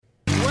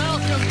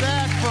Welcome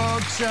back,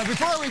 folks.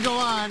 Before we go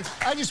on,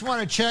 I just want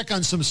to check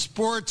on some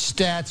sports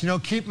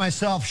stats, keep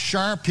myself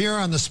sharp here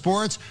on the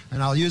sports,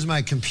 and I'll use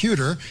my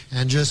computer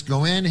and just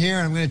go in here,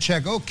 and I'm going to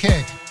check,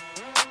 okay.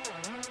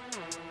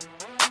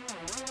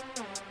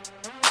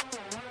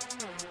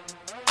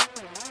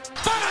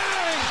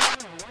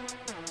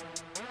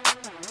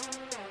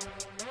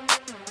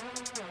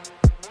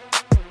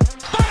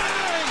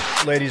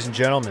 Ladies and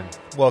gentlemen,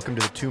 welcome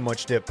to the Too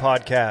Much Dip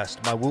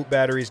podcast. My Whoop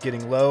battery's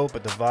getting low,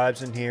 but the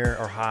vibes in here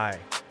are high.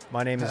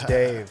 My name is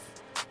Dave.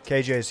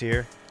 KJ's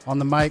here. On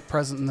the mic,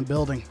 present in the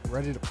building,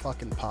 ready to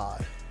fucking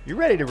pod. You're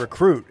ready to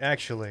recruit,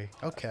 actually.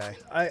 Okay.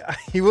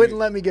 He wouldn't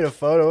let me get a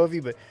photo of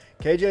you, but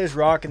KJ's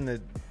rocking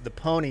the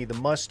pony, the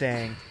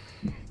Mustang,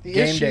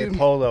 game day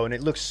polo, and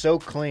it looks so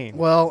clean.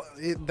 Well,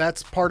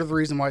 that's part of the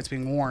reason why it's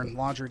being worn.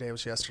 Laundry day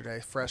was yesterday,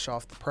 fresh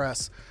off the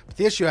press. But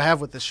the issue I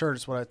have with this shirt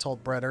is what I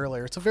told Brett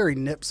earlier. It's a very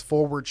nips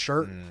forward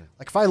shirt.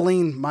 Like if I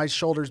lean my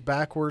shoulders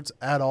backwards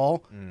at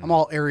all, I'm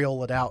all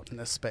areoled out in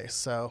this space.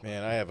 So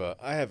man, I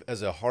have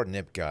as a hard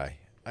nip guy,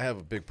 I have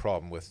a big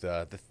problem with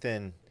the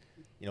thin,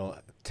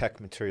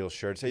 tech material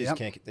shirts. They just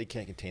can't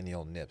contain the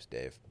old nips,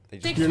 Dave.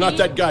 You're not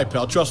that guy,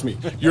 pal. Trust me.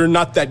 You're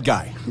not that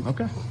guy.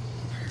 Okay.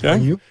 Yeah.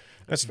 you?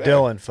 That's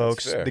Dillon,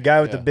 folks. The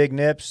guy with the big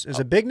nips. Is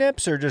it big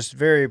nips or just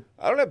very...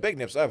 I don't have big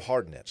nips. I have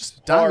hard nips.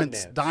 Diamond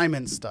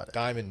studded.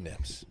 Diamond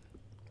nips.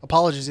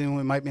 Apologies, anyone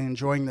we might be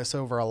enjoying this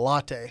over a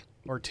latte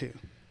or two.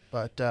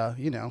 But,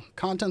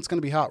 content's going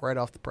to be hot right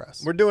off the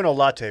press. We're doing a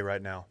latte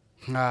right now.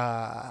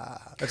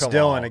 That's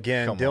Dillon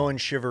again. Dillon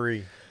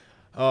Shivery.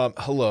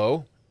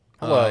 Hello.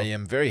 Hello. I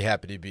am very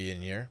happy to be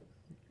in here.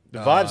 The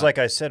vibes, like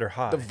I said, are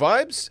high. The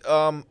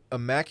vibes,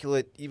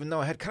 immaculate, even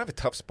though I had kind of a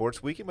tough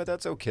sports weekend, but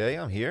that's okay.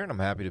 I'm here, and I'm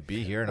happy to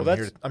be here, and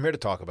I'm here to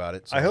talk about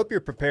it. So. I hope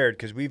you're prepared,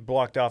 because we've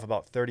blocked off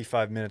about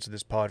 35 minutes of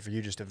this pod for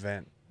you just to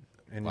vent.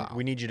 And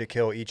we need you to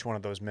kill each one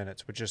of those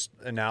minutes with just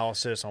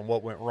analysis on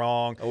what went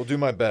wrong. I will do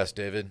my best,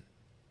 David.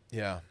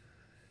 Yeah.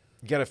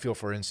 You got to feel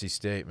for NC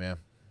State, man.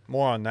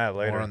 More on that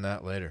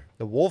later.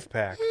 The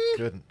Wolfpack.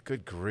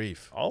 Good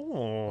grief.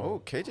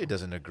 Oh, KJ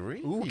doesn't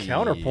agree. Ooh,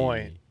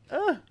 counterpoint.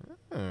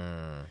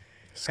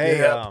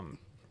 Hey,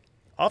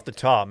 off the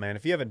top, man,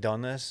 if you haven't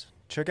done this,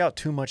 check out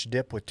Too Much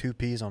Dip with 2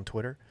 P's on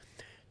Twitter,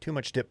 Too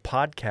Much Dip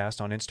Podcast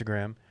on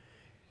Instagram,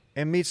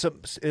 and Meet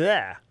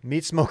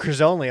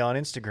Smokers Only on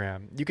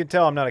Instagram. You can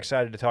tell I'm not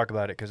excited to talk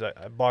about it because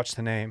I botched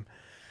the name,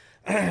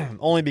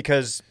 only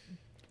because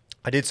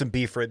I did some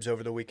beef ribs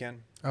over the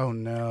weekend. Oh,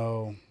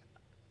 no.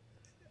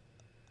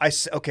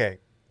 Okay.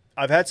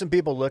 I've had some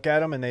people look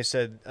at them, and they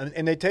said,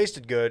 and they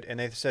tasted good, and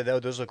they said, oh,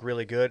 those look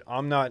really good.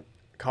 I'm not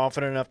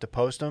confident enough to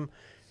post them.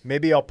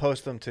 Maybe I'll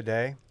post them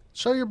today.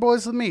 Show your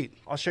boys the meat.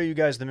 I'll show you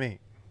guys the meat.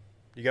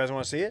 You guys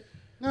want to see it?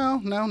 No,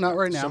 not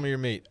right now. Some of your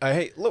meat.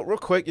 Hey, look, real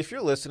quick, if you're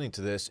listening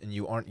to this and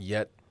you aren't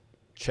yet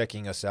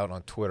checking us out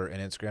on Twitter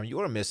and Instagram, you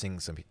are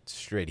missing some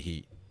straight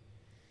heat.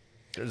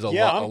 There's a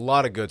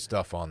lot of good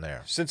stuff on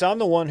there. Since I'm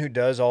the one who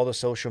does all the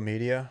social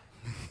media,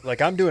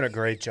 I'm doing a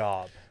great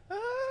job.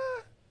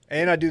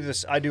 And I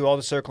do all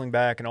the circling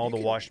back and all the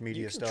washed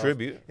media stuff.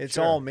 Contribute. It's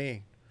all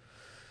me.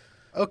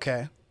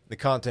 Okay. The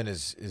content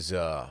is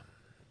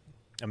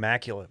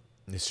immaculate.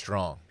 It's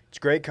strong. It's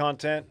great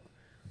content.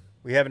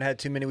 We haven't had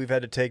too many we've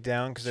had to take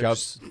down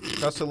because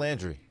shouts to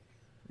Landry.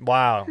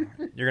 Wow,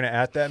 you're gonna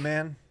at that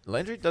man?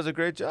 Landry does a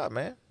great job,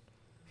 man.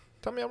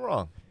 Tell me I'm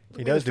wrong.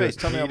 He does do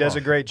it. He does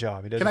a great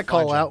job. Can I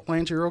call out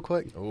Landry real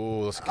quick?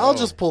 Oh, let's go. I'll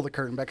just pull the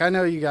curtain back. I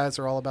know you guys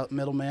are all about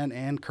middleman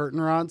and curtain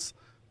rods,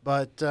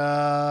 but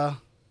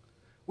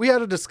we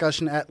had a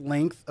discussion at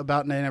length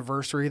about an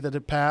anniversary that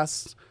had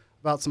passed,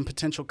 about some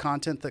potential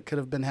content that could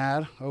have been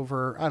had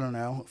over, I don't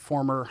know,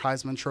 former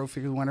Heisman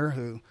Trophy winner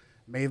who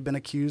may have been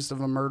accused of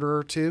a murder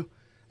or two.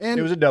 And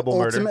it was a double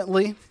murder.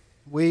 Ultimately,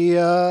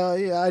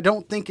 I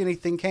don't think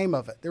anything came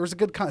of it. There was a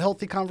good,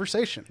 healthy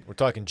conversation. We're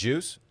talking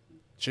juice?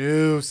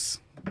 Juice.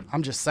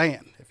 I'm just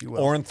saying, if you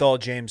will. Orenthal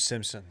James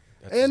Simpson.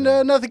 And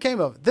nothing came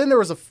of it. Then there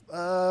was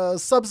a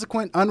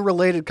subsequent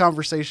unrelated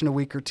conversation a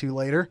week or two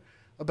later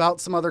about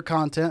some other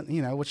content,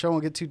 which I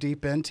won't get too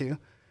deep into.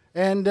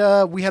 And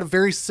we had a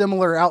very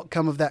similar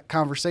outcome of that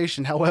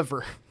conversation.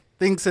 However,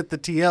 things hit the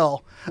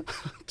TL,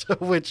 to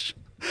which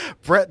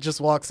Brett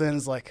just walks in and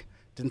is like,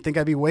 didn't think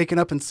I'd be waking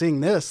up and seeing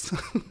this.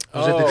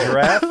 Was it the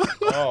giraffe?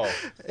 Oh.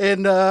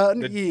 And,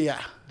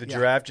 The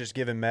giraffe just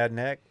giving mad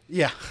neck?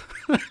 Yeah.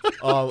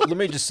 Let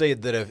me just say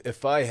that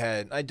if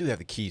I do have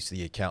the keys to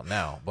the account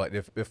now, but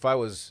if I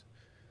was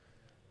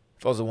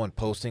the one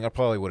posting, I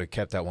probably would have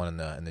kept that one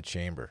in the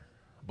chamber.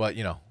 But,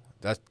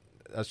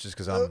 that's just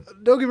because I'm...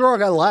 don't get me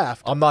wrong, I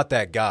laughed. I'm not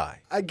that guy.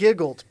 I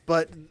giggled,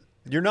 but...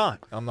 You're not.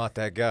 I'm not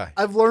that guy.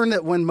 I've learned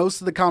that when most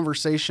of the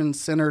conversation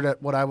centered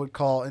at what I would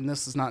call, and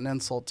this is not an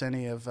insult to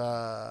any of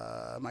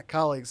my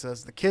colleagues,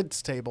 as the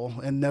kids' table,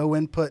 and no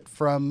input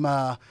from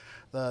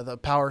the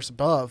powers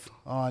above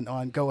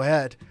on go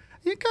ahead,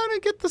 you kind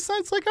of get the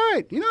sense like, all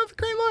right, have the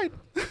green light.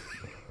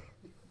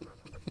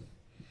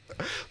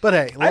 But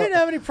hey, I didn't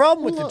have any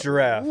problem with the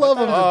giraffe. Love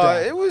him to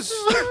death. It was...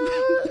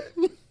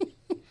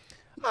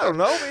 I don't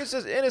know. He's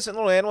just an innocent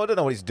little animal. I don't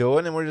know what he's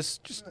doing, and we're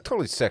just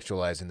totally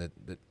sexualizing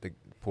the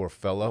poor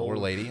fella or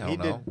lady. I don't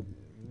know.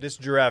 This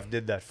giraffe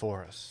did that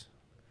for us.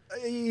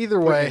 Either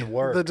way, in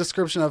work. the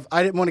description of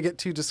I didn't want to get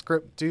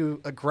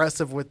too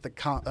aggressive with the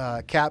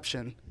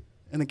caption,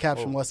 and the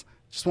caption was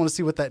just want to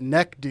see what that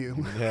neck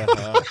do. Yeah.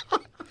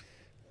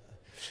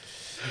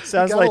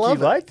 Sounds like you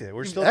liked it.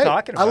 We're still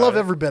talking about it. I love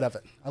every bit of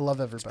it. I love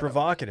every bit.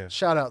 Provocative. Of it.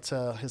 Shout out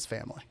to his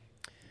family.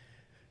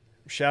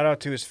 Shout out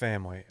to his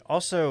family.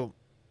 Also,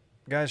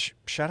 guys,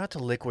 shout out to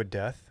Liquid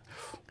Death.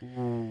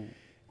 Ooh.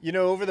 You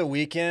know, over the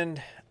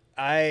weekend,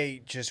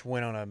 I just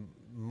went on a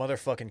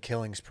motherfucking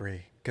killing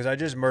spree because I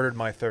just murdered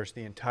my thirst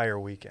the entire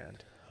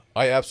weekend.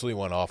 I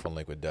absolutely went off on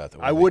Liquid Death.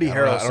 I Woody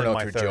Harrelson I don't know my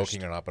if you're thirst.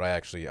 joking or not, but I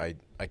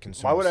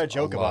consumed. Why would I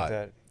joke a about lot.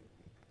 that?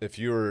 If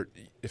you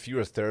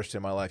were thirsty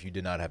in my life, you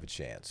did not have a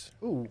chance.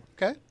 Ooh,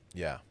 okay.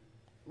 Yeah.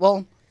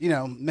 Well, you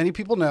know, many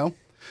people know.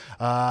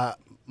 My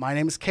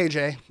name is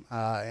KJ,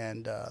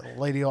 and the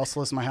lady who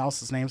also lives in my house,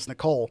 his name's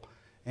Nicole.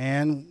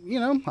 And, you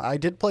know, I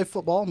did play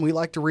football, and we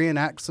like to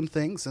reenact some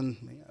things.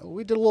 And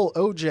we did a little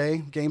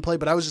OJ gameplay,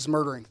 but I was just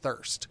murdering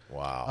thirst.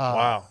 Wow.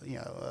 Wow. You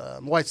know,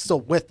 my wife's still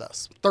with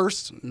us.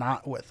 Thirst,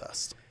 not with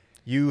us.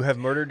 You have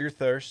murdered your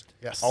thirst.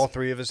 Yes. All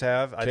three of us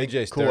have. I think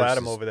KJ's Cool thirst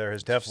Adam is over there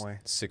has definitely.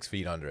 6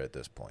 feet under at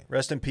this point.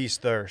 Rest in peace,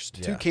 thirst.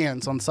 Yeah. 2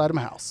 cans on the side of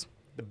my house.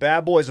 The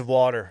bad boys of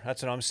water.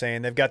 That's what I'm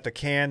saying. They've got the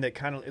can that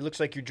kind of, it looks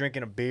like you're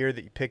drinking a beer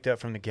that you picked up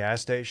from the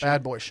gas station.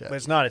 Bad boy shit. But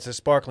it's not. It's a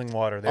sparkling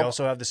water. They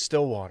also have the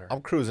still water.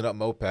 I'm cruising up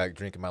Mopac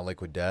drinking my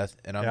Liquid Death,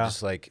 and I'm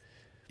just like,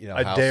 you know,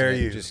 I housing dare it,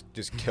 you.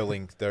 just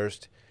killing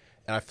thirst.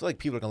 And I feel like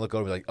people are gonna look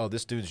over like, oh,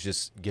 this dude's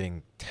just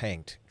getting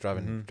tanked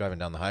driving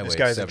down the highway. This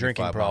guy's at a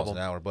drinking 75 miles problem.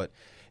 an hour, but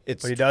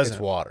he doesn't.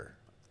 It's water.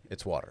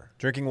 It's water.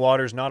 Drinking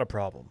water is not a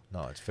problem.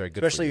 No, it's very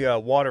good. Especially for you.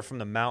 water from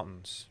the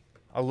mountains.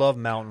 I love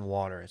mountain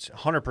water. It's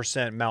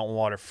 100% mountain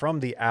water from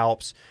the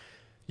Alps.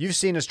 You've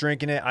seen us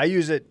drinking it. I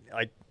use it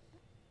like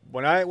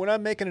when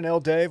I'm making an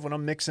El Dave, when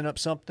I'm mixing up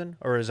something,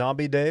 or a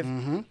Zombie Dave,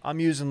 I'm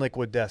using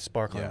Liquid Death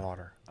sparkling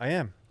water. I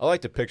am. I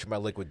like to picture my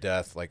Liquid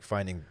Death like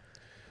finding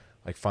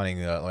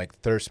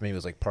thirst. Maybe it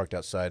was like parked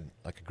outside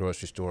like a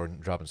grocery store and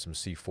dropping some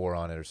C4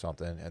 on it or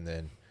something, and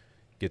then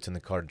gets in the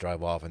car to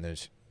drive off, and then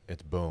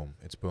it's boom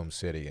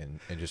city, and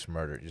just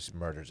murders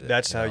it.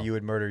 That's how you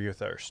would murder your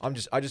thirst.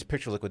 I just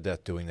picture Liquid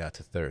Death doing that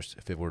to thirst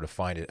if it were to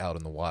find it out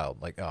in the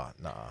wild. Like, nah.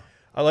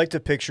 I like to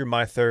picture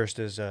my thirst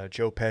as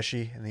Joe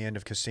Pesci in the end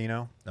of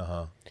Casino.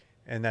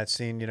 And that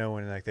scene, you know,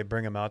 when like they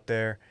bring him out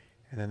there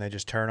and then they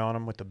just turn on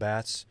him with the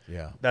bats.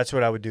 Yeah. That's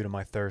what I would do to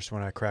my thirst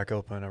when I crack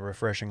open a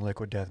refreshing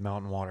Liquid Death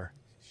mountain water.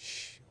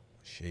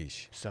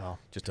 Sheesh. So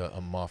just a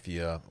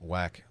mafia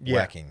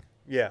whacking.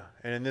 Yeah,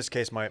 and in this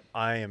case,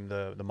 I am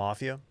the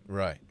mafia.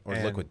 Right. Or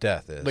And Liquid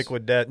Death is.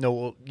 Liquid Death. No,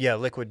 well, yeah,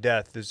 Liquid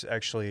Death is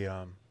actually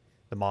the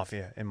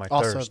mafia in my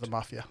Also thirst. the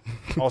mafia.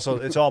 Also,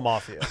 it's all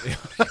mafia.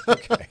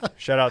 Okay.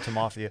 Shout out to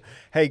mafia.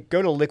 Hey,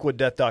 go to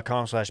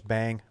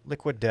liquiddeath.com/bang,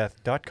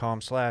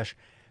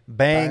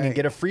 liquiddeath.com/bang, and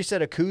get a free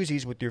set of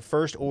koozies with your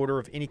first order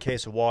of any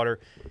case of water.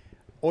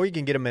 Or you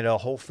can get them at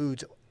Whole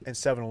Foods and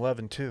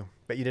 7-Eleven, too.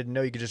 Bet you didn't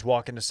know you could just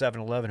walk into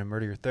 7-Eleven and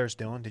murder your thirst,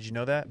 Dillon. Did you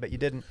know that? Bet you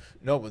didn't.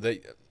 No, but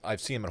I've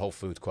seen them at Whole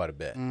Foods quite a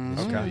bit.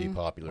 It's really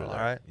popular there. All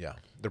right. Yeah.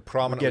 They're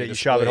prominently Get it. You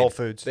shop at displayed. Whole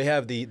Foods. They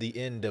have the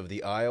end of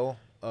the aisle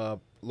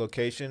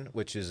location,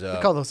 which is We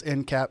call those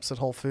end caps at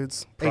Whole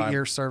Foods. Prime. 8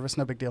 year service,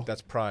 no big deal.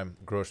 that's prime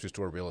grocery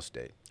store real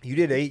estate. You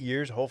did 8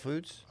 years at Whole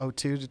Foods?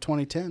 02 to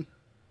 2010.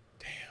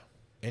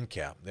 End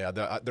cap. Yeah,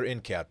 they're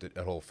end capped at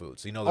Whole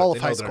Foods. You know, All they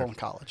of know high they're- school and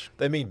college.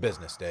 They mean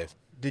business, Dave.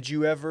 Did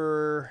you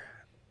ever...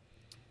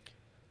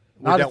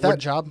 Not We're at down- that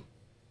job.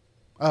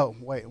 Oh,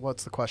 wait,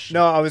 what's the question?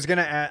 No, I was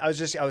gonna. I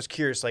was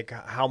curious, like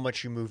how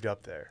much you moved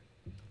up there.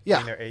 Yeah.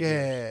 Being there 8 Yeah,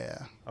 years.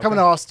 yeah. Coming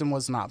to Austin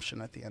was an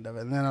option at the end of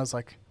it. And then I was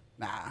like,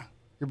 nah,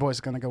 your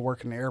boy's going to go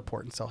work in the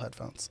airport and sell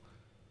headphones.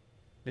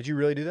 Did you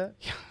really do that?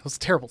 Yeah, it was a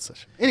terrible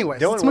decision. Anyways,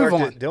 let's move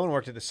on. Dylan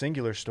worked at the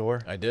Singular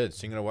store. I did.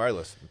 Singular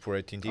Wireless before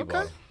AT&T bought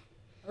Okay. them.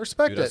 I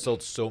respect Dude, I it.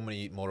 sold so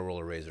many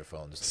Motorola Razr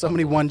phones. So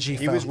many 1G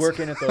He phones. was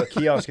working at the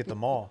kiosk at the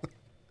mall.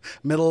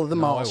 Middle of the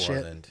No, mall I shit.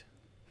 wasn't.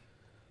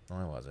 No,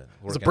 I wasn't.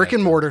 It was a brick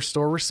and mortar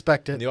store.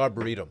 Respect In it. the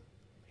Arboretum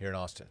here in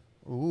Austin.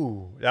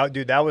 Ooh,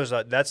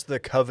 that's the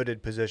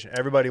coveted position.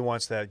 Everybody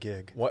wants that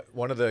gig.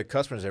 One of the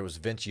customers there was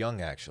Vince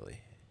Young,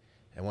 actually.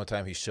 And one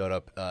time he showed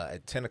up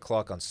at 10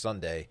 o'clock on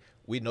Sunday.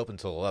 We didn't open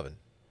until 11,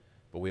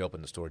 but we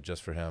opened the store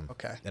just for him.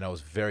 Okay. And I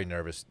was very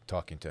nervous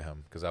talking to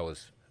him because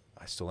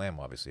I still am,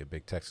 obviously, a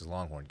big Texas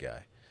Longhorn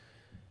guy.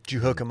 Did you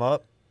hook him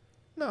up?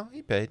 No,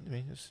 he paid. I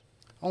mean,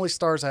 Only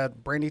stars I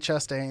had Brandy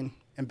Chastain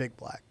and Big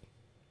Black.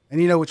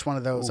 And you know which one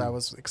of those I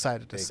was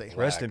excited to see.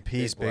 Rest in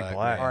peace, Big Black.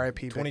 man.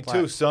 R.I.P. Big 22,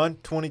 Black. son.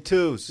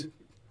 22s.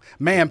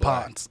 Man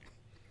Black. Ponds.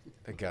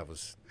 That guy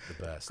was the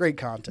best. Great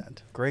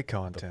content. Great The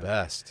content.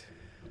 best.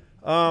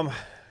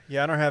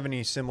 Yeah, I don't have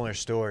any similar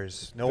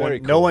stories. No Very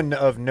no cool. one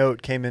of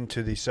note came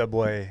into the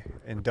Subway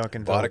in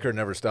Duncanville. Boddicker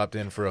never stopped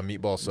in for a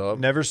meatball sub.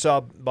 Never saw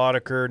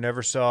Boddicker.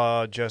 Never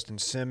saw Justin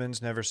Simmons.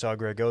 Never saw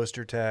Greg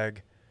Ostertag.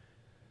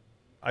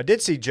 I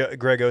did see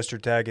Greg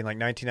Ostertag in like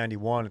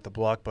 1991 at the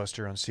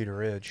Blockbuster on Cedar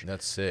Ridge.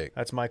 That's sick.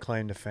 That's my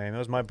claim to fame. That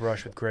was my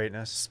brush with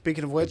greatness.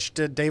 Speaking of which,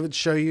 did David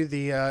show you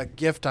the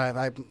gift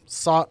I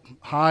sought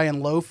high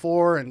and low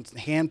for and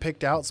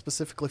hand-picked out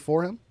specifically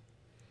for him?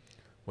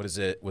 What is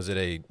it? Was it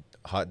a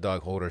hot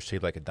dog holder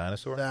shaped like a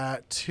dinosaur?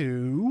 That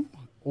too.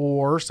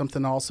 Or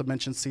something I also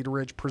mentioned, Cedar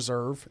Ridge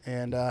Preserve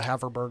and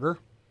Haverburger.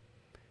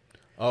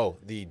 Oh,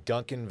 the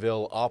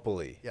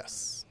Duncanville-opoly.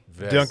 Yes.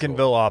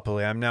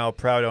 Duncanville-opoly. I'm now a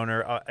proud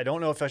owner. I don't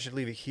know if I should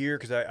leave it here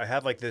because I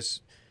have like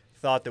this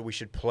thought that we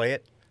should play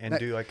it and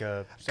do like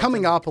a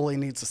Coming-opoly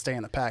needs to stay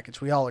in the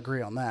package. We all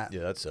agree on that.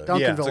 Yeah, that's a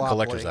Duncanville-opoly,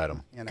 collector's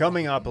item. you know.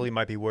 Coming-opoly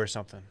might be worth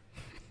something.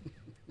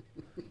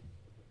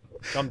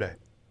 Someday.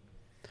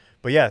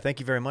 But yeah, thank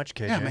you very much,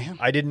 KJ. Yeah, man.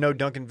 I didn't know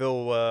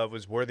Duncanville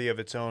was worthy of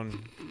its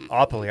own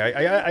opoly.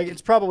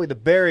 It's probably the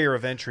barrier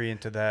of entry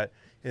into that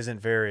isn't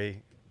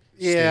very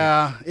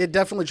Yeah, it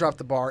definitely dropped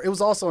the bar. It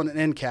was also an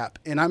end cap,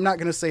 and I'm not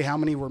going to say how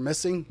many were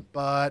missing,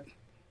 but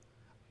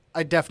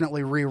I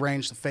definitely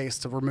rearranged the face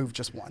to remove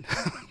just one.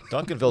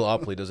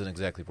 Duncanville-opoly doesn't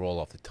exactly roll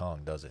off the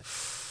tongue, does it?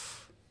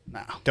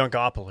 No.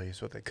 Dunkopoly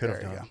is what they could have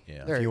There you done. go.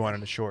 Yeah. There If you you go. wanted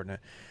to shorten it.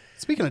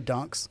 Speaking of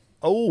dunks,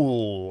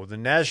 Oh, the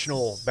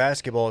National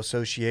Basketball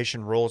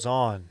Association rolls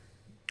on.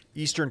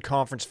 Eastern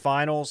Conference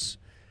Finals.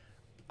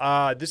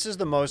 This is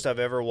the most I've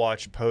ever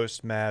watched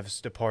post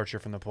Mavs departure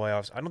from the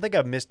playoffs. I don't think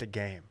I've missed a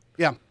game.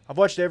 yeah, I've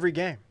watched every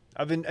game.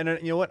 And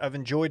you know what? I've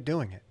enjoyed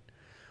doing it.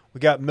 We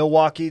got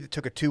Milwaukee that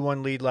took a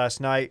 2-1 lead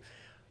last night.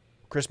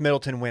 Chris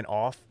Middleton went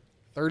off.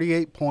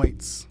 38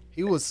 points.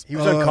 He was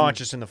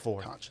Unconscious in the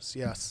fourth. Unconscious,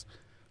 yes.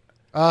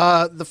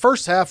 The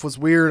first half was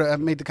weird. I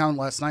made the comment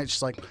last night.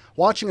 Just like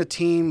watching a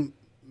team,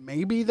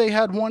 maybe they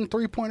had one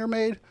 3-pointer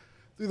made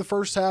through the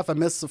first half. I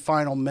missed the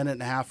final minute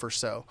and a half or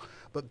so.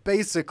 But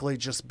basically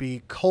just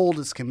be cold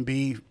as can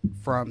be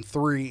from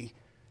three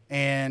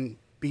and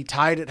be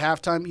tied at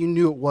halftime. You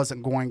knew it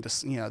wasn't going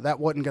to, that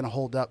wasn't going to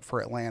hold up for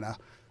Atlanta.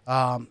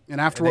 And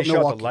after And what they shot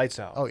Milwaukee, the lights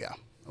out. Oh yeah,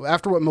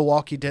 after what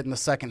Milwaukee did in the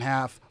second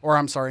half, or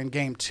I'm sorry, in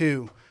game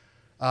two,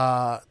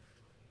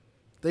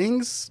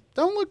 things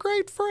don't look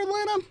great for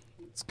Atlanta.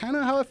 It's kind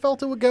of how I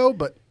felt it would go,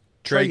 but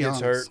Trey Trae gets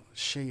Young's- hurt.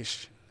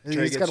 Sheesh,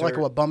 Trey he's got gets like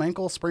hurt. a bum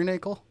ankle, sprained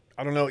ankle.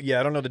 I don't know. Yeah,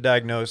 I don't know the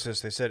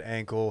diagnosis. They said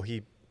ankle.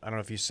 I don't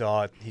know if you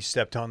saw it. He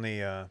stepped on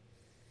the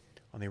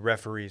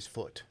referee's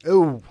foot.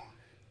 Oh,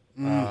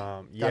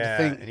 Yeah,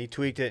 think. and he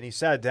tweaked it, and he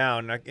sat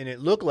down, and it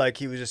looked like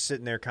he was just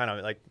sitting there kind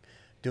of like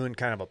doing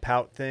kind of a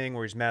pout thing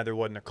where he's mad there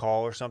wasn't a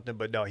call or something.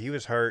 But no, he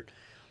was hurt,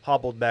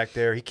 hobbled back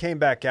there. He came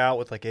back out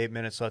with like 8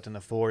 minutes left in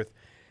the fourth.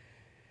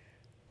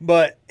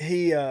 But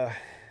he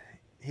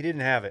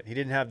didn't have it. He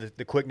didn't have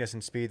the quickness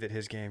and speed that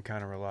his game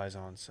kind of relies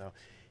on. So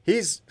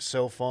he's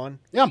so fun.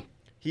 yeah.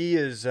 He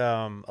is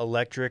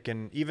electric,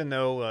 and even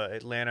though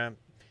Atlanta,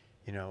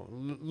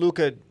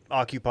 Luka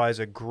occupies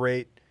a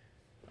great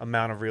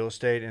amount of real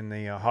estate in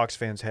the Hawks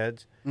fans'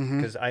 heads,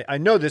 because I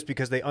know this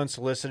because they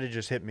unsolicited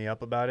just hit me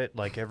up about it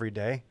like every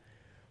day.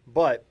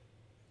 But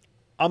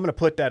I'm going to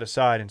put that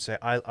aside and say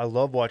I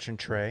love watching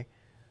Trey,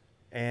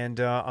 and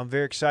I'm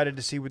very excited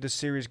to see where this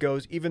series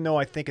goes, even though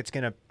I think it's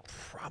going to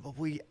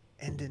probably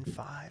end in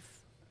 5.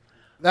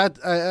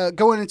 That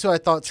going into, I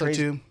thought so Trae's-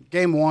 too.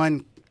 Game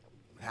one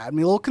had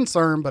me a little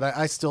concerned, but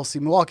I still see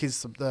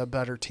Milwaukee's the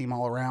better team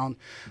all around.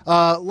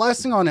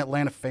 Last thing on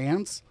Atlanta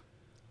fans,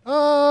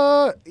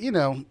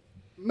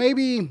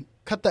 maybe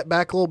cut that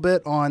back a little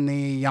bit on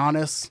the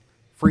Giannis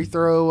free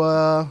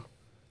throw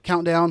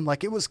countdown.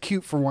 Like, it was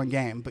cute for one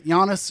game, but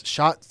Giannis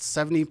shot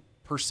 70%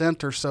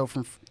 or so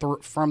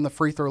from the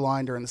free throw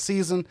line during the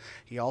season.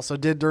 He also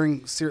did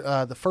during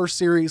the first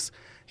series.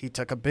 He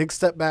took a big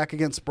step back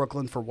against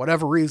Brooklyn for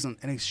whatever reason,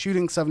 and he's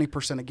shooting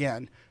 70%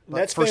 again. But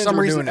Nets for fans some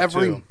were reason, doing it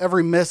too.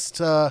 every missed,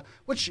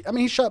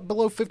 he shot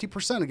below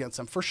 50% against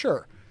them for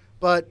sure.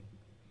 But,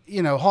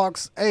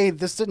 Hawks,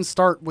 this didn't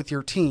start with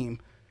your team,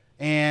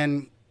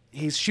 and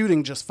he's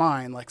shooting just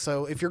fine. Like,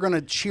 so if you're going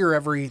to cheer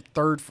every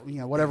third,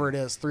 whatever it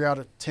is, 3 out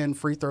of 10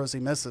 free throws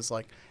he misses,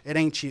 like, it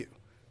ain't you.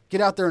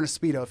 Get out there in a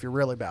Speedo if you're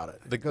really about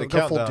it. The Go full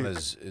countdown Duke.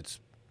 it's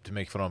to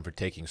make fun of him for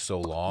taking so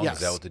long. Yes.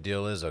 Is that what the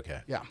deal is?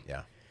 Okay. Yeah.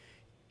 Yeah.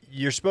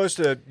 You're supposed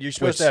to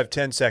have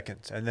 10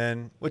 seconds, and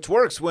then Which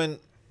works when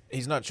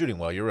he's not shooting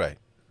well. You're right.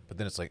 But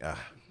then it's like,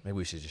 maybe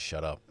we should just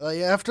shut up.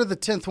 After the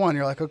 10th one,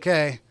 you're like,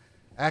 okay,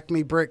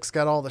 Acme Bricks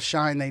got all the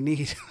shine they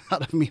need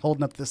out of me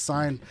holding up this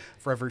sign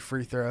for every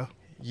free throw.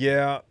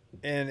 yeah,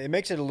 and it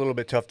makes it a little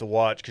bit tough to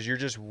watch because you're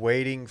just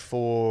waiting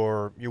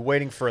for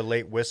a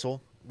late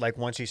whistle, like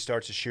once he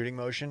starts a shooting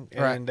motion.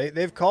 And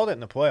they've called it in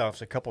the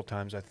playoffs a couple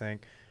times, I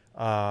think.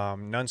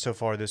 None so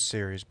far this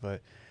series,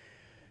 but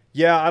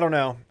yeah, I don't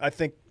know. I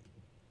think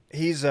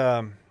he's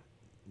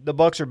the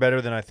Bucks are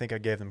better than I think I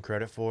gave them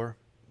credit for.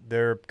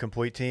 They're a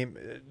complete team.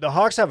 The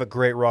Hawks have a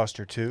great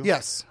roster too.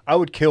 Yes. I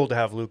would kill to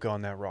have Luka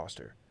on that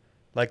roster.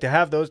 Like, to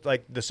have those,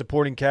 like the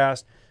supporting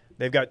cast,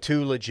 they've got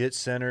 2 legit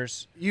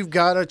centers. You've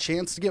got a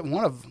chance to get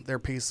one of their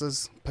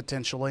pieces,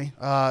 potentially.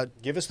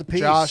 Give us the piece.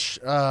 Josh,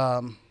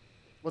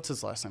 what's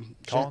his last name?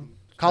 Collins?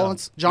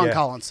 Collins? No. John Yeah.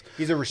 Collins.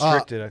 He's a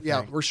restricted, I think.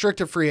 Yeah,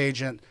 restricted free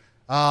agent.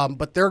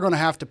 But they're going to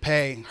have to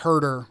pay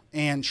Herter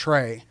and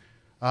Trey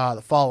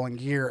the following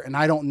year, and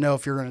I don't know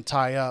if you're going to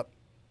tie up,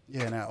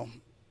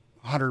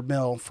 100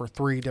 mil for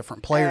 3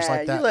 different players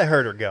like that. You let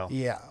Herter go.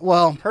 Yeah,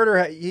 well,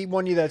 Herter, he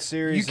won you that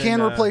series. you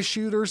can replace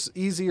shooters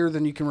easier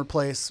than you can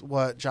replace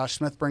what Josh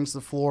Smith brings to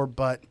the floor,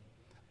 but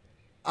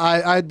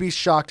I'd be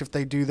shocked if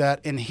they do that.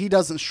 And he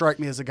doesn't strike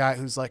me as a guy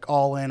who's like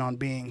all in on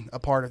being a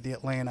part of the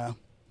Atlanta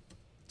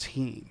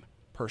team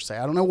per se.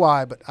 I don't know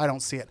why, but I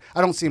don't see it.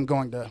 I don't see him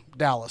going to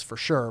Dallas for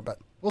sure, but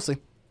we'll see.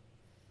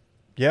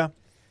 Yeah,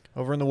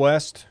 over in the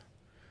West,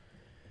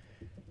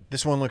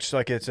 this one looks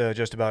like it's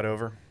just about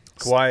over.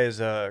 Kawhi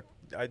is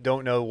I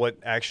don't know what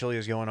actually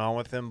is going on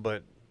with him,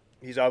 but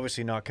he's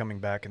obviously not coming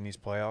back in these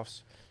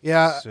playoffs.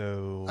 Yeah,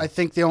 so I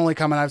think the only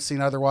comment I've seen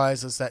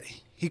otherwise is that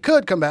he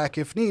could come back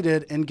if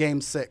needed in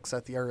Game 6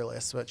 at the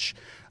earliest, which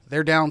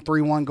they're down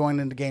 3-1 going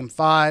into Game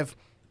 5.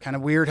 Kind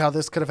of weird how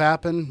this could have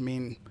happened. I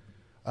mean,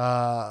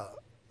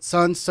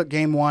 Suns took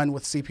Game 1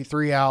 with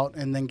CP3 out,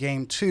 and then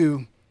Game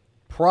 2,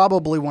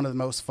 probably one of the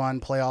most fun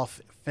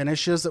playoff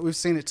finishes that we've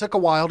seen. It took a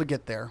while to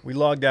get there. we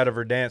logged out of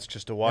Verdansk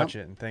just to watch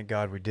it, and thank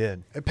God we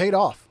did. It paid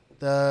off.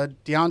 The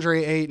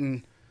DeAndre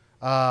Ayton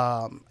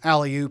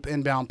alley-oop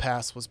inbound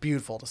pass was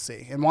beautiful to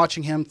see. And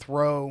watching him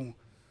throw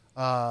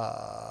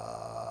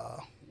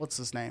what's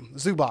his name?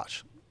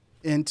 Zubac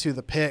into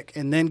the pick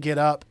and then get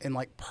up and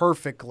like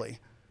perfectly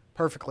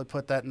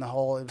put that in the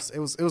hole. It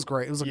was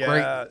great. It was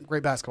a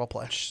great basketball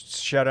play.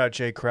 Shout out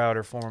Jay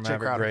Crowder, former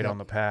Maverick great on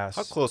the pass.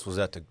 How close was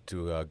that to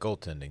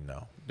goaltending,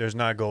 though? There's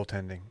not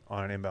goaltending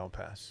on an inbound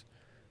pass.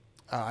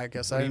 I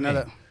guess What I do you didn't know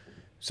mean? that.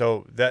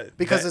 So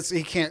Because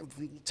he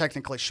can't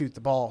technically shoot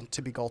the ball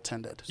to be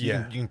goaltended.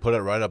 Yeah. You can put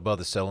it right above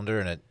the cylinder,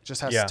 and it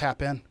Just has to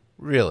tap in.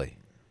 really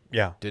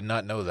yeah, did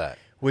not know that.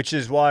 which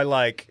is why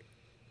like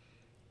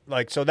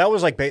so that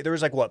was like there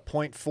was like what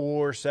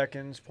 0.4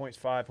 seconds,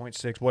 0.5,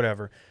 0.6,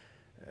 whatever.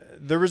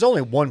 There was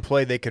only one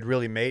play they could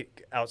really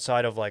make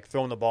outside of like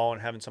throwing the ball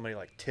and having somebody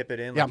like tip it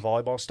in like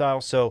volleyball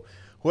style. So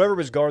whoever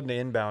was guarding the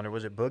inbound, or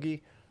was it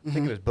Boogie? I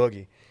think it was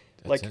Boogie.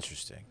 That's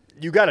interesting.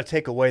 You got to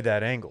take away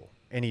that angle,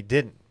 and he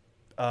didn't.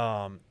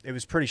 It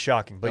was pretty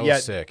shocking. But That yeah,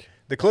 was sick.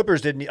 The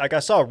Clippers didn't. Like I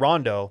saw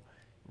Rondo.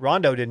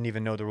 Rondo didn't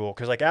even know the rule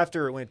because like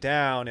after it went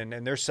down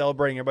and they're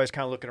celebrating, everybody's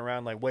kind of looking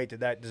around like, wait,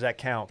 does that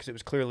count? Because it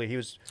was clearly he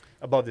was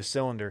above the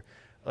cylinder.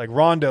 Like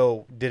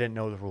Rondo didn't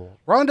know the rule.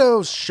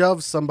 Rondo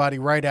shoved somebody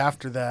right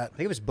after that. I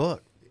think it was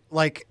booked.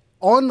 Like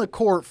on the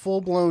court,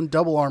 full-blown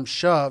double arm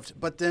shoved,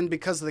 but then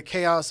because of the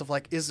chaos of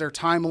like, is there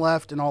time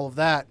left and all of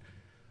that,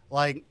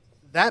 like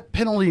that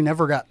foul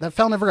never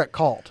got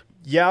called.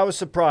 Yeah, I was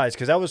surprised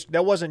because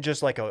that wasn't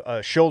just like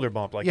a shoulder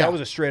bump. Like that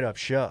was a straight up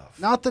shove.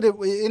 Not that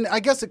and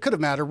I guess it could have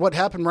mattered. What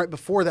happened right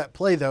before that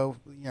play, though,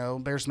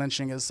 bears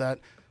mentioning, is that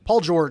Paul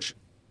George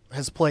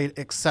has played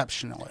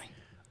exceptionally.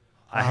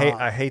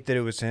 I hate that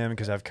it was him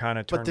because I've kind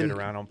of turned it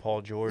around on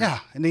Paul George. Yeah,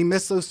 and he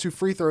missed those 2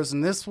 free throws,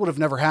 and this would have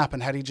never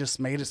happened had he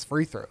just made his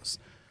free throws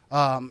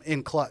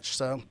in clutch.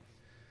 So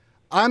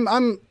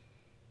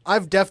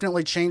I've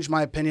definitely changed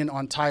my opinion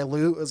on Ty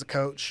Lue as a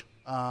coach.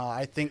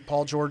 I think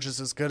Paul George is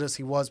as good as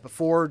he was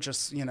before,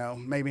 just,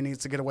 maybe needs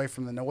to get away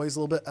from the noise a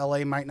little bit.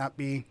 LA might not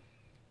be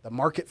the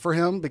market for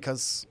him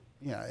because,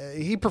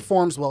 he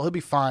performs well. He'll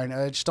be fine.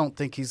 I just don't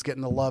think he's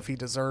getting the love he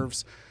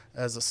deserves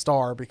as a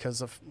star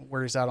because of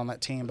where he's at on that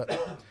team. But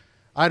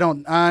I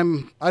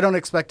don't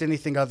expect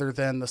anything other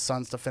than the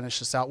Suns to finish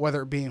this out,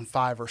 whether it be in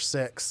 5 or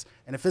 6.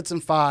 And if it's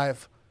in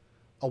 5,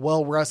 a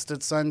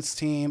well-rested Suns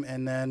team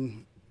and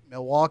then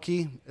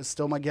Milwaukee is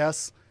still my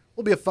guess.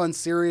 Will be a fun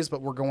series,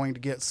 but we're going to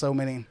get so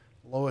many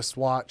lowest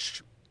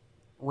watched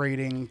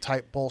rating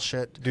type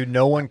bullshit. Dude,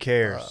 no one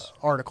cares.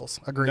 Articles.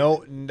 Agreed.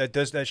 No,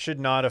 that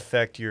should not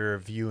affect your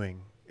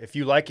viewing. If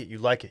you like it, you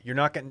like it. You're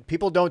not getting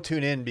people don't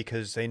tune in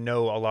because they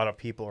know a lot of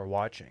people are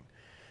watching.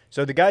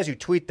 So the guys who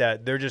tweet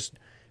that, they're just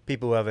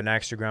people who have an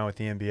axe to ground with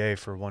the NBA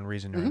for one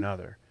reason or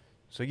another.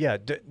 So yeah,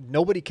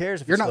 nobody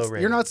cares if it's low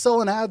rated. You're not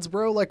selling ads,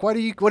 bro. Like, what do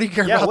you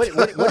care about?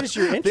 What is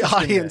your interest the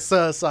audience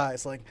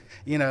size? Like,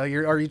 are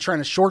you trying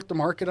to short the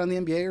market on the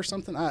NBA or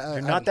something?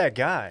 You're not that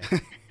guy.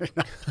 You're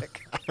not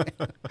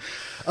that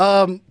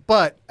guy.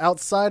 But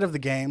outside of the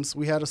games,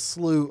 we had a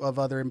slew of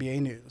other NBA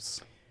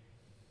news.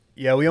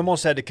 Yeah, we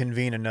almost had to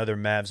convene another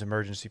Mavs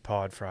emergency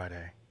pod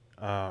Friday.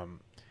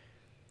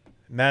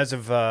 Mavs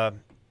have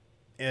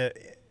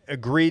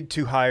agreed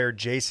to hire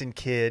Jason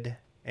Kidd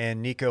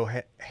and Nico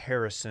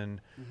Harrison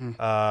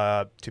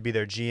to be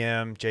their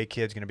GM. Jay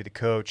Kidd's going to be the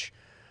coach.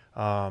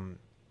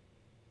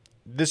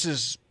 This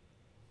is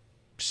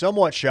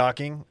somewhat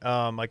shocking.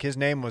 Like his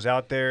name was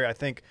out there. I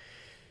think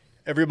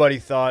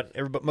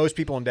most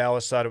people in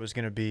Dallas thought it was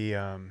going to be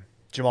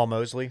Jamal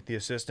Mosley, the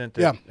assistant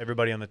that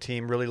everybody on the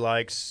team really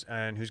likes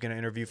and who's going to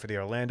interview for the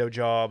Orlando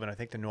job and I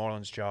think the New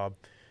Orleans job.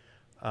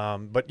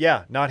 But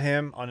yeah, not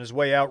him. On his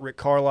way out, Rick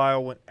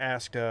Carlisle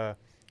asked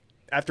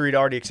after he'd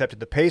already accepted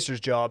the Pacers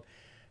job,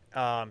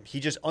 he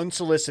just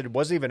unsolicited,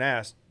 wasn't even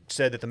asked,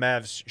 said that the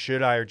Mavs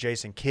should hire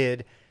Jason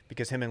Kidd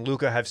because him and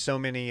Luka have so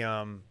many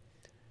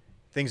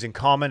things in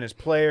common as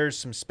players,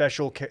 some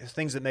special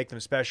things that make them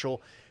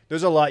special.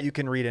 there's a lot you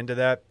can read into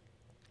that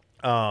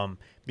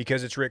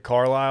because it's Rick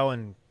Carlisle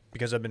and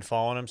because I've been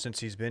following him since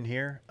he's been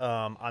here.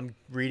 I'm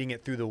reading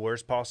it through the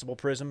worst possible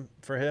prism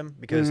for him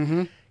because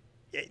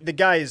the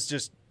guy is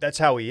just – that's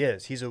how he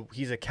is. He's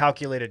a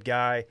calculated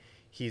guy.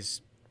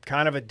 He's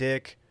kind of a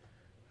dick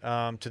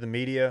to the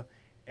media,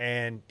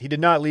 and he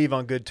did not leave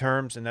on good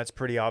terms, and that's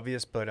pretty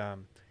obvious. But,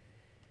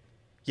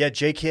 yeah,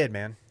 Jay Kidd,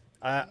 man.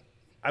 I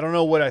don't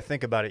know what I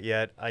think about it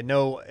yet. I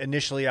know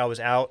initially I was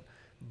out,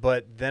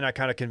 but then I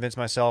kind of convinced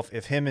myself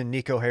if him and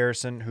Nico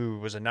Harrison, who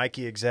was a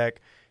Nike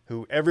exec,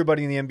 who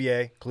everybody in the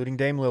NBA, including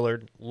Dame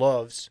Lillard,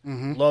 loves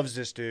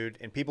this dude,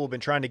 and people have been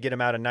trying to get him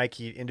out of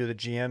Nike into the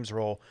GM's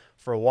role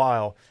for a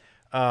while.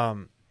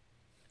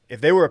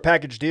 If they were a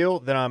package deal,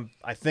 then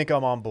I think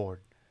I'm on board.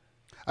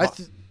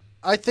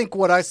 I think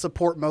what I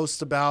support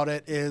most about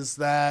it is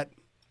that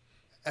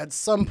at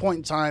some point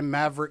in time,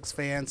 Mavericks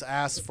fans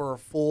asked for a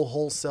full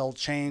wholesale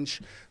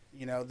change.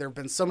 You know, there have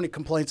been so many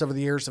complaints over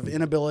the years of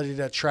inability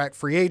to attract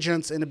free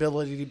agents,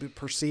 inability to be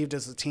perceived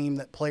as a team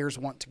that players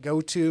want to go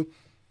to.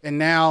 And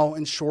now,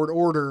 in short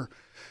order,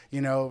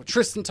 you know,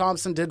 Tristan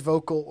Thompson did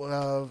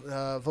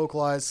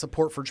vocalize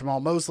support for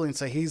Jamal Mosley and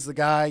say he's the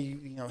guy,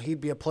 you know,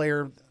 he'd be a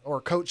player or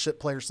a coach that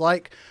players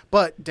like.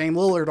 But Dame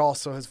Lillard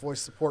also has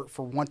voiced support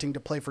for wanting to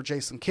play for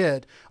Jason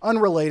Kidd.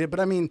 Unrelated, but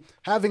I mean,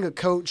 having a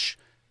coach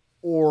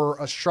or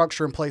a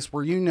structure in place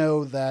where you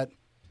know that,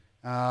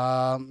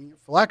 for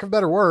lack of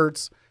better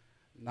words,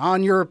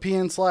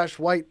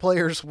 non-European/white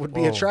players would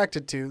be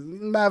attracted to.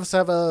 Mavs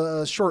have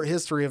a short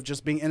history of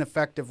just being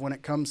ineffective when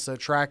it comes to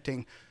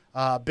attracting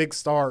big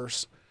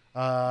stars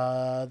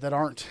that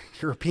aren't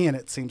European,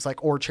 it seems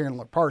like, or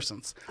Chandler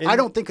Parsons. I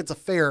don't think it's a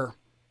fair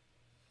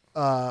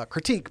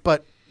critique,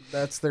 but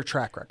that's their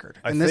track record.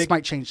 And this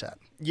might change that.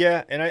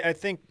 Yeah, and I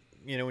think,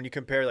 you know, when you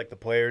compare like the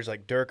players,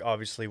 like Dirk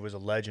obviously was a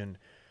legend,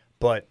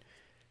 but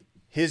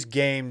his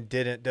game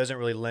doesn't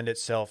really lend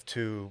itself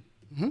to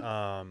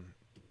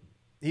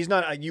he's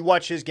not. You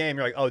watch his game,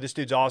 you're like, oh, this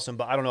dude's awesome,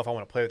 but I don't know if I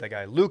want to play with that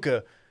guy.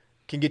 Luka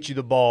can get you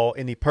the ball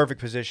in the perfect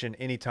position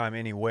anytime,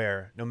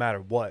 anywhere, no matter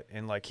what.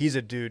 And like he's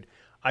a dude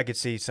I could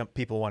see some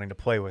people wanting to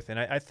play with. And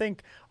I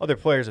think other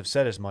players have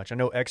said as much. I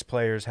know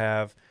ex-players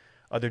have,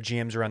 other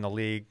GMs around the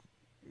league.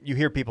 You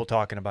hear people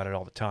talking about it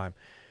all the time.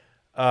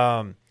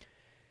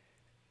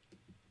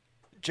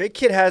 Jay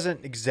Kidd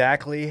hasn't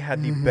exactly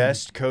had the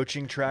best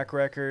coaching track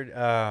record.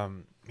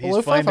 He's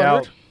flamed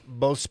out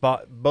both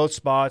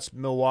spots,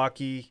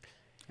 Milwaukee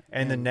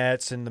and the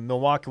Nets, and the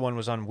Milwaukee one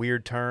was on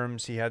weird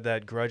terms. He had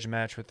that grudge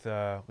match with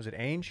was it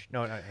Ainge?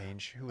 No, not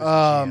Ainge. Who was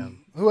the GM?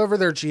 Whoever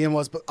their GM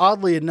was, but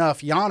oddly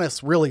enough,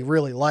 Giannis really,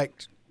 really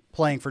liked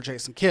playing for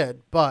Jason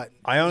Kidd, but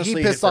he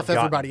pissed off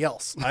everybody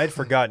else. I had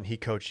forgotten he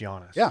coached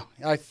Giannis. Yeah,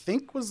 I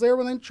think was there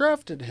when they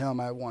drafted him,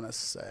 I want to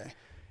say.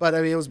 But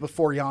I mean, it was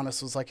before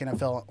Giannis was like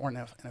NBA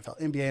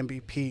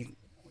MVP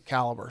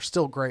caliber.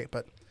 Still great,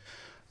 but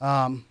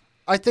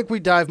I think we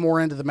dive more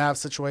into the Mavs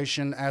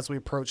situation as we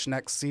approach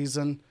next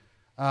season.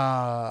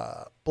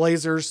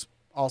 Blazers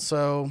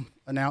also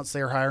announced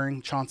they are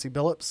hiring Chauncey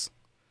Billups,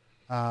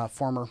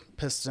 former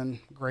Piston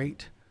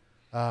great.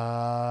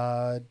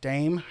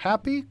 Dame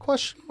happy? ?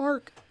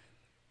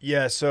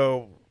 Yeah,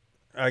 so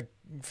I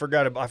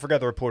forgot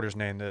the reporter's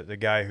name, the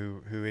guy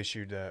who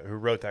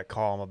wrote that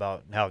column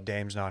about how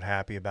Dame's not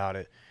happy about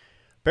it.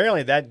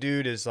 Apparently that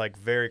dude is like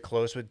very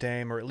close with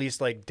Dame, or at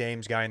least like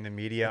Dame's guy in the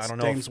media. I don't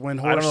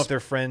know if they're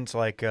friends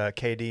like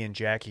KD and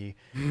Jackie,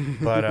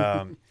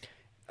 but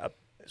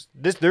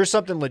there's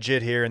something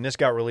legit here, and this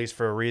got released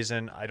for a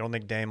reason. I don't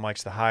think Dame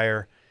likes the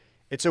hire.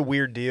 It's a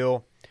weird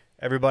deal.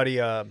 Everybody,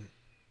 a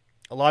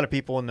lot of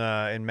people in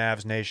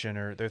Mavs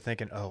Nation they're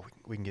thinking, oh,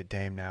 we can get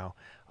Dame now.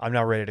 I'm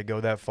not ready to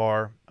go that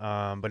far,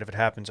 but if it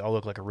happens, I'll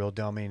look like a real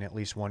dummy in at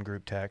least one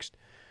group text.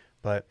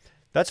 But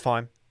that's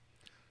fine.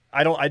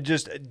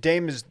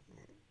 Dame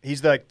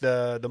he's like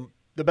the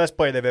best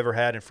player they've ever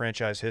had in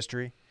franchise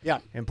history. Yeah.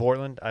 In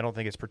Portland, I don't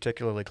think it's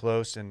particularly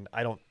close, and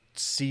I don't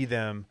see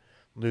them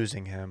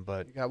losing him.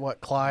 But you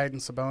got Clyde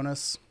and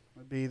Sabonis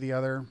would be the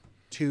other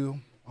two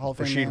Hall of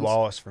Fame Rasheed names.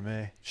 Wallace for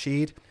me.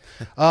 Sheed.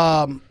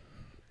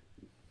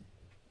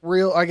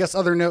 I guess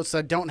other notes that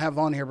I don't have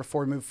on here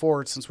before we move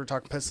forward, since we're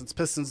talking Pistons.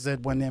 Pistons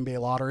did win the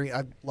NBA lottery.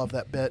 I love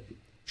that bit,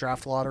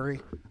 draft lottery.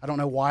 I don't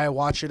know why I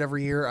watch it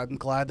every year. I'm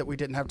glad that we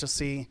didn't have to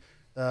see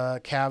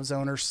the Cavs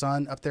owner's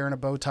son up there in a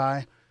bow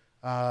tie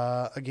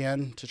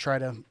again to try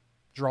to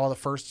draw the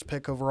first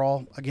pick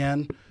overall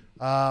again.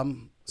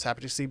 Was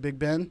happy to see Big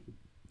Ben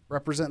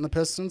representing the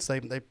Pistons.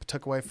 They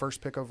took away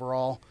first pick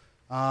overall.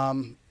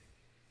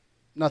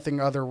 Nothing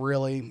other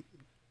really,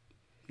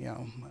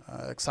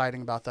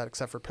 exciting about that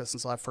except for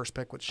Pistons will have first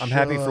pick, which I'm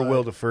happy for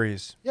Will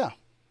DeFreeze. Yeah,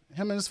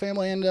 him and his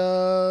family,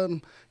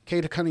 and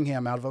Kate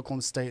Cunningham out of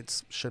Oklahoma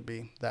State should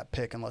be that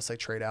pick unless they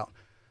trade out.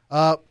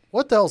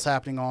 What the hell's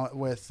happening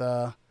with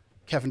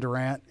Kevin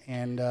Durant?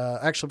 And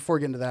actually, before we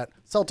get into that,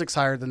 Celtics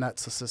hired the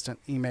Nets assistant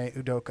Ime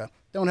Udoka.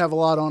 Don't have a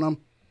lot on him.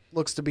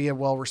 Looks to be a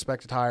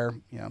well-respected hire.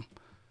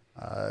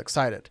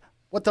 Excited.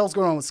 What the hell's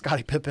going on with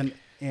Scottie Pippen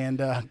and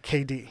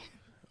KD?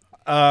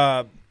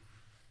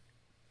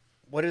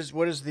 What is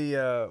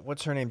the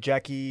what's her name?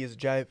 Jackie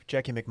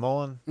Jackie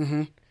McMullen?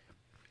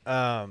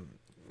 Mm-hmm.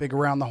 Big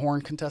around the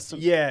horn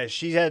contestant. Yeah,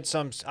 she had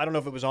some. I don't know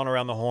if it was on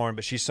Around the Horn,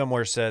 but she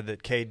somewhere said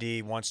that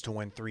KD wants to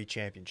win 3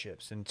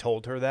 championships and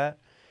told her that.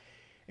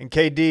 And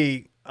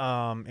KD,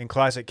 in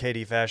classic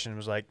KD fashion,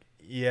 was like,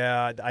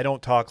 "Yeah, I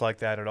don't talk like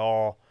that at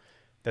all.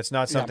 That's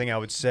not something I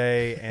would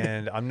say,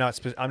 and I'm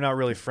not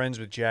really friends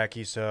with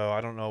Jackie, so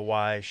I don't know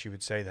why she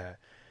would say that."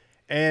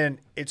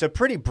 And it's a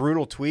pretty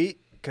brutal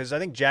tweet because I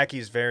think Jackie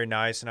is very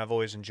nice, and I've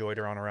always enjoyed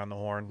her on Around the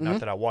Horn.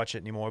 Not that I watch it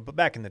anymore, but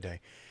back in the day.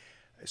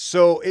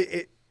 So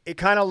it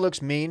kind of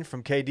looks mean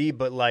from KD,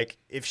 but like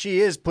if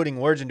she is putting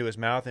words into his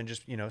mouth and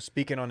just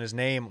speaking on his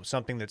name,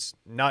 something that's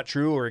not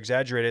true or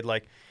exaggerated,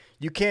 like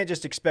you can't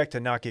just expect to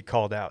not get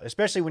called out,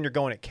 especially when you're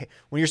going at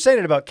when you're saying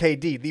it about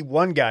KD, the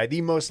one guy,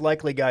 the most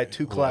likely guy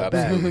to clap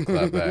back.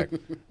 Clap back.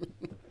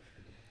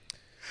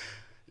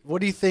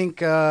 What do you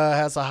think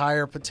has a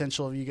higher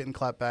potential of you getting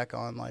clapped back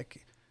on?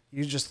 Like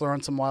you just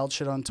throwing some wild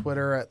shit on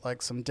Twitter at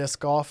like some disc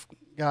golf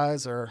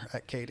guys or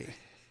at KD?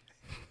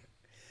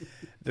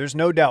 There's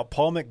no doubt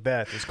Paul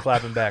Macbeth is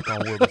clapping back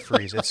on Wilbur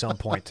Freeze at some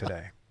point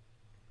today.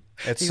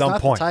 He's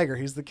not the Tiger.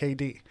 He's the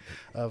KD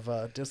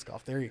of disc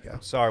golf. There you go.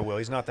 Sorry, Will.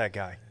 He's not that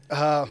guy.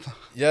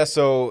 Yeah,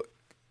 so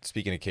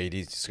speaking of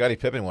KD, Scottie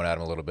Pippen went at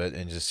him a little bit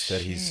and just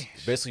said he's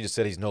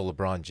no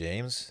LeBron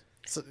James.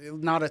 So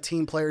not a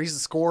team player. He's a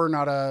scorer,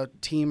 not a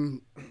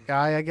team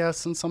guy, I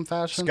guess, in some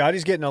fashion.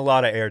 Scotty's getting a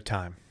lot of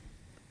airtime.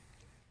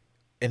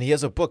 And he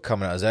has a book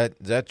coming out. Is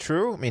that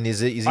true? I mean,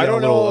 is he I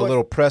on don't a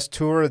little press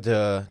tour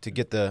to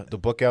get the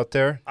book out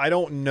there? I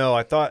don't know.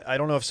 I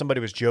don't know if somebody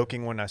was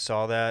joking when I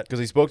saw that. Because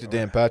he spoke to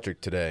Dan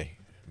Patrick today,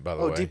 by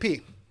the way.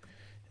 DP.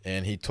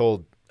 And he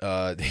told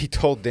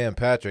Dan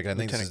Patrick,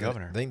 and I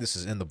think this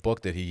is in the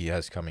book that he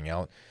has coming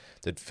out,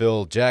 that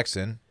Phil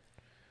Jackson,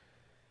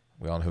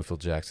 we all know who Phil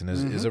Jackson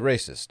is a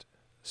racist.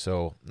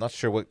 So I'm not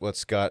sure what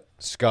Scott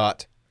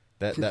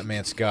that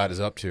man Scott is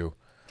up to.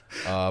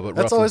 But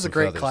that's always a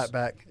great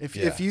clapback.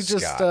 If you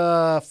just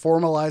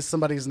formalize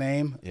somebody's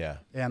name,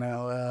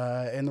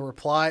 in the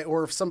reply,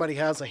 or if somebody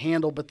has a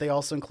handle but they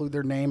also include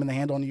their name in the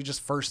handle and you just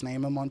first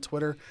name them on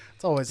Twitter,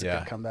 it's always a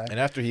good comeback. And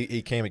after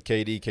he came at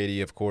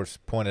KD of course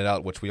pointed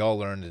out, which we all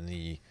learned in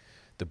the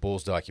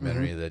Bulls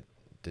documentary, that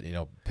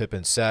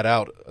Pippen sat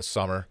out a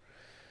summer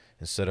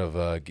instead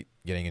of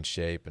getting in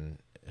shape and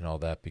all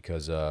that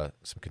because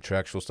some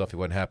contractual stuff he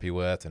wasn't happy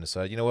with, and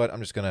decided, you know what,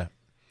 I'm going to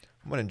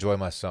enjoy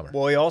my summer.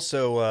 Well, he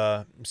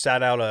also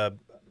sat out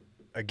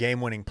a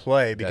game-winning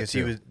play because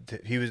he was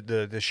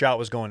the shot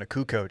was going to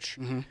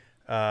Kukoc,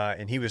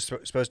 and he was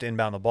supposed to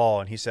inbound the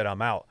ball, and he said,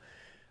 "I'm out."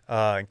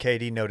 And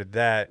KD noted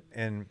that,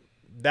 and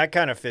that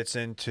kind of fits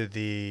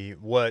into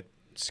what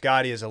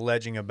Scotty is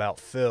alleging about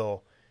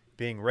Phil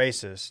being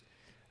racist.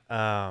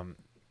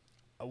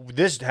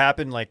 This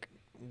happened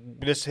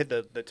this hit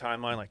the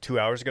timeline like 2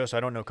 hours ago, so I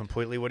don't know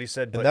completely what he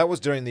said. But and that was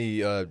during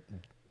the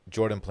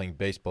Jordan playing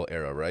baseball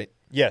era, right?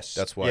 Yes.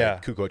 That's why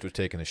Kukoc was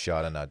taking a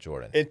shot and not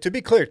Jordan. And to be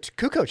clear,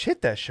 Kukoc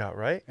hit that shot,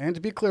 right? And to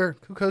be clear,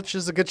 Kukoc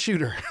is a good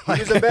shooter.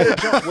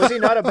 Was he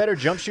not a better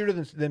jump shooter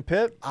than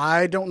Pip?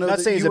 I don't know. Not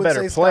that saying you he's a would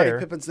better say player. Scottie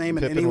Pippen's name,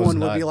 and Pippen anyone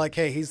would was be not. like,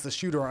 "Hey, he's the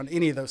shooter on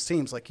any of those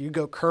teams." Like you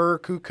go Kerr,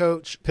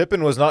 Kukoc.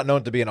 Pippen was not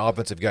known to be an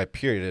offensive guy,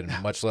 period,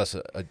 and much less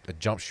a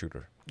jump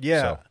shooter.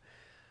 Yeah. So.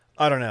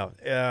 I don't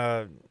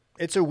know.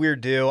 It's a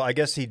weird deal. I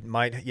guess he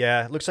might.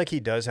 Yeah, it looks like he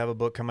does have a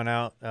book coming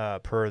out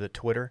per the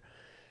Twitter.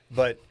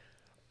 But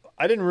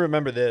I didn't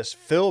remember this.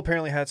 Phil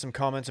apparently had some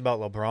comments about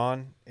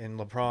LeBron, and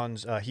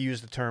LeBron's he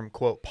used the term,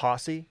 quote,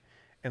 posse,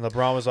 and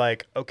LeBron was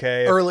like,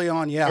 okay. Early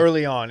on.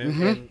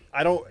 And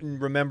I don't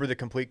remember the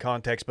complete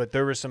context, but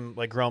there were some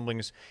like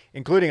grumblings,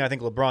 including I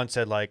think LeBron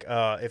said like,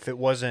 if it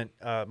wasn't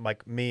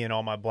like me and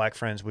all my black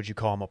friends, would you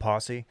call him a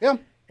posse? Yeah.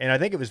 And I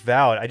think it was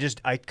valid.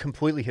 I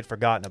completely had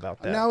forgotten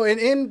about that. No,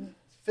 and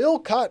Phil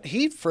caught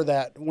heat for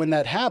that when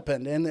that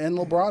happened, and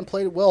LeBron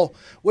played it well,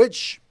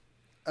 which,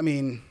 I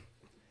mean,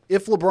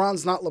 if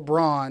LeBron's not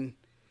LeBron,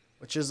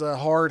 which is a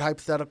hard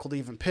hypothetical to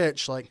even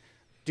pitch, like,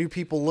 do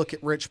people look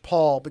at Rich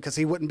Paul, because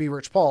he wouldn't be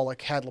Rich Paul,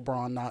 like, had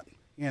LeBron not,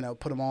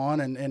 put him on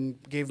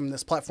and gave him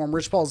this platform.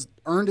 Rich Paul's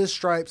earned his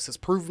stripes, has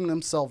proven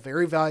himself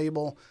very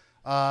valuable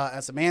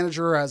as a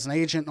manager, as an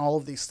agent, and all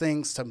of these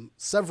things to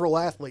several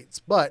athletes,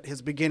 but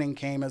his beginning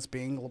came as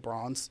being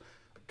LeBron's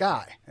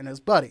guy and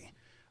his buddy.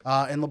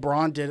 And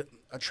LeBron did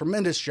a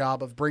tremendous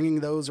job of bringing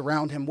those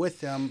around him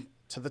with him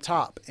to the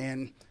top.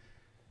 And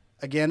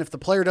again, if the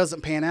player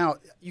doesn't pan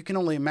out, you can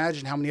only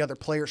imagine how many other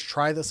players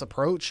try this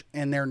approach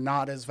and they're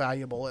not as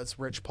valuable as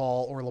Rich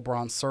Paul or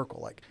LeBron's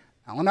circle. Like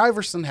Allen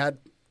Iverson had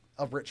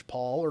a Rich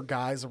Paul or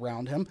guys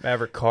around him.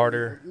 Maverick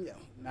Carter. Yeah,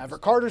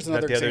 Maverick Carter's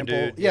another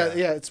example. Yeah,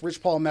 it's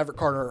Rich Paul and Maverick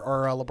Carter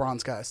are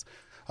LeBron's guys.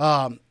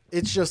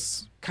 It's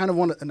just kind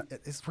of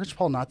is Rich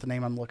Paul not the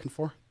name I'm looking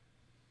for?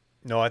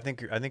 No, I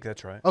think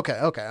that's right. Okay.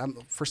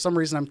 For some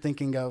reason, I'm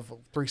thinking of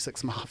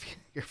 3-6 Mafia.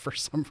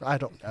 I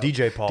don't know.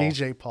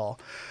 DJ Paul.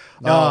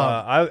 No,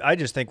 I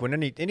just think when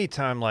any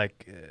time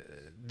like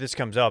this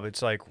comes up,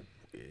 it's like,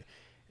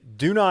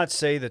 do not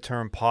say the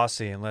term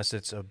posse unless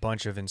it's a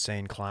bunch of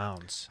insane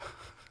clowns.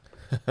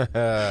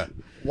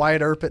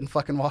 Wyatt Earp and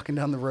fucking walking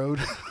down the road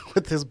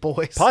with his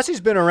boys.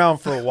 Posse's been around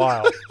for a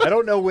while. I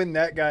don't know when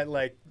that got,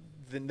 like,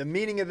 the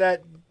meaning of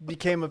that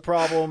became a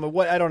problem or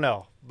what. I don't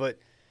know. But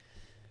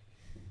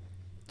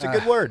it's a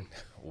good word.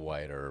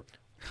 Wyatt Earp.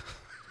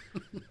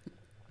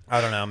 I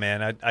don't know,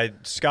 man.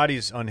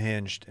 Scotty's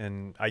unhinged,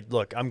 and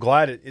I'm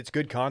glad it's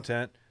good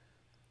content.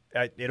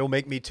 It'll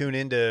make me tune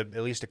into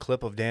at least a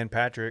clip of Dan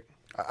Patrick.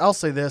 I'll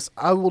say this: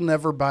 I will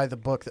never buy the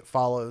book that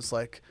follows.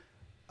 Like,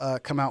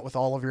 come out with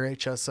all of your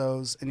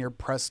HSOs and your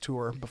press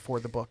tour before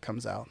the book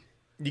comes out.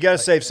 You got to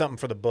save something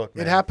for the book,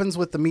 man. It happens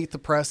with the Meet the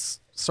Press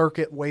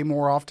circuit way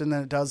more often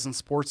than it does in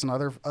sports and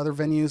other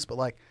venues. But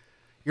like,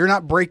 you're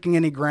not breaking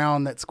any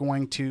ground that's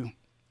going to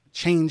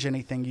change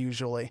anything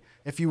usually.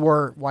 If you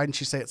were, why didn't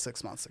you say it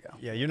 6 months ago?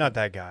 Yeah, you're not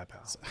that guy,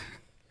 pal.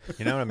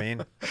 You know what I mean?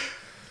 You've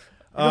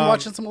been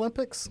watching some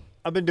Olympics?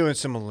 I've been doing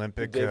some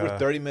Olympic. Dave, we're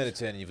 30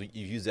 minutes in. You've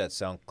used that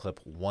sound clip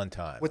one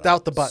time.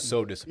 Without the button.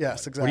 So disappointed.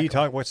 Yes, exactly. What are you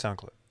talking? What sound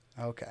clip?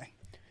 Okay.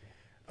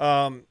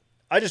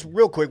 I just,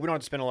 real quick, we don't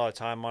have to spend a lot of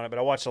time on it, but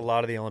I watched a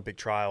lot of the Olympic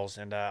trials,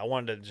 and I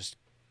wanted to just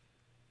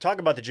talk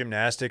about the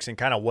gymnastics and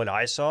kind of what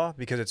I saw,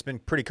 because it's been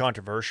pretty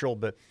controversial.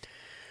 But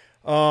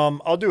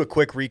I'll do a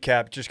quick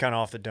recap, just kind of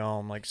off the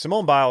dome. Like,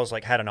 Simone Biles,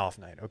 like, had an off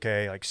night,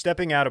 okay? Like,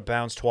 stepping out of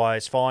bounds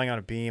twice, falling on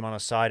a beam on a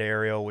side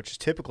aerial, which is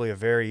typically a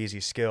very easy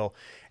skill,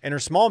 and her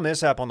small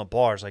mishap on the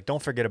bars, like,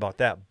 don't forget about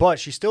that. But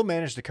she still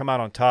managed to come out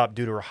on top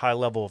due to her high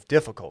level of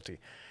difficulty.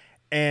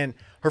 And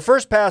her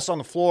first pass on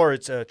the floor,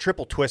 it's a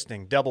triple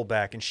twisting, double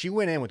back, and she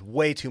went in with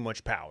way too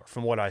much power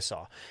from what I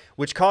saw,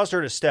 which caused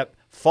her to step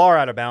far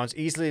out of bounds,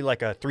 easily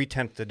like a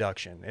 3/10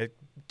 deduction,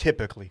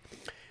 typically.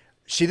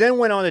 She then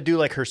went on to do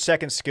like her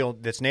second skill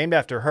that's named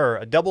after her,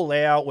 a double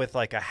layout with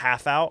like a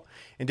half out,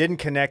 and didn't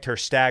connect her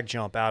stag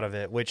jump out of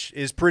it, which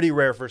is pretty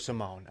rare for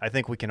Simone. I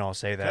think we can all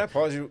say that. Can I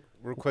pause you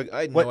real quick?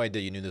 I had no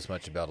idea you knew this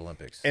much about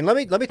Olympics. And let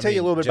me tell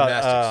you a little bit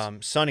about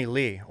gymnastics. Sunny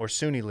Lee, or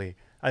Suni Lee.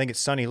 I think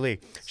it's Sunny Lee.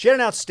 She had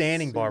an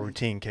outstanding bar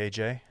routine,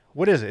 KJ.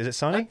 What is it? Is it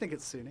Sunny? I think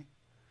it's Suni.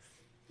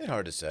 It's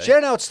hard to say. She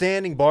had an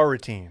outstanding bar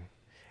routine.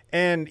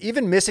 And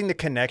even missing the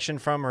connection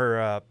from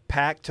her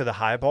pack to the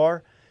high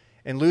bar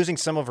and losing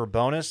some of her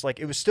bonus, like,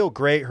 it was still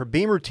great. Her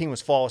beam routine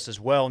was flawless as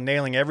well,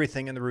 nailing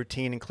everything in the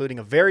routine, including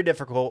a very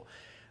difficult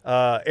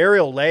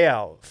aerial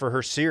layout for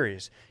her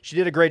series. She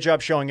did a great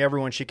job showing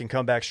everyone she can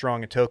come back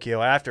strong in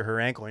Tokyo after her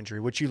ankle injury,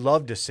 which you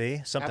love to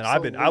see. Something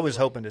I was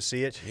hoping to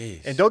see it. Jeez.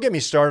 And don't get me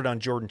started on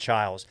Jordan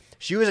Childs.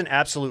 She was an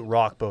absolute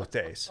rock both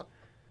days.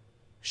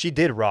 She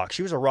did rock.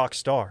 She was a rock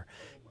star.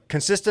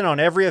 Consistent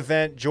on every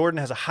event, Jordan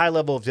has a high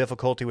level of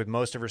difficulty with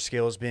most of her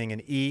skills being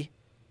an E,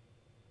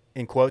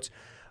 in quotes.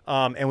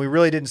 And we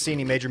really didn't see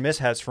any major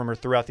mishaps from her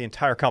throughout the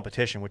entire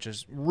competition, which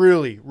is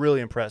really,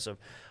 really impressive.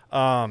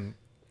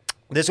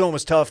 This one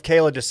was tough.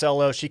 Kayla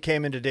DeCello, she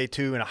came into day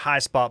two in a high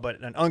spot, but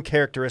an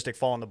uncharacteristic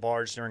fall on the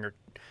bars during her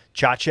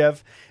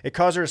Chachev. It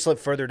caused her to slip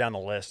further down the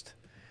list.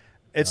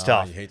 It's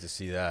tough. You hate to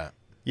see that.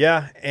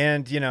 Yeah,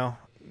 and,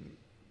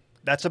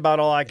 that's about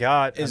all I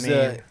got.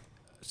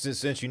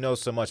 Since you know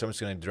so much, I'm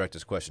just going to direct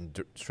this question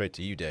straight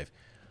to you, Dave.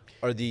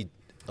 Are the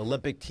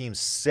Olympic teams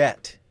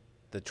set?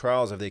 The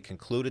trials, have they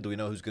concluded? Do we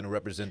know who's going to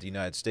represent the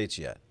United States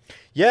yet?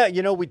 Yeah,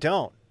 we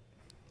don't.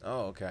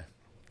 Oh, okay.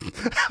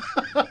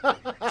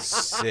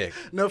 Sick.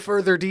 No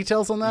further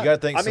details on that? You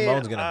got to think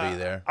Simone's going to be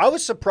there. I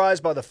was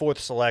surprised by the fourth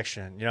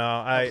selection.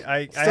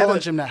 I Still in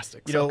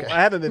gymnastics. Okay.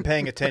 I haven't been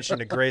paying attention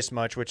to Grace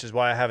much, which is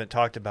why I haven't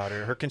talked about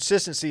her. Her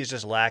consistency is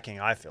just lacking,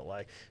 I feel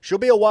like. She'll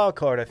be a wild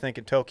card, I think,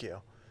 in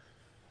Tokyo.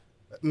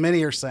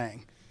 Many are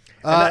saying.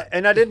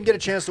 And I didn't get a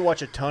chance to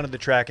watch a ton of the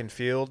track and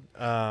field.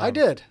 I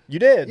did. You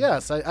did?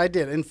 Yes, I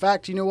did. In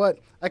fact, you know what?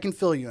 I can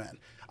fill you in.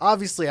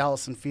 Obviously,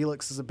 Allison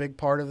Felix is a big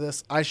part of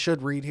this. I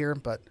should read here,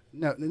 but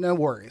no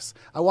worries.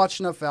 I watched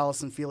enough of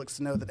Allison Felix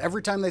to know that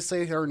every time they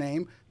say her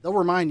name, they'll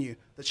remind you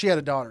that she had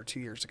a daughter 2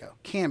 years ago,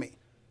 Cammie,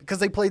 because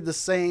they played the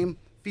same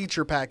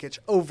feature package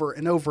over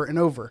and over and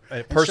over.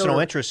 A personal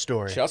interest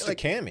story. Shouts to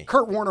Cammie.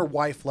 Kurt Warner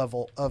wife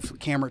level of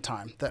camera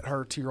time that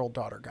her 2-year-old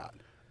daughter got.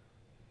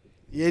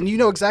 And you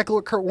know exactly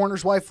what Kurt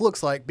Warner's wife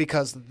looks like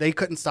because they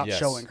couldn't stop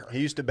showing her. He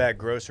used to bag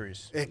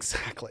groceries.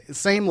 Exactly.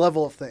 Same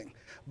level of thing.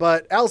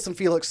 But Allison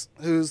Felix,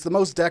 who's the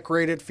most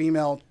decorated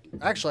female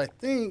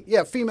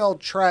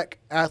track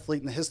athlete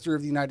in the history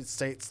of the United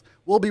States,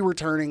 will be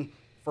returning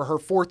for her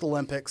 4th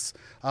Olympics.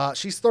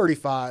 She's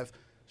 35.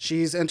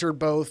 She's entered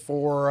both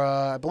for,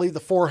 I believe, the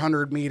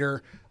 400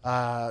 meter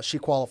she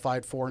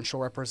qualified for, and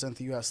she'll represent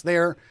the U.S.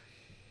 there.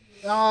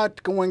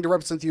 Not going to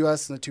represent the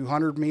U.S. in the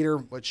 200 meter,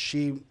 which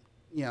she,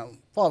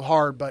 fought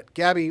hard. But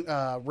Gabby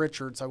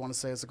Richards, I want to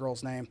say is the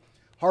girl's name,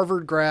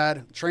 Harvard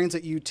grad, trains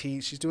at UT.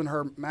 She's doing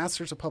her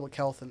Master's of Public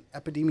Health and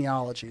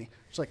Epidemiology.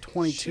 She's like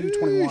 22,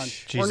 21.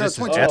 Or no,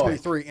 22,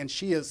 23. And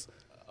she is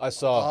a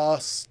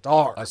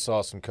star. I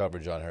saw some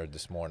coverage on her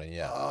this morning,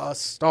 yeah. A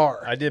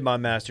star. I did my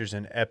Master's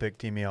in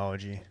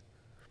Epidemiology.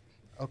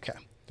 Okay.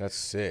 That's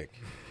sick.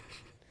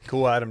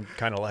 Cool, Adam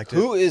kind of liked it.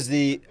 Who is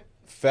the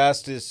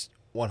fastest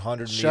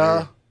 100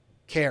 meter?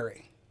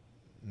 Carey.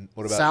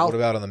 What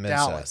about on the men's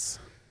Dallas.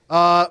 side?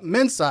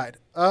 Men's side,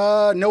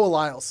 Noah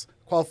Lyles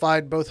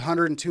qualified both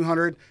 100 and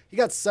 200. He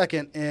got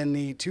second in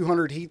the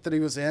 200 heat that he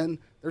was in.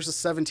 There's a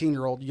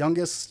 17-year-old,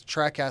 youngest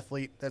track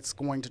athlete that's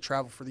going to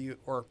travel for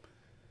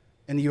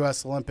in the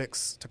U.S.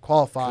 Olympics to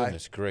qualify.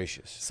 Goodness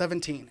gracious.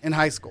 17 in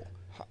high school.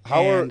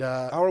 How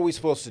are we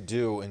supposed to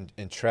do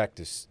in track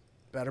this?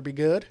 Better be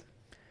good.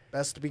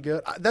 Best to be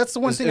good. That's the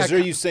one thing. Is there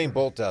Usain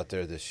Bolt out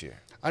there this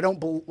year? I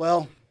don't.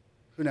 Well,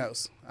 who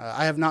knows?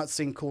 I have not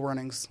seen Cool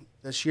Runnings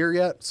this year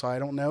yet, so I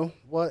don't know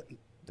what.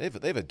 They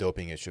have a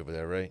doping issue over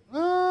there, right?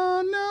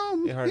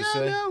 No. Ain't hard to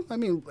say. No. I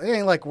mean, it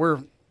ain't like we're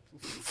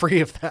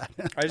free of that.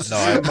 I just No,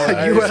 I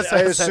has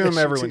that assume issue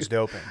everyone's too.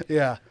 doping.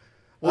 Yeah.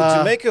 Well,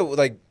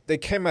 Jamaica, they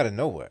came out of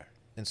nowhere,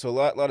 and so a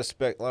lot of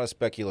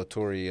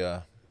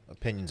speculatory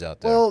opinions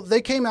out there. Well,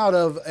 they came out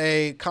of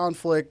a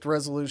conflict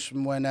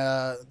resolution when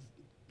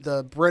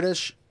the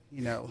British,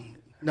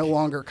 no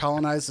longer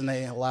colonized and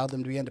they allowed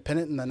them to be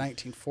independent in the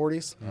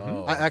 1940s.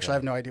 Oh, I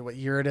have no idea what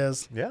year it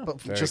is. Yeah, but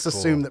very just cool.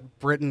 assume that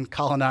Britain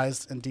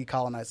colonized and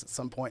decolonized at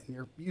some point, and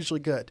you're usually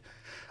good.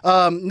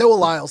 Noah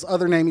Lyles,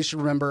 other name you should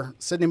remember,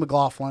 Sydney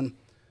McLaughlin.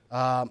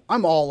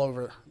 I'm all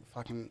over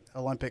fucking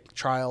Olympic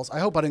trials. I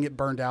hope I didn't get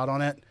burned out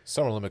on it.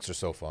 Summer Olympics are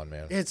so fun,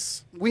 man.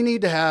 We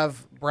need to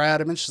have Brad.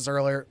 I mentioned this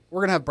earlier.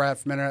 We're going to have Brad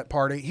from Internet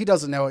Party. He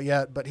doesn't know it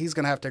yet, but he's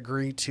going to have to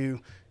agree to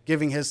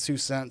giving his 2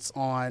 cents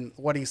on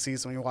what he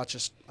sees when he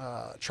watches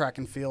track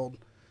and field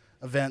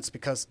events,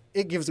 because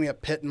it gives me a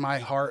pit in my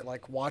heart,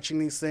 like watching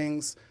these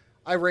things.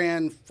 I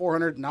ran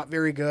 400, not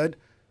very good,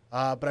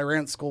 but I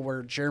ran at school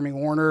where Jeremy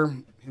Warner,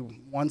 who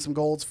won some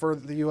golds for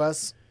the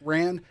U.S.,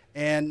 ran,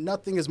 and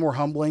nothing is more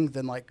humbling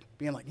than like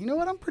being like, you know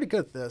what, I'm pretty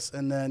good at this,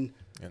 and then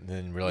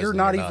realizing you're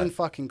not even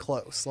fucking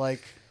close.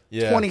 Like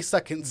 20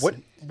 seconds. What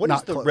not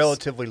is the close.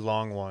 relatively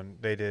long one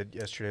they did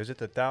yesterday? Was it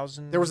the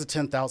 1,000? There was a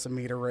 10,000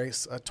 meter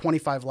race, a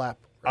 25 lap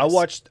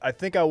race. I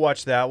think I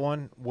watched that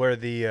one where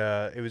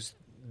it was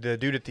the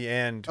dude at the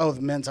end. Oh,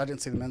 the men's. I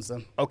didn't see the men's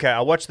then. Okay,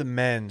 I watched the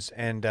men's,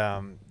 and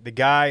the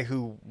guy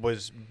who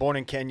was born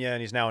in Kenya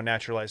and he's now a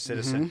naturalized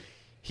citizen,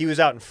 he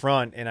was out in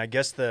front, and I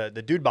guess the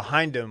dude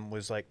behind him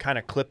was like kind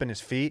of clipping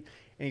his feet,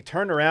 and he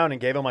turned around and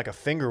gave him like a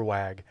finger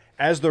wag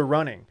as they're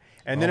running.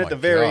 And then Oh at the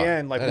my very God.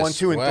 end, like That 1, is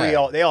 2, and 3,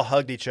 swag. they all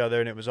hugged each other,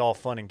 and it was all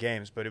fun and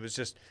games. But it was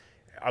just,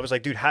 I was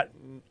like, dude,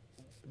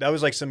 that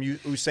was like some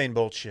Usain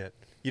Bolt shit.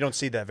 You don't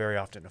see that very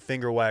often. A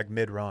finger wag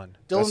mid-run.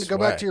 Dillon, That's to go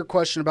back swag. to your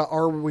question about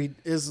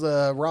is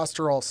the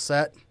roster all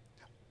set?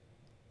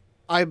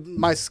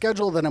 My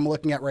schedule that I'm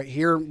looking at right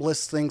here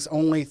lists things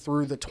only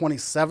through the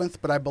 27th,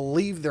 but I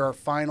believe there are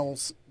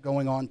finals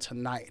going on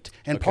tonight,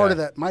 and part of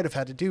that might have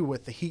had to do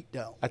with the heat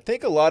dome. I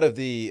think a lot of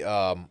the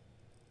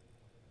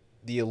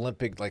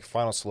Olympic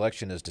final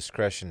selection is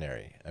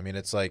discretionary. I mean,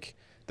 it's like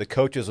the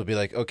coaches will be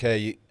like,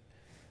 okay,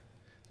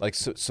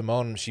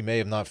 Simone, she may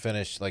have not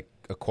finished like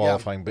a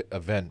qualifying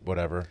event,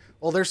 whatever.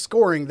 Well, they're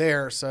scoring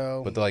there,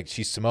 so. But they're like,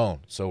 she's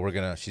Simone,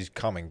 so she's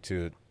coming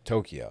to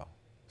Tokyo.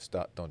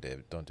 Stop! Don't,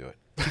 David, don't do it.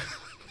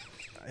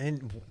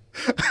 And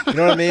You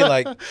know what I mean?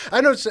 Like,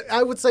 I know.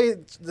 I would say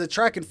the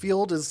track and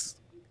field is,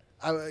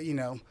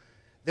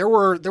 there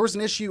was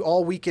an issue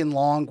all weekend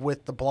long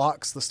with the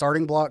blocks, the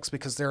starting blocks,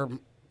 because they're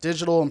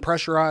digital and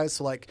pressurized.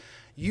 So like,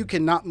 you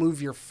cannot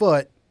move your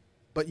foot,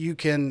 but you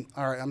can.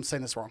 All right, I'm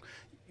saying this wrong.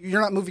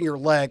 You're not moving your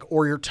leg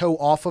or your toe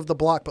off of the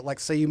block, but like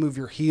say you move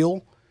your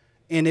heel,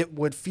 and it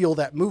would feel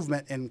that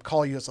movement and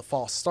call you as a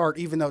false start,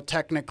 even though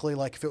technically,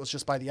 like if it was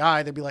just by the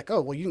eye, they'd be like,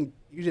 oh, well, you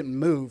didn't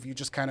move. You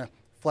just kind of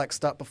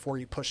flexed up before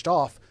you pushed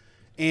off.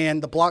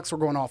 And the blocks were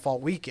going off all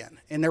weekend.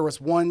 And there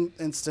was one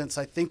instance,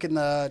 I think in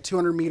the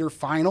 200-meter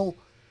final,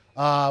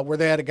 where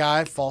they had a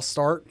guy false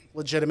start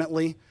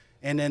legitimately.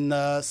 And then,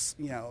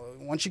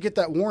 once you get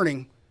that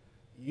warning,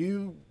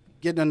 you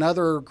get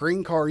another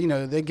green card.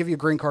 They give you a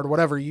green card or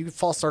whatever. You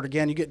false start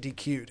again, you get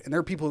DQ'd. And there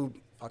are people who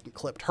fucking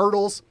clipped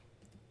hurdles.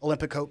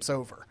 Olympic hope's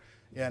over.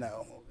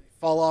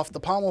 Fall off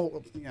the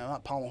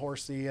not pommel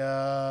horse,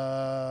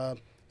 the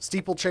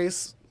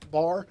steeplechase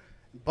bar,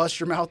 bust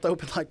your mouth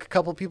open like a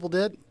couple people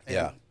did. And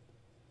yeah.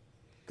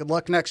 Good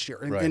luck next year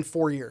in Right.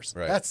 4 years.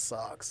 Right. That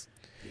sucks.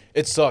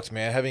 It sucks,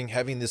 man.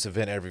 Having this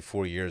event every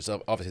 4 years,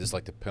 obviously, this is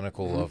like the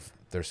pinnacle of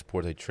their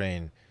sport. They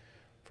train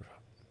for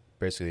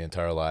basically the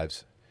entire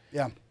lives.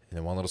 Yeah. And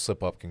then one little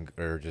slip up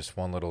or just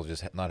one little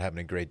not having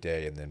a great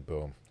day, and then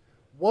boom,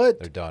 What,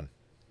 they're done.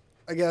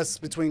 I guess,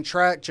 between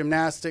track,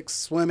 gymnastics,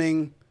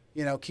 swimming,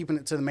 keeping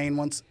it to the main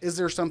ones, is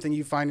there something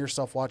you find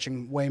yourself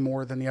watching way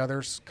more than the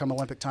others come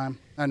Olympic time?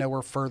 I know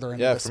we're further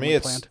into this For than me, we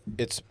planned.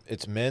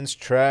 it's men's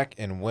track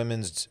and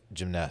women's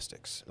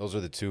gymnastics. Those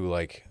are the two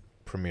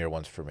premier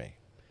ones for me.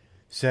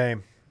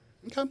 same.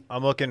 Okay.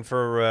 I'm looking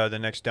for the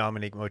next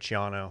Dominique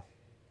Moceanu.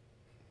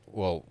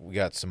 Well, we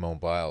got Simone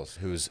Biles,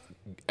 who's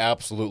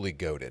absolutely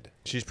goated.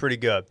 She's pretty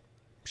good.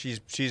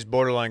 She's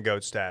borderline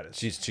GOAT status.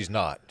 She's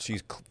not.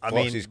 She's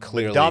Dominique,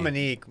 clearly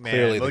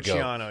man, the GOAT.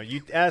 Moceanu.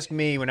 You asked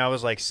me when I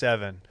was like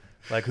 7,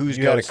 like who's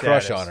You GOAT had a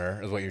crush status? on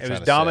her, is what you're It trying was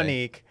to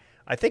Dominique.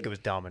 I think it was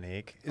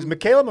Dominique. Is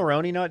Michaela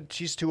Maroney not?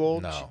 She's too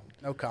old. No,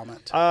 No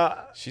comment.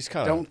 she's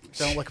kind of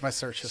Don't look at my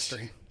search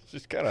history.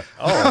 She's kind of.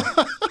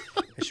 Oh,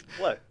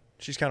 What?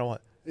 She's kind of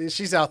what?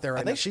 She's out there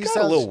right I think now. she got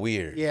a little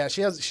weird. Yeah,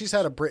 she's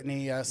had a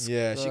Britney-esque.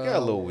 Yeah, she got a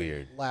little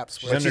weird. Lapse.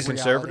 She's under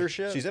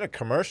conservatorship? She's in a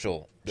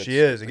commercial. She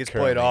is. It gets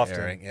played currently often.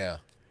 airing, Yeah.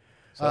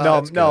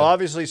 No,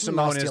 obviously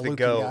Simone is the Lukin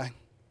GOAT. guy.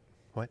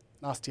 What?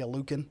 Nastia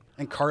Lukin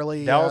and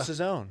Carly. Dallas's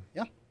own.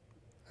 Yeah,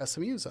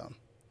 SMU's own.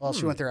 Well,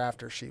 she went there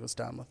after she was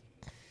done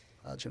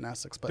with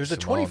gymnastics. But There's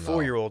a Simone,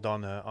 24-year-old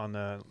on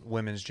the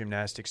women's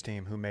gymnastics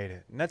team who made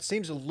it, and that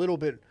seems a little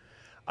bit.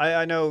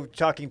 I know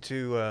talking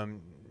to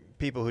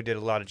people who did a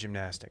lot of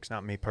gymnastics,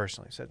 not me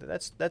personally, said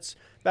that's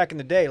back in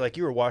the day. Like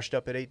you were washed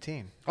up at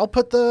 18. I'll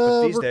put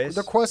But these the days-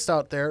 request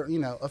out there. You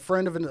know, a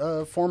friend of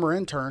a former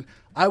intern.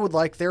 I would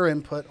like their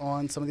input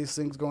on some of these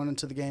things going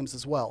into the games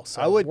as well. So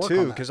I would work too,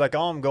 on that. because like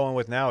all I'm going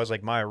with now is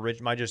like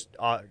my just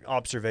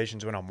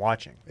observations when I'm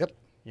watching. Yep.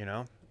 You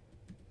know.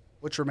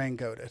 Which remain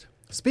goated.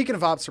 Speaking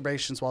of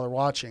observations while they're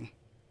watching,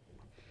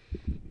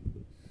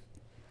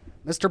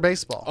 Mr.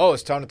 Baseball. Oh,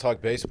 it's time to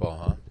talk baseball,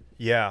 huh?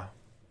 Yeah.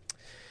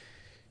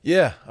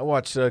 Yeah, I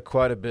watched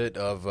quite a bit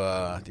of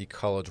the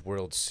College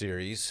World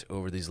Series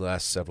over these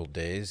last several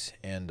days,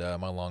 and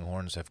my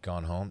Longhorns have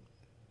gone home.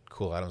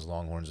 Cool Adams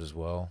Longhorns as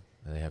well.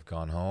 They have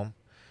gone home.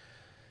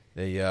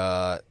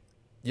 They're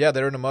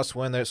in a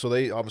must-win there. So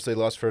they obviously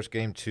lost first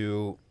game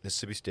to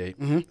Mississippi State.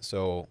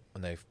 So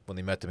when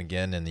they met them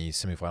again in the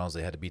semifinals,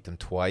 they had to beat them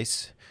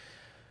twice.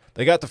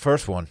 They got the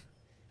first one.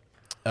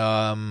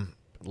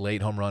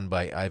 Late home run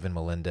by Ivan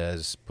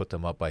Melendez put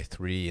them up by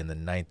 3 in the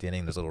 9th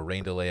inning. There's a little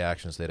rain delay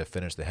actions. They had to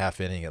finish the half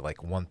inning at like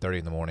 1:30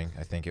 in the morning,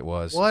 I think it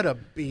was. What a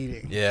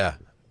beating. Yeah.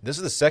 This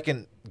is the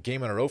second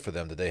game in a row for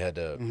them that they had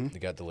to they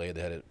got delayed.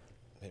 It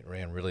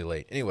ran really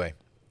late. Anyway,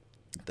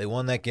 they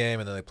won that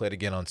game, and then they played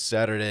again on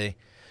Saturday.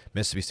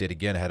 Mississippi State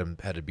again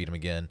had to beat them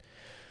again.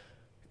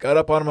 Got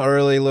up on them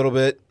early a little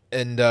bit,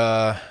 and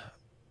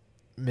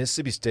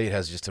Mississippi State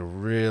has just a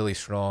really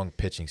strong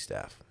pitching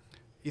staff.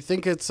 You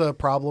think it's a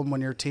problem when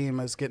your team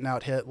is getting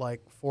out hit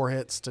like 4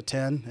 hits to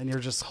 10 and you're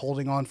just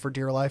holding on for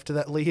dear life to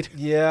that lead?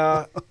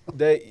 Yeah,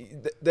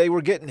 they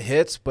were getting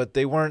hits, but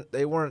they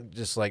weren't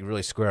just like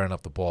really squaring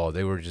up the ball.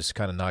 They were just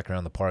kind of knocking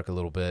around the park a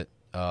little bit.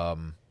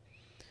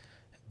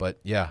 But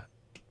yeah,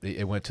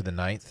 it went to the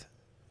 9th,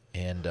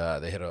 and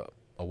they hit a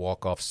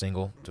walk-off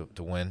single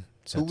to win.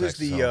 Who was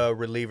the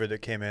reliever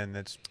that came in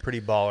that's pretty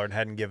baller and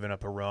hadn't given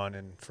up a run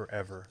in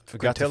forever?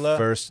 Forgot Quintilla? the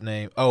first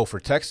name. Oh, for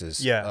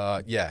Texas.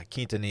 Yeah.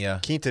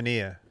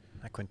 Quintanilla.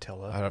 Not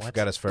Quintilla. I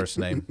forgot his first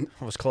name.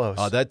 I was close.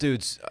 That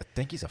dude's. I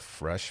think he's a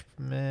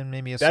freshman,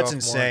 maybe a That's sophomore.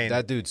 insane.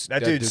 That dude's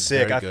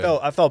sick. very good.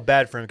 I felt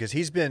bad for him because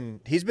he's been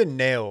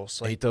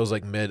nails. He throws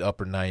like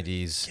mid-upper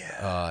 90s,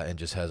 and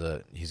just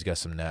he's got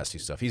some nasty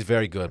stuff. He's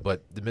very good,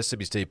 but the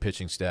Mississippi State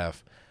pitching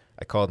staff,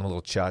 I called them a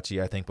little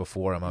chachi, I think,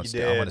 before. I'm going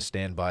to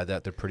stand by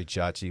that. They're pretty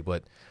chachi,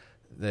 but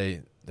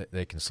they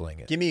can sling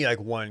it. Give me like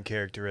one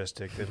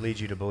characteristic that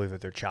leads you to believe that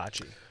they're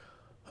chachi.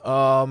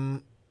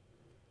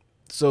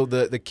 So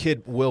the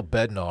kid Will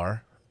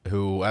Bednar,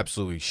 who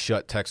absolutely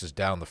shut Texas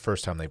down the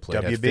first time they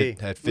played,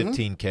 had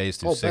 15 Ks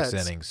through 6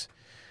 innings.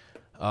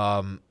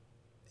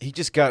 He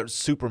just got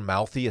super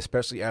mouthy,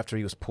 especially after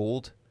he was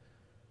pulled.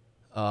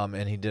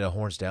 And he did a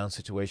horns down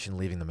situation,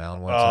 leaving the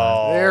mound one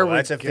time. There we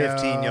that's a go.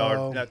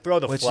 15-yard. Now, throw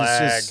the Which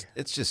flag.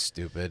 it's just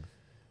stupid.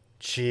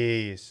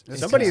 Jeez. It's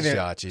Somebody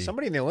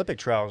chachi. in the Olympic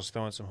trials is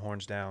throwing some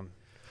horns down.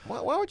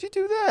 Why would you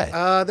do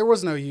that? There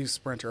was no youth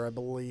sprinter, I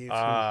believe,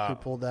 who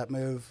pulled that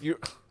move. You're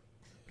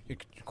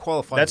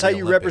qualifying. That's for how the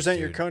you Olympics, represent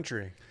your dude. It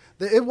country.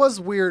 was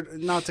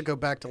weird, not to go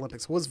back to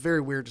Olympics. It was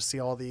very weird to see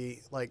all the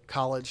like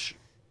college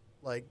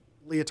like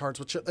leotards,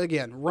 which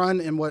again run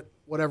in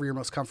whatever you're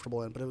most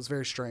comfortable in. But it was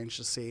very strange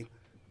to see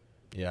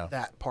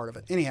that part of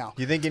it. Anyhow,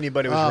 Do you think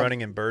anybody was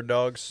running in bird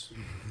dogs?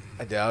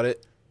 I doubt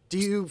it. do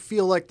you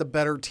feel like the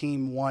better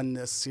team won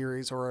this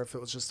series, or if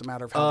it was just a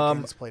matter of how the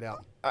games played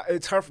out?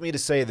 It's hard for me to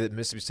say that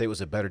Mississippi State was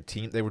a better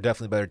team. They were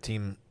definitely a better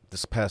team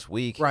this past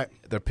week. Right.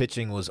 Their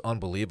pitching was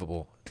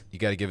unbelievable. You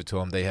got to give it to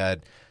them. They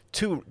had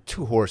two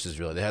horses,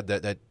 really. They had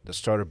the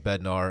starter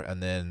Bednar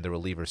and then the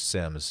reliever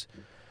Sims,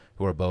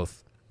 who are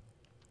both,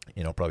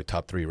 probably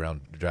top 3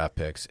 round draft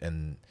picks.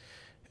 And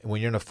when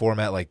you're in a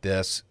format like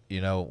this,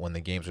 when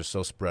the games are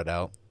so spread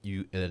out,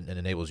 it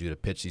enables you to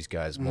pitch these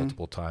guys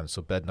multiple times.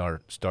 So Bednar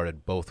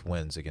started both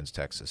wins against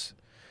Texas.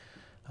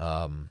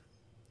 And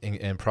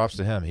props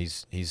to him.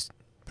 He's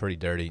pretty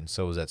dirty, and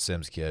so was that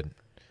Sims kid.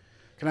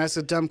 Can I ask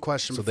a dumb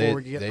question So before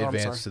we get? they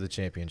advanced to the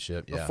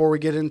championship. Yeah. Before we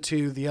get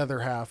into the other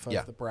half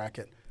of the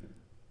bracket,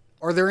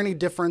 are there any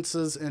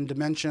differences in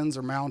dimensions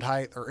or mound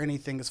height or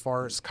anything as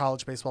far as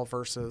college baseball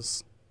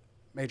versus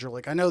Major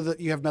League? I know that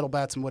you have metal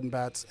bats and wooden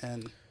bats,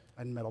 and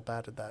I metal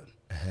batted that.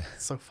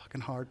 It's so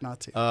fucking hard not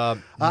to.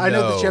 I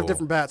know that you have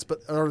different bats, but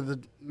are the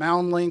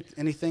mound length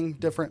anything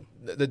different?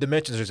 The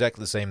dimensions are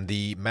exactly the same.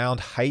 The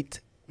mound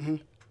height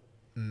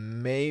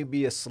may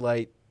be a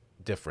slight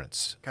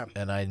difference,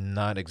 and I'm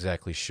not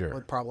exactly sure.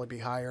 Would probably be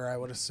higher, I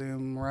would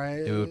assume, right?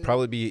 It would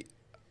probably be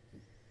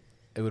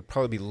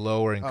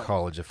lower in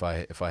college if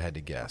I had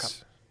to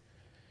guess.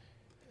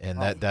 And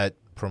that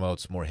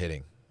promotes more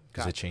hitting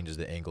because it changes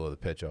the angle of the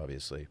pitch,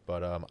 obviously.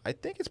 But I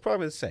think it's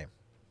probably the same.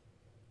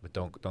 But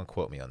don't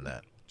quote me on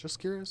that. Just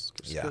curious.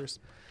 Yeah. Curious.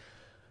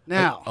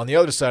 Now, on the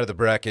other side of the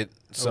bracket,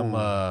 some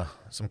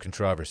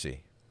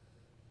controversy.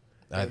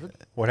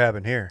 What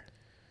happened here?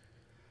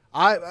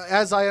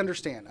 as I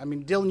understand, I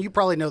mean, Dillon, you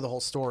probably know the whole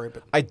story,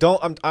 but I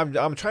don't.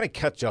 I'm trying to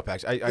catch up.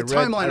 Actually, I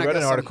read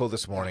an article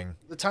this morning.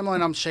 The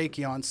timeline I'm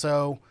shaky on.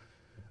 So,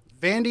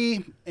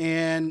 Vandy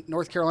and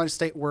North Carolina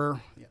State were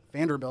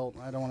Vanderbilt.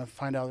 I don't want to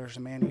find out there's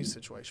a Man U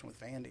situation with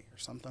Vandy or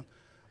something.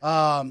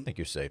 I think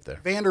you're safe there.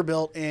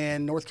 Vanderbilt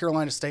and North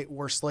Carolina State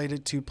were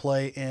slated to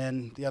play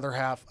in the other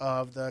half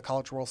of the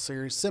College World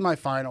Series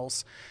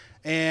semifinals.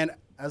 And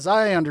as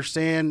I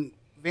understand,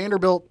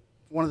 Vanderbilt,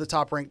 one of the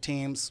top-ranked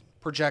teams,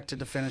 projected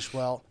to finish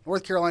well.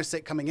 North Carolina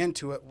State coming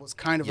into it was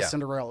kind of a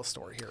Cinderella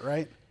story here,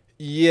 right?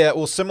 Yeah,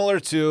 well,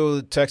 similar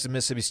to Texas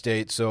Mississippi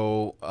State.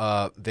 So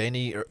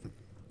Vandy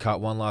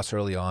caught one loss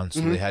early on, so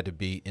they had to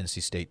beat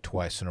NC State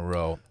twice in a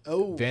row.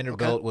 Oh,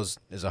 Vanderbilt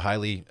is a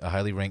highly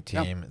ranked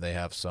team. They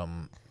have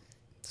some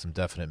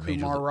definite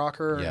major. Kumar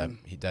Rocker. Yeah,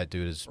 that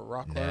dude is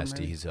Rockler,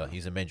 nasty. maybe?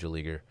 He's a major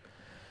leaguer.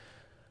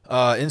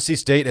 NC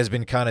State has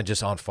been kind of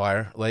just on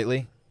fire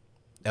lately.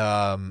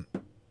 Vandy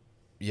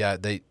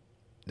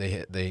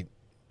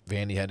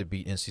had to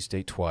beat NC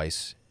State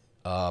twice,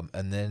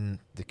 and then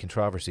the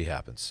controversy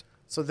happens.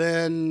 So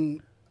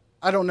then,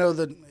 I don't know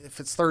if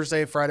it's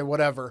Thursday, Friday,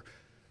 whatever.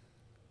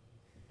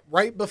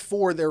 Right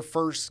before their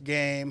first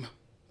game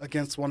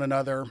against one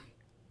another,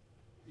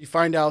 you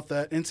find out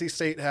that NC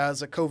State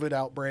has a COVID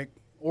outbreak,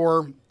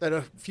 or that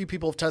a few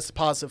people have tested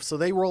positive. So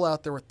they roll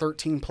out there with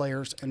 13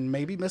 players and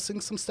maybe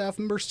missing some staff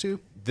members too.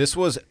 This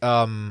was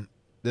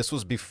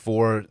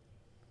before.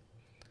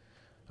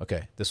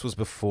 Okay, this was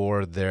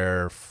before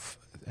their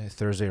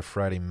Thursday or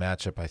Friday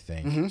matchup, I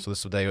think. So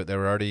they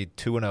were already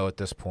 2-0 at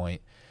this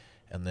point,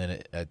 and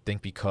then I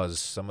think because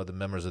some of the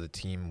members of the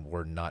team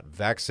were not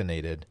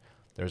vaccinated,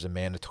 there's a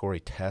mandatory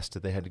test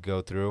that they had to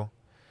go through,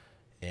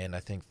 and I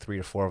think 3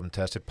 or 4 of them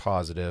tested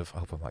positive. I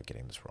hope I'm not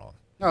getting this wrong.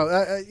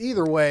 No,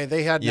 either way,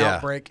 they had an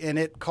outbreak, and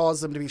it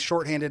caused them to be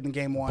shorthanded in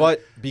game one.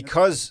 But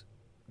because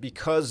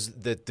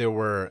that there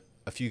were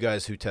a few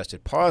guys who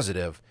tested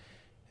positive,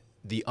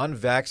 the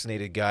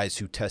unvaccinated guys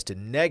who tested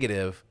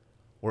negative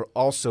were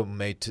also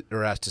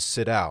asked to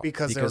sit out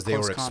because they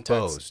were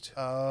exposed.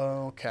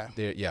 Oh, okay.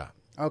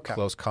 Okay.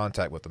 Close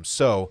contact with them.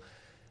 So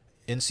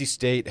NC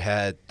State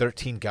had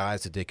 13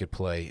 guys that they could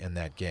play in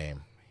that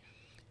game,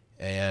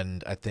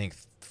 and I think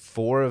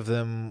 4 of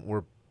them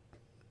were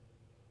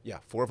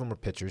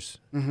pitchers,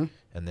 and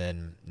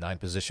then 9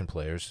 position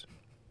players.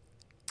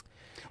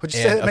 Would you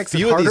say that makes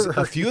it harder?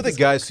 A few of the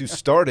guys who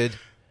started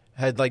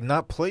had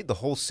not played the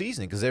whole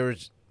season because they were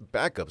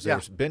backups. They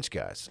were bench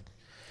guys.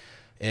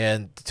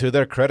 And to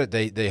their credit,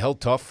 they held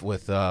tough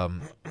with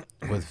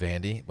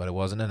Vandy, but it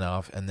wasn't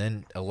enough. And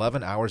then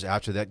 11 hours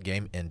after that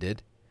game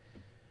ended,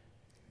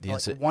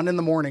 the 1 in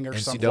the morning or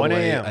something. 1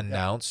 a.m. NCAA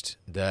announced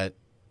that,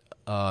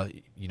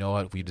 you know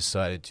what, we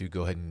decided to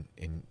go ahead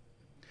and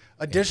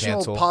additional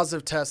cancel.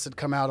 Positive tests had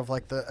come out of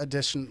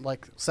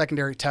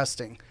secondary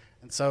testing.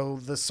 And so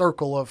the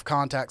circle of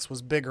contacts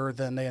was bigger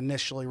than they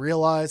initially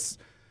realized.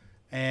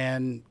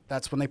 And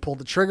that's when they pulled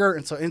the trigger.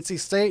 And so NC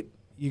State,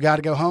 you got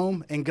to go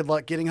home, and good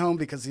luck getting home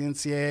because the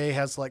NCAA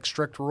has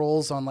strict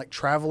rules on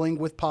traveling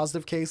with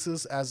positive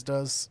cases, as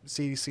does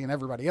CDC and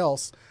everybody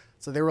else.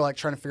 So they were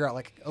trying to figure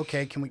out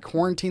okay, can we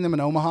quarantine them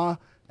in Omaha?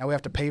 Now we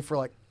have to pay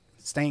for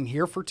staying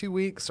here for 2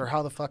 weeks, or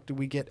how the fuck do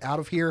we get out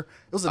of here?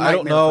 It was a nightmare. I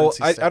don't know.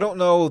 For NC State. I don't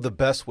know the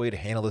best way to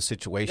handle the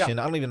situation.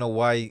 Yeah. I don't even know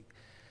why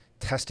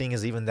testing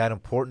is even that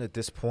important at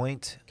this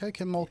point. Okay,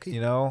 Kim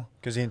Mulkey.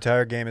 Because the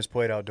entire game is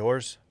played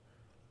outdoors.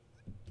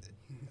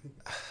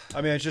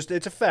 I mean, it's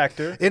a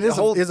factor. It is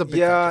a big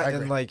factor.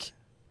 And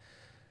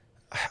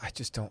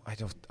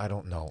I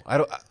don't know.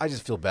 I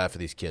just feel bad for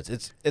these kids.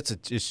 It's a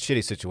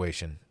shitty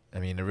situation. I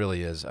mean, it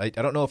really is. I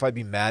don't know if I'd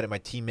be mad at my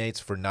teammates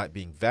for not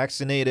being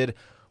vaccinated,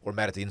 or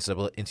mad at the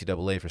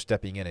NCAA for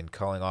stepping in and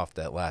calling off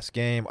that last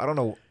game. I don't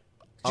know.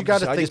 You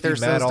got to think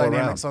there's those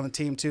dynamics around. on the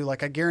team too. I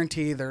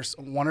guarantee there's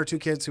 1 or 2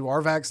 kids who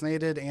are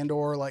vaccinated,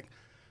 and/or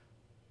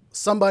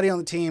somebody on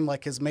the team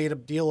has made a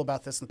deal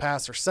about this in the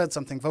past, or said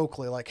something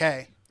vocally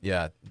hey.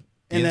 Yeah.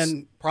 And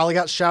then probably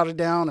got shouted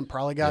down and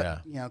probably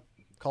got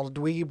called a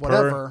dweeb,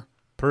 whatever.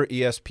 Per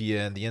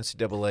ESPN, the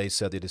NCAA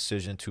said the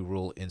decision to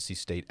rule NC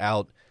State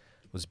out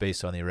was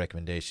based on the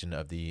recommendation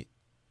of the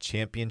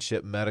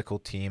championship medical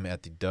team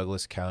at the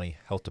Douglas County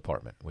Health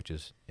Department, which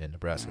is in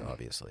Nebraska,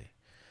 obviously.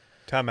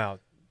 Time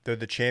out. They're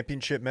the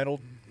championship medical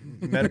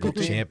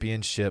team?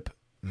 Championship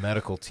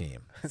medical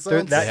team. These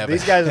guys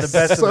are the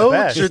best of the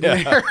best.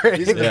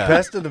 These are the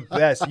best of the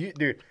best.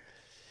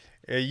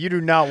 You do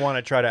not want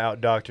to try to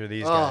out-doctor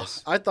these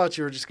guys. I thought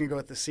you were just going to go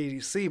with the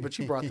CDC, but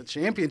you brought the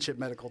championship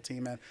medical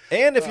team in.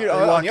 And if you're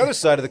on the other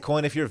side of the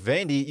coin, if you're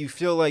Vandy, you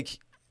feel like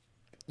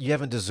you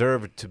haven't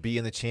deserved to be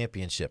in the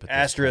championship at this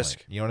Asterisk.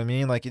 point. You know what I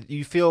mean?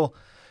 You feel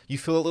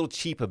a little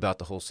cheap about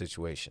the whole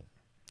situation.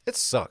 It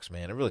sucks,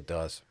 man. It really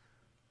does.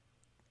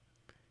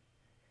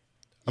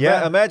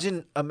 Yeah.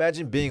 Imagine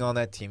being on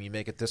that team. You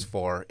make it this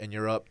far, and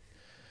you're up.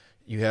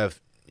 You're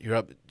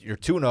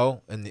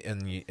 2-0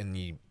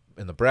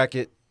 in the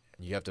bracket.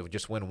 You have to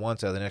just win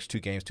once out of the next 2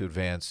 games to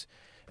advance,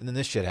 and then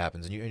this shit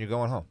happens, and you're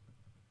going home.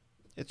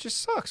 It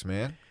just sucks,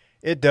 man.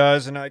 It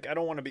does, and I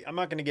don't want to be. I'm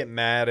not going to get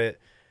mad at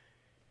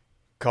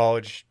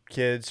college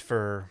kids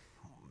for,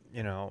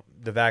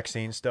 the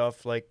vaccine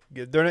stuff. Like,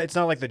 it's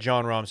not like the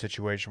John Rahm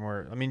situation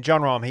where,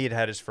 John Rahm, he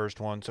had his first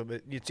one, so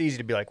it's easy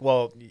to be like,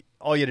 well,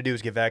 all you had to do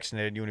is get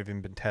vaccinated. You wouldn't have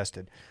even been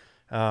tested.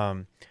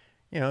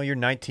 You're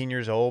 19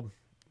 years old.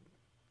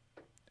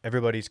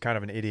 Everybody's kind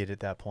of an idiot at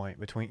that point.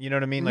 You know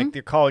what I mean? Mm-hmm. Like,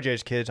 the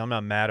college-age kids, I'm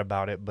not mad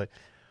about it, but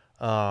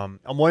I'm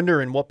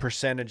wondering what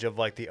percentage of,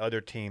 like, the other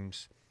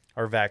teams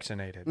are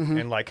vaccinated. Mm-hmm.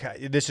 And, like,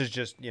 this is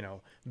just,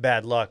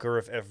 bad luck. Or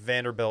if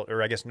Vanderbilt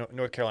or, I guess,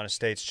 North Carolina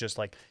State's just,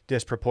 like,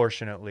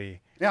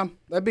 disproportionately Yeah,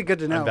 that'd be good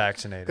to know.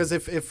 Unvaccinated. Because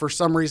if for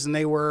some reason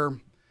they were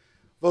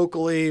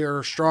vocally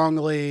or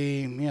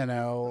strongly,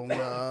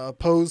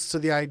 opposed to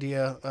the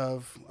idea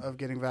of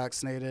getting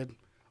vaccinated,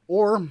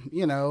 or,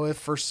 if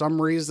for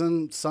some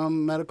reason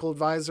some medical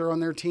advisor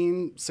on their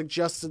team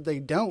suggested they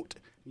don't,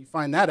 you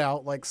find that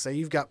out, like, say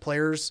you've got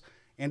players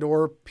and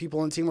or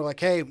people on the team are like,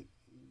 hey,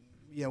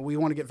 we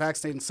want to get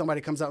vaccinated, and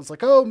somebody comes out and it's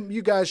like, oh,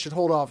 you guys should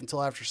hold off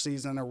until after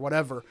season or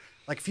whatever.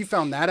 Like, if you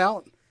found that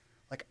out,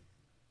 like,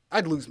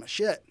 I'd lose my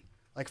shit.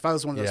 Like, if I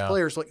was one of those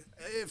players, like,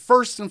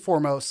 first and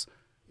foremost,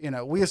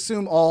 we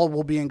assume all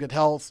will be in good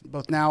health,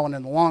 both now and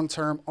in the long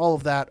term, all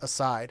of that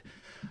aside.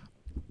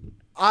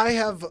 I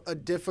have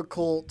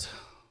difficulty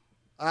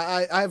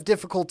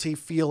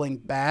feeling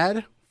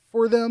bad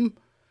for them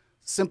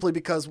simply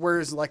because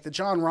whereas like the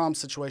John Rahm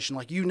situation,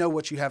 like,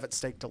 what you have at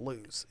stake to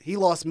lose. He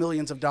lost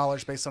millions of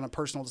dollars based on a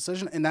personal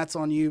decision, and that's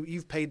on you.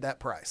 You've paid that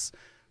price.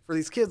 For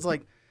these kids,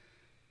 like,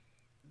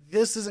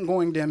 this isn't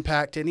going to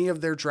impact any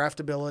of their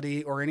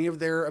draftability or any of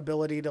their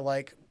ability to,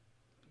 like,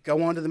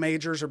 go on to the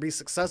majors or be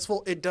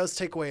successful. It does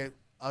take away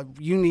a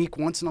unique,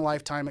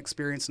 once-in-a-lifetime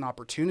experience and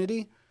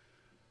opportunity.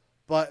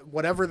 But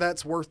whatever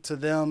that's worth to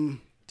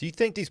them. Do you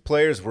think these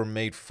players were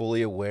made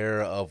fully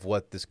aware of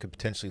what this could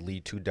potentially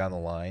lead to down the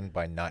line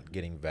by not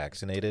getting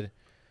vaccinated?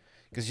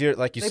 Because you're,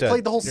 like you said,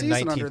 played the whole you're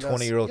season 19, under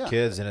 20-year-old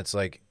kids, and it's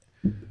like,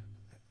 I'm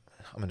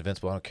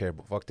invincible, I don't care,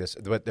 but fuck this.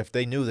 But if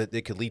they knew that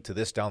it could lead to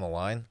this down the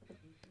line?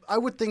 I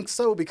would think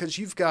so, because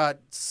you've got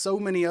so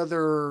many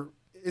other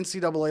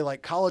NCAA,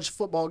 like, college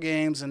football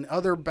games and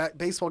other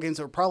baseball games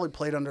that were probably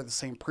played under the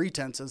same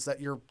pretenses that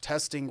you're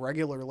testing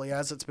regularly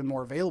as it's been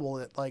more available.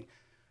 That, like,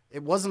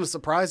 it wasn't a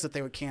surprise that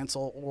they would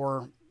cancel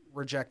or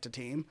reject a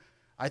team.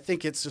 I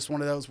think it's just one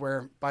of those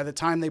where by the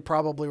time they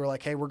probably were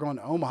like, hey, we're going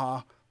to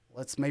Omaha,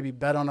 let's maybe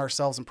bet on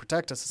ourselves and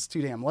protect us. It's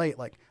too damn late.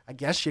 Like, I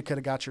guess you could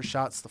have got your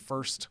shots the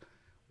first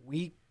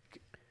week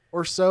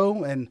or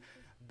so and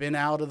been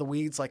out of the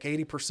weeds, like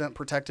 80%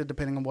 protected,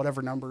 depending on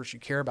whatever numbers you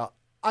care about.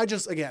 I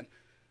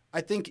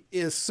think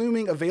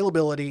assuming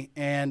availability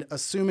and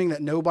assuming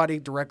that nobody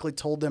directly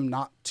told them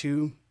not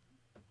to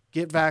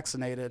get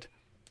vaccinated,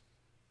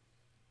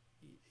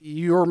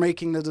 you're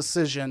making the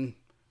decision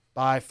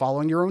by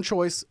following your own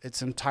choice.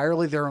 It's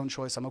entirely their own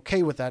choice. I'm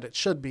okay with that. It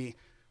should be.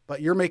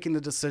 But you're making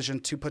the decision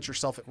to put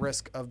yourself at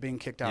risk of being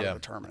kicked out of the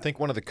tournament. I think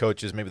one of the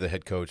coaches, maybe the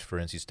head coach for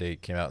NC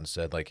State, came out and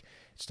said, like,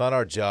 it's not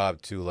our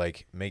job to,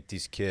 like, make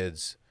these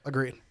kids.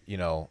 Agreed.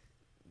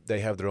 They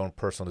have their own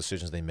personal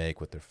decisions they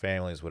make with their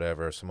families,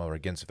 whatever. Some are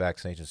against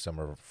vaccinations, some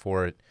are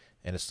for it.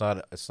 And it's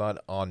not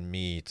on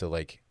me to,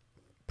 like,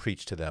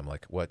 preach to them,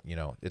 like, what,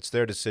 it's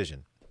their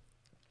decision.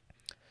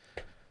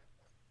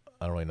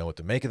 I don't really know what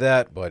to make of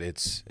that, but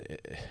it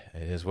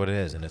is what it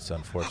is, and it's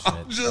unfortunate.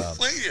 I'm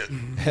just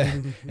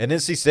saying. And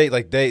NC State,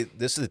 like, this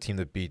is the team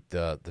that beat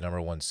the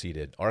number 1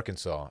 seeded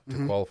Arkansas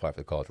to qualify for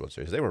the College World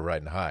Series. They were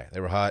riding high. They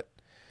were hot.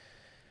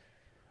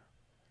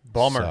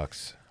 Bummer.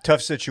 Sucks.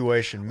 Tough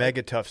situation.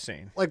 Mega tough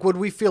scene. Like, would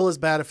we feel as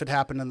bad if it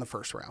happened in the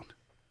first round?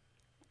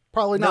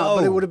 Probably not, No.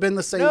 but it would have been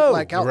the same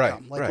like outcome.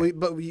 Right, like right.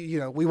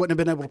 we wouldn't have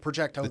been able to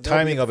project how The they'll be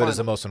timing in the of it is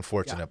the final. most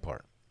unfortunate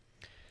part.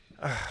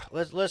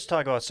 Let's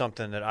talk about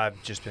something that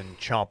I've just been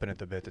chomping at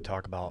the bit to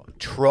talk about.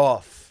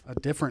 Truff. A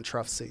different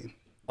Truff scene.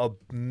 A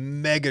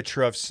mega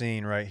Truff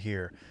scene right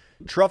here.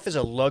 Truff is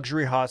a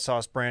luxury hot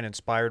sauce brand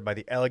inspired by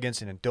the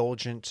elegance and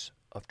indulgence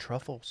of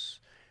truffles.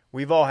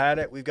 We've all had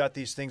it. We've got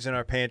these things in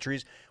our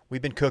pantries.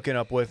 We've been cooking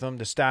up with them.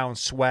 The style and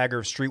swagger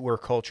of streetwear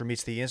culture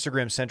meets the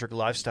Instagram-centric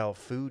lifestyle of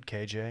food,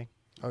 KJ.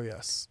 Oh,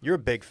 yes. You're a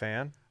big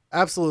fan.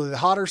 Absolutely. The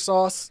hotter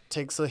sauce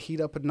takes the heat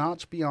up a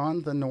notch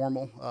beyond the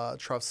normal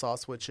Truff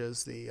sauce, which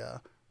is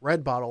the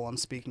red bottle I'm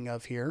speaking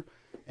of here.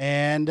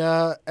 And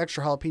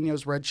extra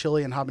jalapenos, red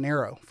chili, and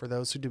habanero for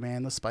those who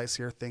demand the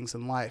spicier things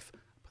in life.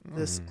 Put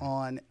this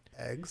on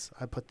eggs.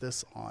 I put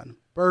this on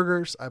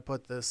burgers. I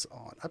put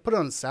it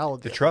on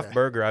salad. The Truff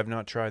burger, I've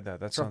not tried that.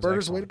 That Truff sounds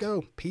burger's the way to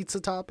excellent. go. Pizza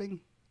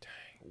topping.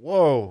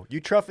 Whoa,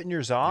 you truffing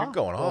your za? You're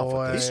going off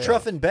with He's this.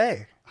 truffing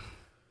Bay.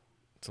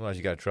 Sometimes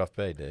you got to Truff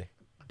Bay,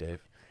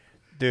 Dave.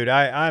 Dude,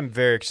 I'm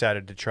very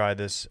excited to try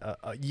this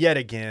yet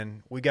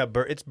again. We got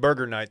it's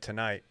burger night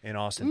tonight in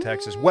Austin,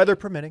 Texas. Weather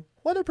permitting.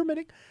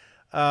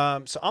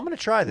 So I'm going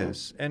to try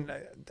this, and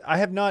I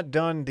have not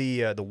done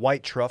the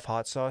white truff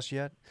hot sauce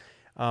yet.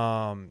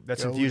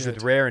 That's infused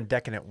with rare and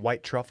decadent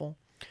white truffle.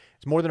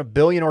 It's more than 1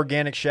 billion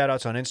organic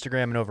shout-outs on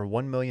Instagram and over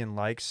 1 million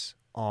likes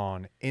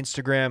on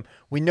Instagram.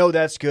 We know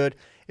that's good.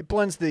 It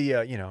blends the,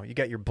 you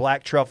got your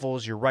black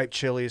truffles, your ripe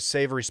chilies,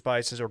 savory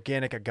spices,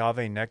 organic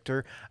agave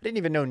nectar. I didn't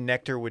even know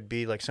nectar would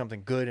be like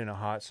something good in a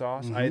hot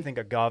sauce. I think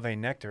agave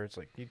nectar, it's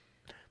like you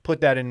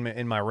put that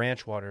in my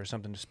ranch water or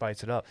something to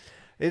spice it up.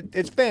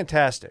 It's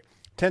fantastic.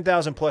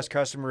 10,000 plus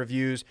customer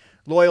reviews,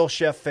 loyal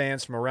chef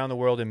fans from around the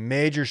world, and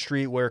major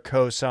streetwear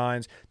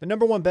cosigns. The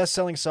 #1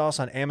 best-selling sauce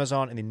on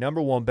Amazon and the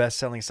 #1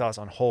 best-selling sauce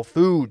on Whole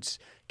Foods.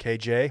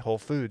 KJ, Whole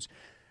Foods.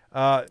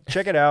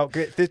 Check it out.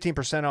 Get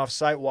 15% off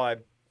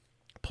site-wide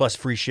plus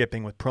free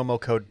shipping with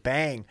promo code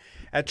BANG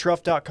at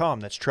truff.com.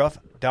 That's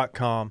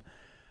truff.com.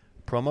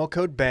 Promo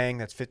code BANG.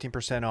 That's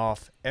 15%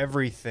 off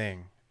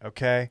everything.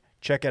 Okay?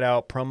 Check it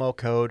out. Promo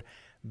code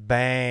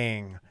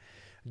BANG.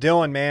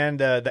 Dillon, man,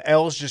 the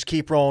L's just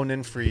keep rolling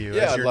in for you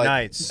as your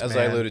nights. As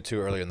man. I alluded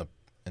to earlier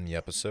in the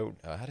episode,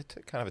 I had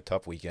kind of a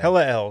tough weekend.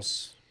 Hella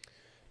L's.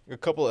 A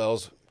couple of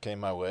L's came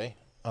my way.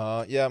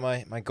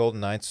 My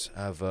Golden Knights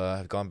have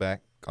gone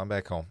back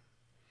home.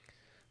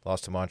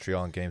 Lost to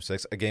Montreal in Game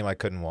 6, a game I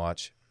couldn't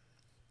watch.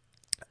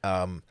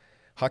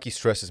 Hockey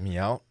stresses me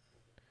out.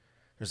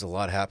 There's a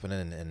lot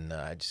happening, and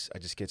I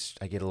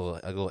get a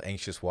little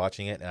anxious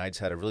watching it, and I just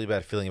had a really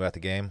bad feeling about the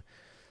game,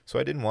 so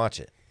I didn't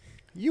watch it.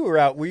 You were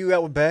out. Were you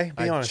out with Bay?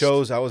 Be honest.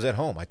 I was at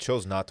home. I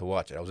chose not to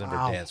watch it. I was in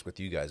Verdansk with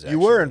you guys. Actually. You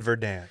were in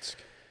Verdansk.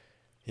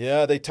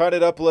 Yeah, they tied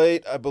it up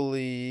late, I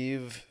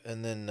believe,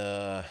 and then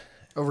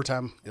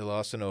Overtime. They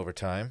lost in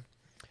overtime.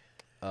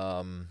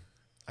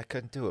 I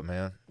couldn't do it,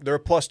 man. They're a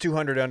plus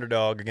 200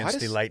 underdog against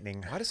the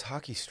Lightning. Why does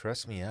hockey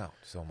stress me out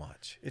so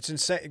much? It's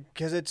insane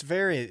because that's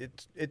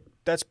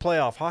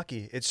playoff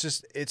hockey.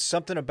 It's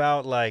something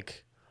about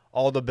like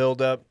all the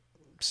buildup,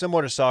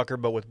 similar to soccer,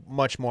 but with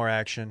much more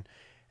action.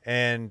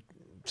 And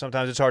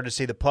sometimes it's hard to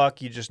see the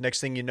puck. You just, next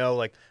thing you know,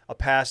 like a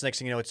pass, next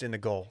thing you know, it's in the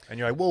goal. And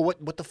you're like, whoa,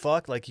 what the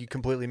fuck? Like you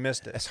completely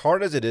missed it. As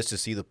hard as it is to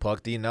see the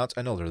puck, the announce,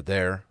 I know they're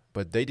there,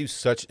 but they do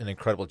such an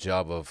incredible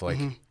job of like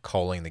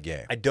calling the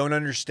game. I don't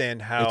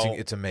understand how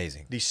it's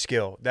amazing. The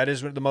skill. That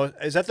is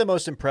the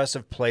most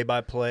impressive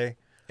play-by-play?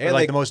 And or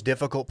like the most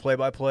difficult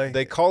play-by-play?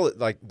 They call it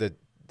like the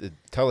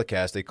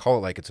telecast, they call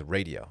it like it's a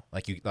radio.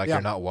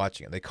 You're not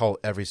watching it. They call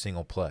every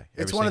single play.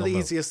 It's one of the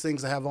easiest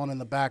things to have on in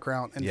the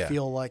background and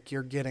feel like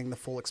you're getting the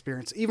full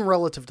experience, even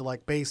relative to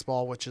like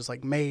baseball, which is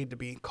like made to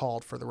be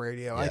called for the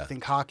radio. Yeah. I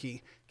think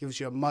hockey gives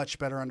you a much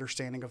better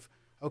understanding of,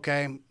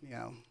 okay,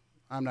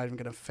 I'm not even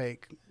going to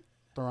fake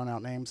throwing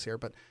out names here,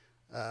 but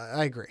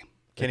I agree.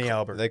 Kenny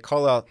Albert. They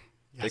call out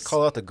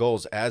the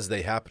goals as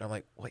they happen. I'm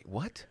like, wait,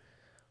 what?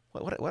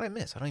 What I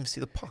miss? I don't even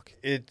see the puck.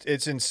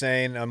 It's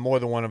insane. On more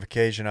than one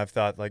occasion, I've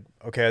thought, like,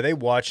 okay, are they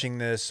watching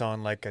this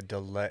on like a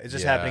delay? Is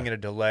this happening in a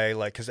delay?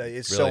 Like, because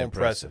it's really so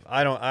impressive.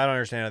 I don't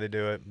understand how they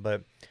do it,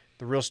 but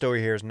the real story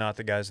here is not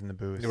the guys in the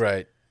booth.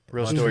 Right.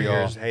 Real story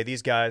here is, hey,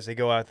 these guys, they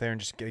go out there and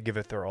just give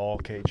it their all,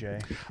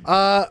 KJ.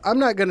 I'm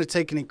not going to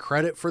take any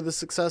credit for the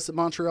success that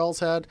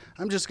Montreal's had.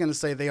 I'm just going to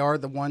say they are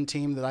the one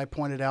team that I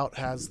pointed out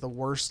has the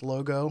worst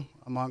logo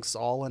amongst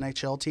all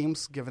NHL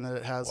teams, given that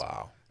it has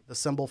the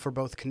symbol for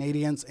both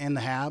Canadians and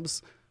the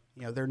Habs.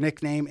 Their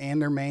nickname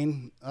and their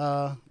main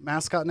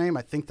mascot name.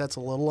 I think that's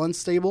a little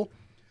unstable.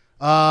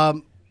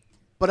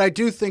 But I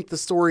do think the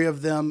story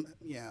of them,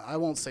 I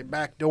won't say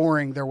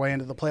backdooring their way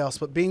into the playoffs,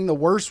 but being the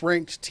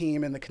worst-ranked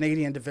team in the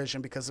Canadian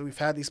division, because we've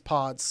had these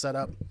pods set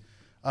up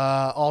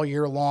all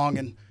year long,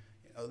 and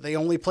they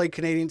only played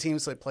Canadian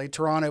teams. They played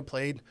Toronto,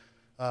 played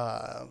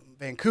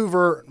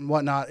Vancouver, and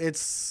whatnot.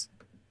 It's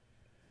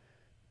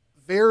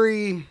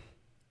very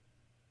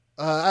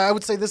I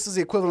would say this is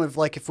the equivalent of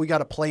like if we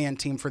got a play-in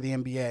team for the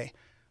NBA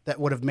that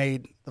would have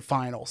made the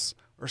finals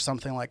or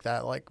something like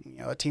that, like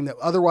a team that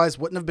otherwise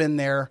wouldn't have been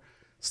there,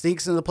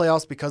 sneaks into the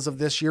playoffs because of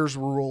this year's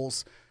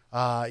rules.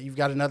 You've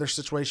got another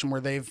situation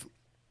where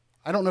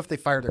I don't know if they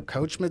fired their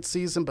coach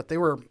midseason, but they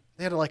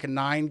had like a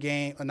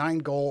negative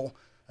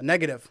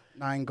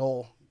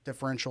 9-goal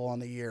differential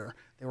on the year.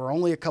 They were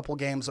only a couple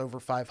games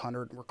over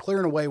 500. We're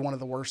clearing away one of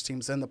the worst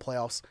teams in the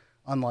playoffs,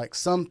 unlike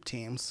some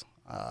teams,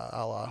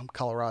 a la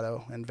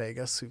Colorado and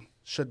Vegas, who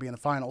should be in the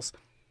finals.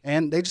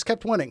 And they just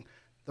kept winning.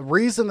 The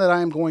reason that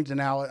I'm going to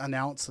now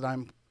announce that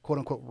I'm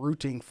quote-unquote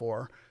rooting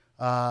for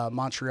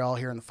Montreal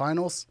here in the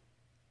finals.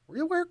 Were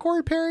you aware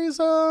Corey Perry's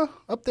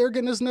up there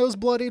getting his nose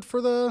bloodied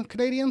for the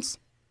Canadians?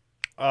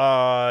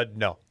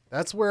 No.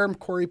 That's where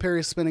Corey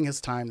Perry is spending his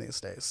time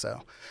these days.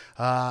 So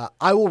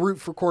I will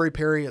root for Corey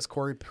Perry as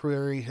Corey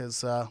Perry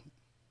has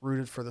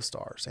rooted for the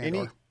Stars.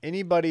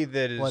 Anybody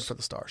that is bled for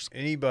the Stars.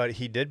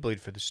 He did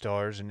bleed for the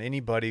Stars, and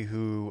anybody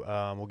who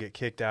will get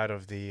kicked out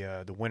of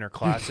the Winter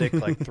Classic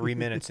like 3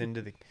 minutes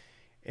into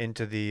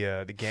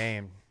the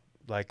game,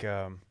 like.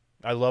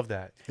 I love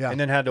that. Yeah. And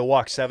then had to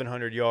walk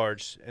 700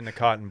 yards in the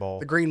Cotton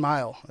Bowl. The Green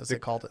Mile, as they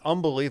called it.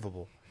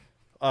 Unbelievable.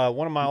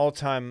 One of my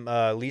all-time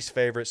least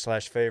favorite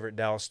 / favorite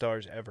Dallas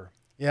Stars ever.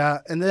 Yeah,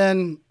 and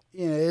then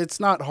it's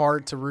not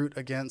hard to root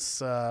against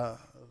the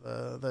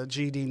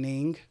GD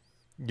Ning.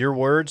 Your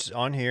words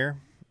on here.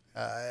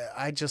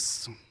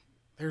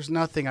 There's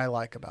nothing I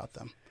like about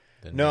them.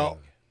 No.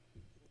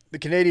 The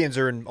Canadians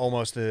are in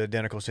almost the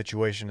identical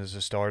situation as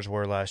the Stars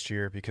were last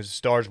year because the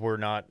Stars were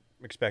not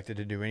expected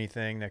to do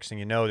anything. Next thing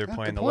you know, they're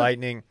playing the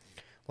Lightning.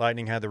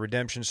 Lightning had the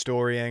redemption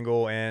story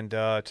angle, and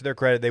to their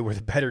credit, they were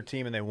the better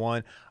team and they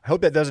won. I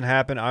hope that doesn't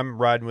happen. I'm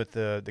riding with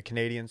the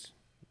Canadians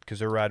because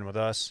they're riding with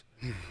us.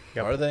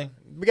 Are they?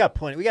 We got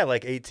plenty. We got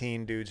like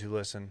 18 dudes who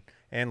listen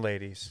and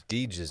ladies.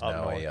 Deej is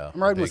now I'm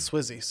riding with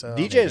Swizzy. So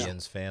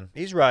DJ's fan.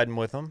 He's riding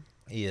with them.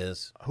 He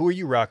is. Who are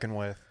you rocking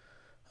with?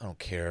 I don't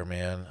care,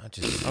 man.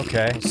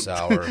 Okay. I'm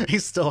sour.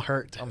 He's still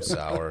hurt. I'm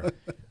sour.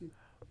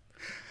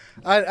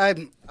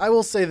 I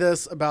will say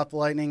this about the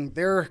Lightning.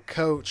 Their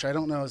coach, I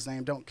don't know his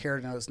name, don't care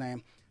to know his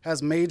name,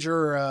 has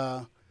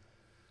major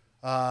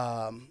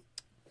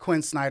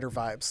Quinn Snyder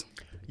vibes.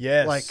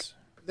 Yes. Like,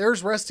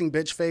 there's resting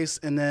bitch face,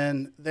 and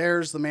then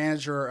there's the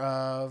manager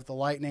of the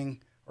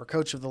Lightning or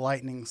coach of the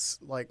Lightning's,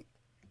 like,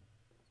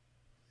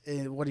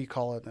 what do you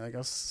call it? I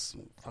guess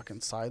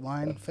fucking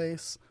sideline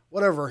face.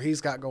 Whatever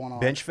he's got going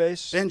on. Bench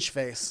face? Bench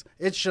face.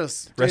 It's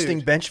just resting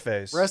bench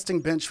face. Resting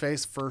bench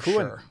face for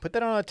sure. Put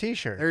that on a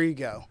T-shirt. There you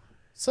go.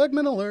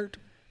 Segment alert.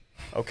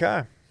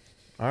 Okay.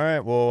 All right.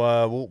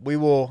 Well, we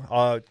will.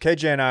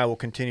 KJ and I will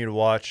continue to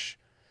watch.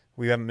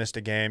 We haven't missed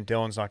a game.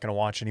 Dillon's not going to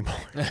watch anymore.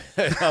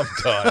 I'm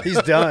done.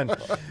 He's done.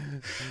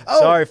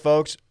 Sorry,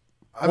 folks.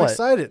 I'm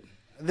excited.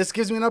 This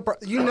gives me an upper.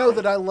 You know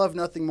that I love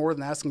nothing more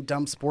than asking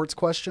dumb sports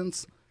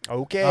questions.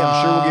 Okay.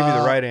 I'm sure we'll give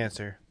you the right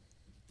answer.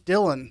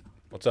 Dylan.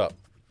 What's up?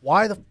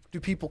 Why do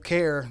people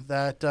care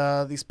that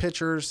these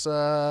pitchers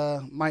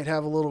might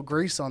have a little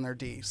grease on their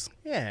Ds?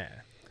 Yeah.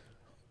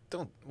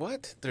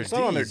 What? It's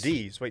not on their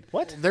Ds. Wait,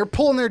 what? They're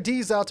pulling their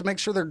Ds out to make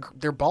sure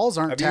their balls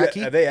aren't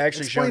tacky. Have they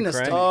actually Explain shown this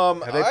crank? to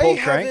me. Have they pulled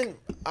crank?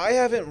 I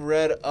haven't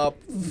read up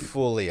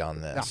fully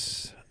on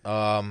this.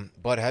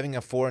 But having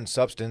a foreign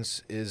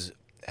substance is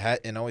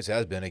and always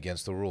has been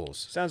against the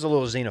rules. Sounds a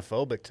little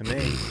xenophobic to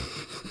me,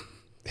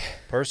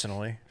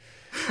 personally.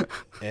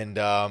 And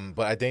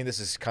but I think this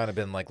has kind of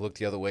been like look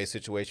the other way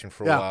situation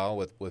for a while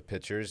with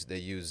pitchers. They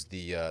use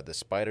the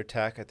spider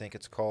tack, I think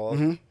it's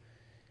called,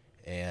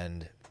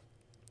 and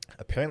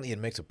apparently it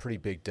makes a pretty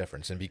big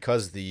difference. And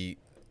because the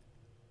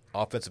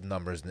offensive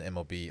numbers in the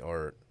MLB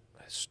are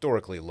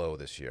historically low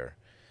this year,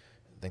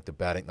 I think the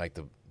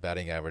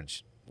batting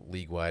average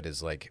league wide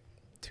is like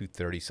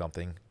 230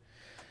 something,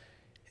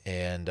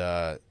 and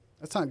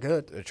that's not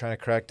good. They're trying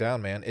to crack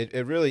down, man.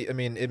 It really, I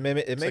mean, it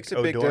makes like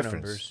a big Odor difference.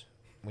 Numbers.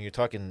 When you're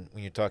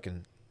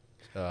talking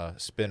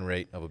spin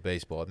rate of a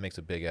baseball, it makes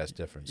a big ass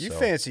difference. You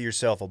fancy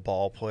yourself a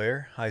ball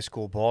player, high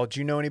school ball. Do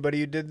you know anybody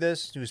who did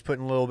this? Who was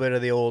putting a little bit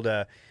of the old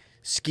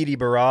skitty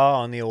bara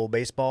on the old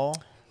baseball?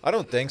 I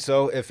don't think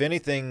so. If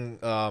anything,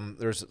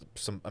 there's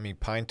some. I mean,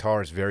 pine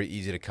tar is very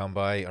easy to come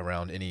by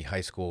around any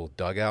high school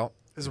dugout.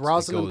 Is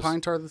rosin and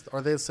pine tar,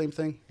 are they the same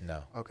thing?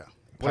 No. Okay.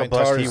 Pine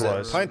tar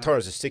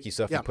is the sticky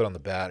stuff you put on the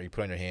bat or you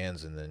put on your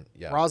hands, and then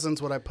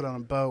rosin's what I put on a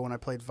bow when I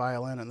played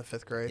violin in the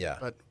 5th grade. Yeah.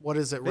 But what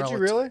is it? Did you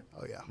really?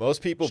 Oh yeah.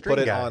 Most people put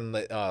it on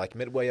like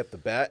midway up the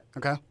bat.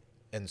 Okay.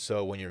 And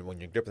so when you're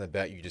gripping the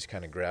bat, you just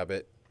kind of grab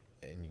it,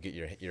 and you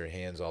get your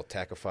hands all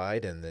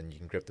tackified, and then you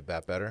can grip the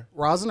bat better.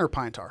 Rosin or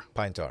pine tar?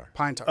 Pine tar.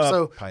 Pine tar.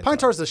 So pine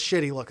tar is the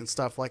shitty looking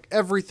stuff. Like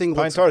everything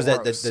looks gross. Pine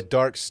tar gross. is the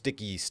dark,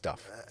 sticky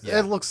stuff. Yeah.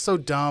 It looks so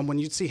dumb when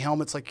you see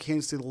helmets. Like you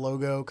can't see the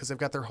logo because they've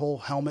got their whole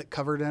helmet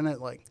covered in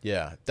it. Like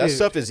that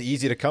stuff is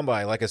easy to come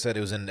by. Like I said, it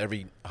was in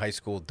every high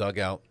school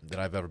dugout that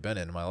I've ever been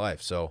in my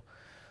life. So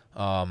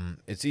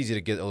it's easy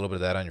to get a little bit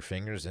of that on your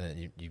fingers, and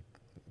you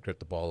grip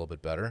the ball a little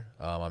bit better.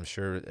 I'm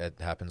sure it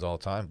happens all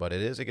the time, but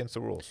it is against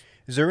the rules.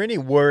 Is there any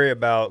worry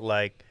about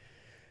like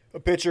a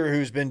pitcher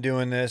who's been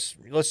doing this?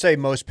 Let's say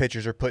most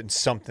pitchers are putting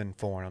something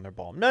foreign on their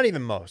ball. Not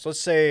even most. Let's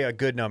say a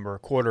good number, a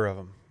quarter of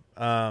them.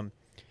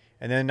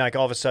 And then like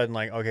all of a sudden,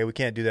 like, okay, we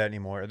can't do that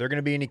anymore. Are there going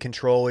to be any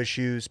control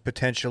issues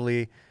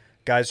potentially?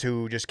 Guys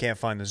who just can't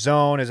find the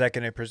zone? Is that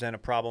going to present a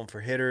problem for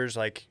hitters?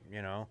 Like,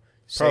 safety?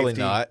 Probably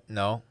not.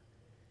 No.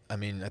 I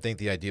mean, I think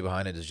the idea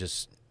behind it is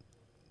just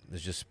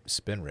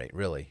spin rate,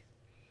 really.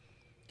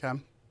 Okay.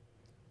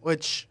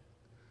 Which,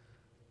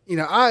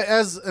 I,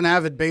 as an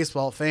avid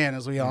baseball fan,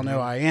 as we all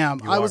know I am,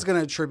 I was going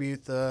to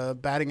attribute the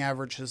batting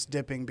averages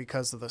dipping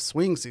because of the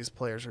swings these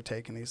players are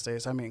taking these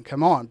days. I mean,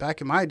 come on.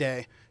 Back in my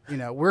day,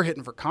 we're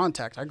hitting for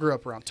contact. I grew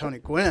up around Tony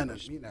Gwynn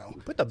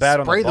and, put the bat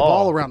on spray the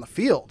ball. around the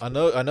field. I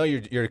know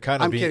you're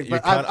kind of I'm being. kidding,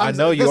 but I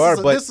know you are,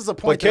 but this is a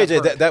point. But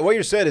KJ, that what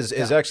you said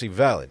is actually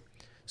valid.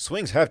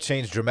 Swings have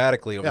changed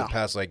dramatically over the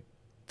past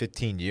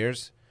 15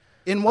 years.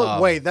 In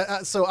what way?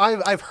 So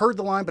I've heard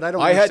the line, but I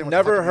don't. I had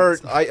never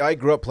heard. I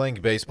grew up playing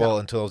baseball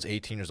until I was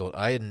 18 years old.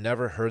 I had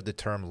never heard the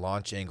term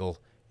launch angle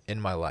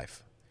in my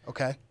life.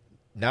 Okay.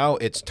 Now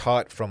it's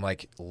taught from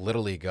like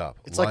Little League up.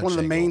 It's like one of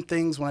the main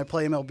things when I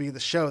play MLB The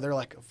Show. They're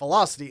like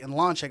velocity and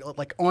launch angle,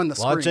 like on the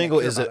screen. Launch angle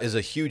is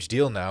a huge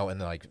deal now, and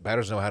like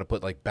batters know how to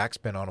put like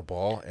backspin on a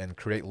ball and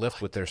create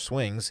lift with their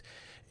swings.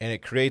 and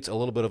it creates a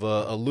little bit of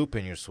a loop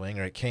in your swing,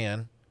 or it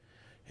can.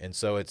 And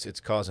so it's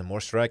causing more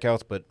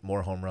strikeouts, but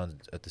more home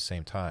runs at the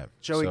same time.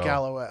 Joey So-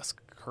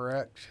 Gallo-esque,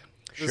 correct?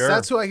 'Cause Sure.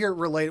 That's who I hear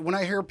related. When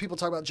I hear people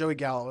talk about Joey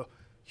Gallo,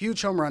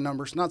 huge home run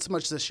numbers, not so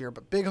much this year,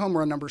 but big home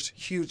run numbers,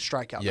 huge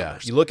strikeout Yeah,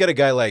 numbers. you look at a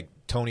guy like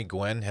Tony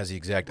Gwynn, has the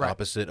exact Right.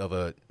 opposite of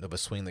a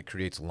swing that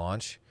creates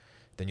launch.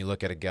 Then you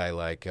look at a guy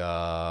like,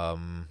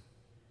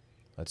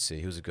 let's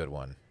see, who's a good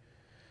one?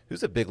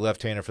 Who's the big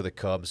left-hander for the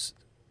Cubs?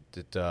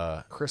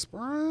 That Chris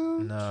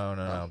Brown,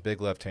 no, big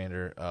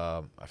left-hander.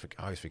 I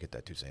always forget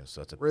that dude's name.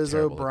 So that's a Rizzo,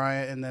 terrible-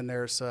 Bryant, and then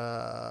there's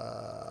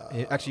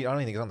Actually, I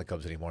don't even think he's on the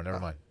Cubs anymore. Never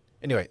mind.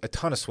 Anyway, a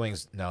ton of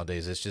swings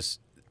nowadays. It's just,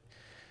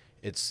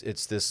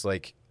 it's this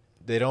like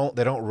they don't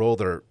roll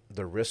their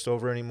wrist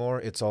over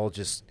anymore. It's all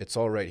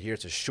right here.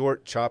 It's a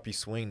short, choppy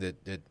swing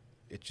that it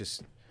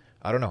just,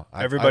 I don't know.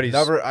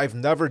 I've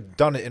never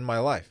done it in my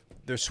life.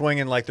 They're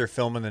swinging like they're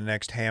filming the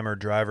next Hammer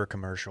driver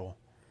commercial,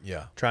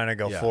 Yeah, trying to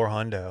go Yeah.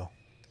 400.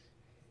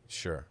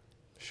 sure.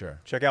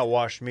 Check out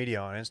Washed Media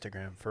on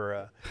Instagram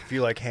for if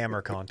you like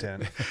Hammer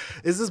content.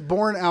 is this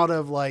born out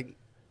of like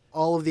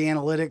all of the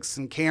analytics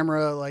and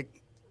camera like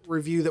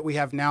review that we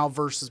have now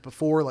versus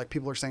before? Like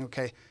people are saying,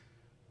 okay,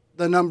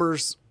 the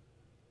numbers,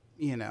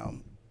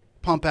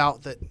 pump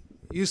out that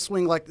you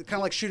swing like kind of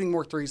like shooting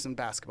more threes in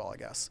basketball, I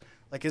guess.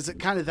 Like, is it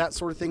kind of that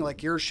sort of thing?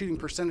 Like your shooting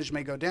percentage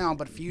may go down,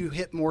 but if you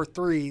hit more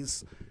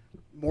threes,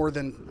 more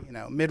than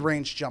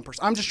mid-range jumpers.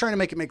 I'm just trying to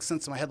make it make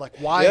sense in my head. Like,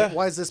 why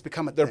has this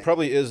become a There thing?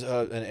 probably is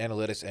an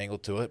analytics angle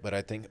to it, but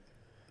I think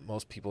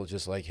most people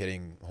just like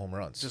hitting home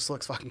runs. Just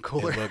looks fucking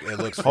cooler. It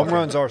looks Home fucking-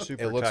 runs are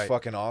super It looks tight.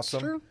 fucking awesome.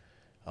 True.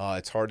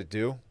 It's hard to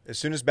do. As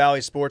soon as Bally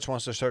Sports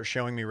wants to start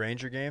showing me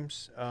Ranger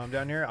games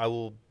down here, I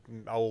will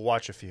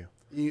watch a few.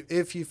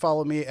 If you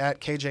follow me at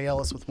KJ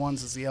Ellis with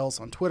ones as the L's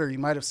on Twitter, you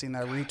might have seen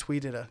that I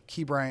retweeted a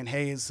Key Brian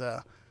Hayes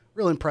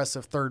real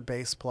impressive third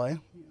base play.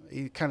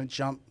 He kind of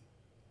jumped,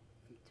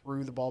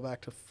 threw the ball back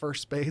to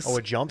first base. Oh,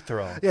 a jump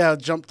throw. Yeah,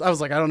 jumped. I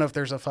was like, I don't know if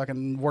there's a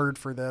fucking word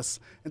for this.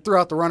 And threw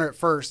out the runner at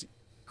first.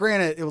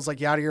 Granted, it was like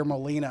Yadier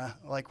Molina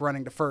like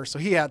running to first, so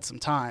he had some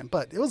time.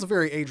 But it was a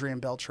very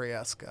Adrian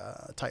Beltre-esque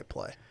type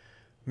play.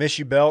 Miss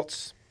you,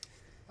 Belts.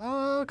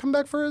 Come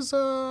back for his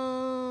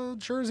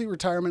jersey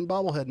retirement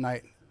bobblehead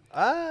night.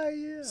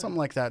 Yeah. Something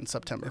like that in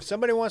September. If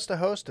somebody wants to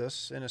host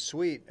us in a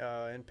suite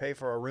and pay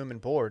for our room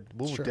and board,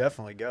 we'll Sure.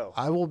 definitely go.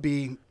 I will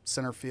be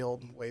center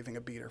field waving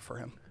a beater for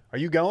him. Are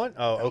you going?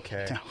 Oh,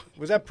 okay. No.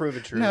 Was that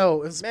proven true?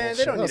 No, it's Man, bullshit.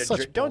 they don't That need was to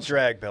such don't bullshit.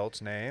 drag Belt's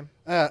name.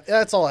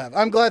 That's all I have.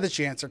 I'm glad that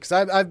you answered because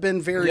I've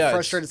been very Yeah,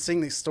 frustrated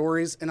seeing these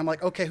stories, and I'm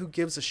like, okay, who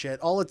gives a shit?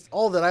 All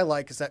that I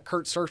like is that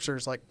Kurt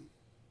Schertzer's like,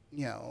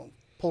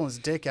 pulling his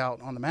dick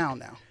out on the mound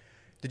now.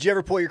 Did you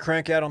ever pull your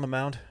crank out on the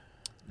mound?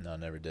 No,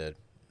 never did.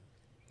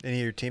 Any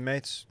of your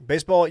teammates?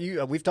 Baseball,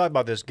 we've talked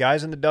about this.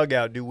 Guys in the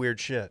dugout do weird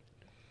shit.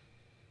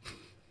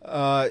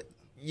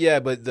 Yeah,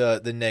 but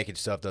the naked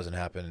stuff doesn't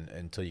happen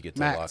until you get to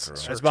Max, the locker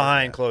room. sure. It's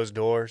behind closed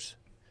doors.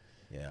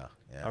 Yeah.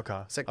 Okay.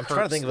 It's like I'm Kurt's-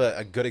 trying to think of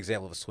a good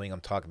example of a swing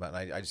I'm talking about,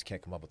 and I just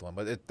can't come up with one.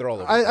 But they're all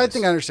over. the I place.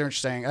 think I understand what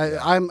you're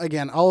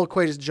saying. I'll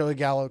equate it to Joey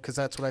Gallo because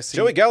that's what I see.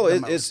 Joey Gallo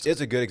the is most.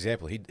 a good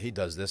example. He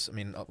does this. I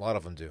mean, a lot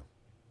of them do.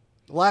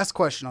 Last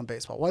question on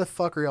baseball. Why the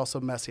fuck are y'all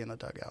so messy in the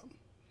dugout?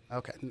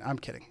 Okay, I'm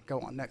kidding. Go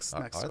on. Next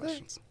Are they?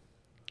 questions.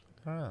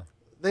 I don't know.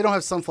 They don't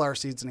have sunflower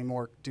seeds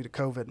anymore due to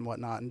COVID and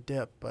whatnot and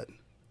dip, but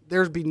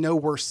there'd be no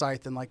worse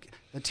sight than like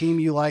the team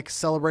you like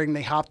celebrating.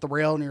 They hop the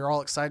rail and you're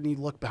all excited and you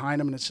look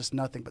behind them and it's just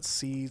nothing but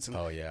seeds and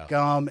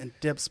gum and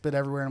dip spit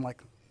everywhere. And I'm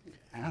like,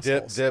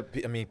 assholes. Dip.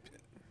 I mean,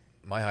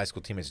 my high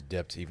school teammates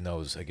dipped, even though it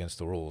was against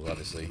the rules.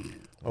 Obviously.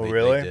 Oh, They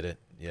really? did it.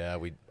 Yeah.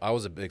 I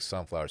was a big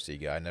sunflower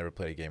seed guy. I never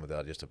played a game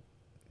without just a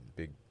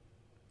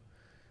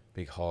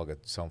big hog of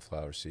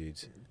sunflower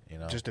seeds.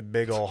 Just a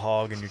big old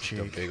hog in your a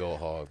cheek. big old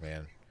hog,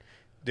 man.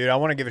 Dude, I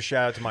want to give a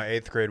shout out to my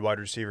 8th grade wide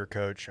receiver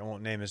coach. I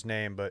won't name his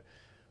name, but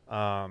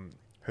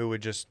who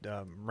would just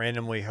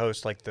randomly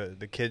host like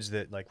the kids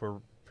that like were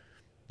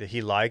that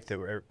he liked that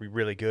were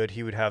really good.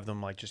 He would have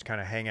them like just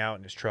kind of hang out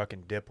in his truck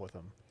and dip with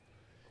them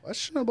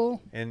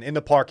Questionable. and in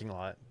the parking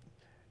lot.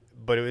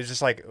 But it was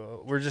just like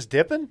we're just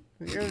dipping.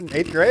 You're in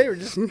 8th grade. We're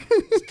just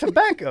it's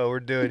tobacco we're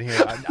doing here.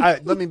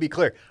 Let me be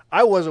clear.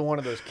 I wasn't one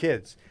of those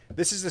kids.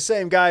 This is the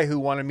same guy who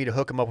wanted me to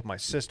hook him up with my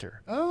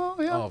sister. Oh,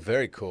 yeah. Oh,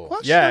 very cool.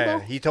 Yeah,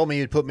 Questionable. he told me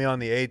he'd put me on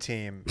the A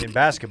team in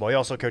basketball. He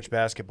also coached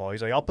basketball.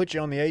 He's like, I'll put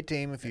you on the A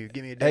team if you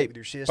give me a date Hey, with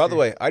your sister. by the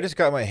way, I just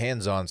got my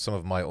hands on some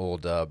of my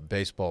old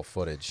baseball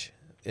footage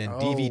in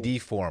DVD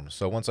form.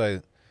 So once I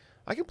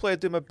can play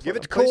it through my give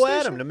it to PlayStation. Cool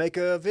Adam to make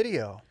a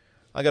video.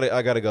 I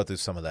gotta go through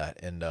some of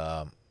that and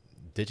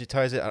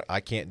digitize it.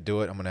 I can't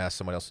do it. I'm gonna ask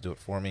somebody else to do it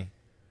for me.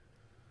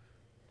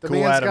 The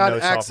Cool man's Adam got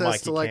knows off access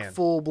mic to he like can.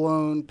 full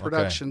blown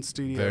production Okay.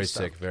 studio Very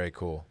stuff. sick. Very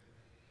cool.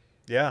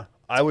 Yeah,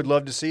 I would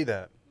love to see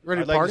that.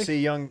 Ready I'd to like party? to see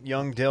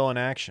young Dillon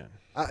in action.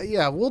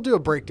 Yeah, we'll do a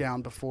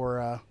breakdown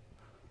before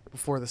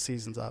the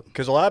season's up.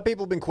 Because a lot of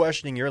people have been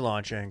questioning your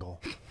launch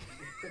angle.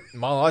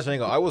 My launch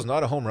angle. I was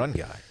not a home run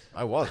guy.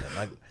 I wasn't.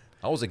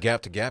 I was a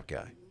gap to gap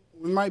guy.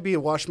 We might be a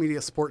Wash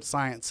Media Sports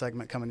Science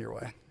segment coming your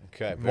way.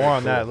 Okay. More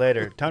on that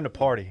later. Time to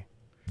party.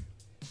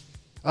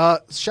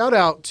 Shout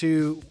out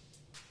to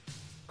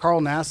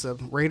Carl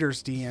Nassib,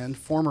 Raiders DN,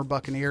 former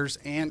Buccaneers,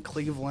 and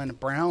Cleveland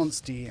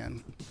Browns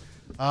DN.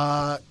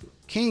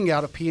 King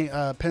out of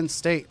Penn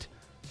State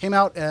came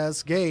out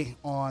as gay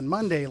on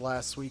Monday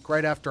last week,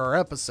 right after our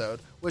episode,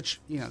 which,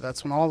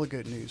 that's when all the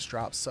good news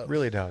drops. So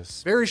Really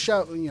does. big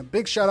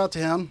shout out to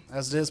him,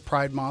 as it is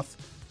Pride Month.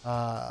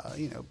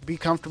 Be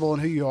comfortable in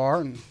who you are,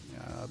 and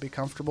be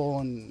comfortable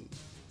and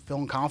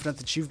feeling confident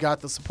that you've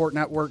got the support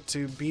network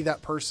to be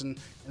that person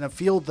in a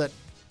field that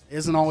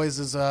isn't always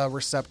as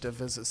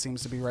receptive as it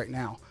seems to be right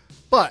now.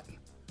 But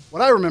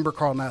what I remember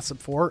Carl Nassib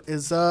for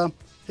is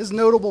his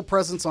notable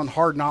presence on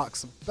Hard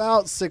Knocks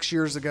about 6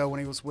 years ago when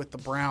he was with the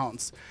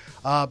Browns,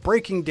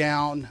 breaking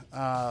down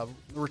the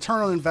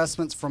return on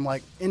investments from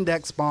like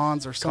index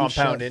bonds or some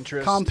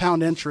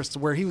compound interest,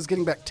 where he was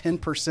getting back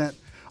 10%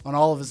 on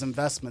all of his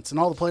investments. And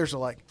all the players are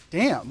like,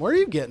 damn, where are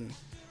you getting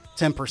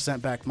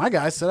 10% back? My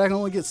guy said I can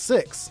only get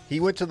 6. He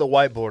went to the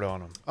whiteboard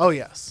on him. Oh,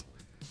 yes.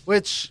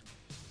 Which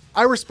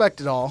I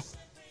respect it all.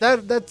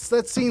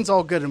 That scene's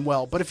all good and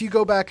well. But if you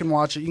go back and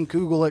watch it, you can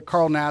Google it,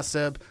 Carl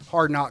Nassib,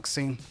 Hard Knocks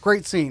scene.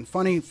 Great scene.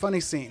 Funny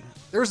scene.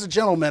 There's a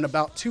gentleman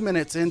about 2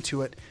 minutes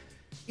into it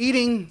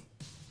eating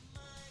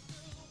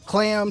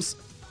clams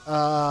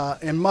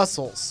and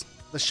mussels,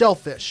 the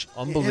shellfish,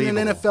 in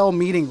an NFL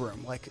meeting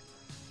room. Like,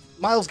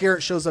 Myles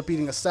Garrett shows up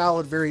eating a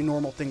salad, very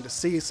normal thing to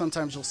see.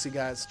 Sometimes you'll see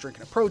guys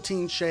drinking a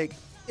protein shake.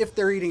 If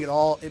they're eating at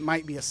all, it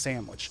might be a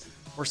sandwich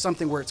or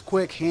something where it's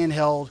quick,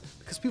 handheld,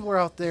 because people are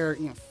out there,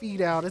 feed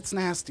out. It's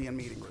nasty in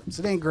meeting rooms.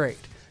 It ain't great.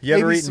 You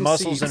ever eaten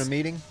mussels in a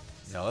meeting?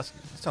 No, that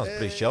sounds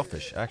pretty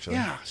shellfish, actually.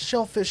 Yeah,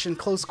 shellfish in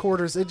close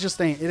quarters. It just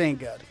ain't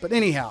good. But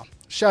anyhow,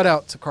 shout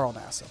out to Carl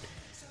Nassib.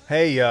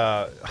 Hey,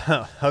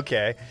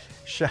 okay.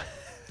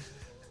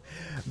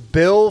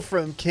 Bill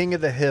from King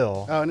of the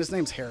Hill. Oh, and his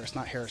name's Harris,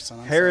 not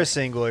Harrison. Harris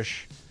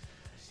English,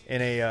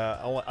 in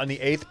on the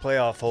 8th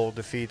playoff hole,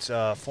 defeats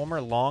former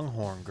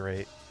Longhorn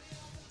great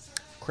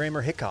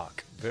Kramer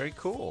Hickok. Very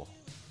cool.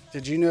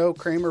 Did you know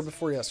Kramer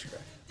before yesterday?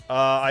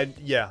 I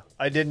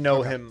didn't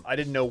know him. I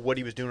didn't know what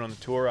he was doing on the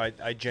tour.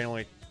 I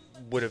generally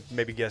would have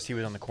maybe guessed he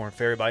was on the Corn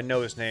Ferry, but I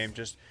know his name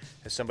just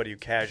as somebody who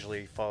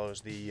casually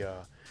follows the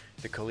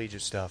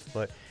collegiate stuff.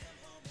 But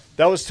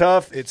that was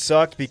tough. It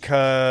sucked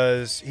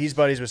because he's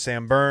buddies with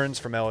Sam Burns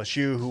from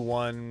LSU, who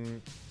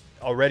won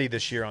already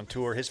this year on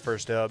tour, his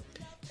first dub.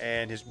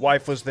 And his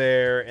wife was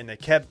there, and they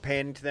kept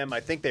paying to them. I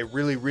think they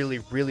really, really,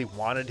 really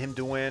wanted him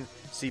to win.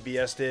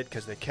 CBS did,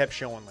 because they kept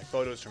showing like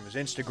photos from his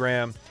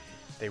Instagram.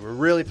 They were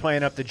really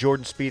playing up the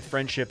Jordan Spieth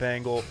friendship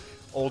angle,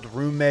 old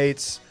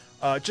roommates,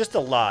 just a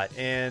lot.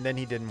 And then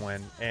he didn't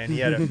win. And he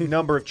had a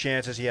number of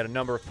chances. He had a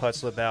number of putts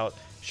slip out.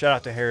 Shout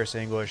out to Harris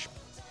English.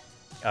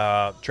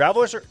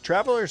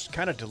 Travelers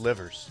kind of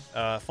delivers.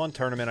 Fun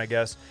tournament, I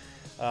guess.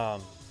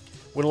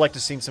 Would have liked to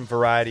seen some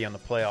variety on the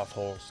playoff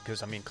holes,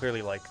 because,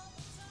 clearly, like,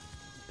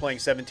 playing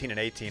 17 and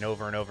 18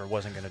 over and over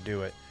wasn't going to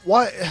do it.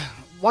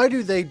 Why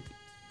do they,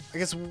 I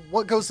guess,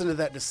 what goes into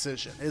that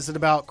decision? Is it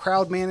about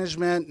crowd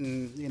management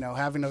and,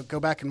 having to go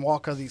back and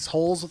walk all these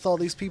holes with all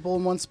these people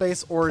in one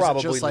space? Or is Probably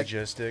it just like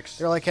logistics.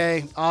 They're like,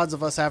 hey, odds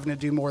of us having to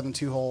do more than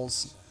 2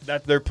 holes.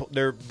 That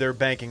they're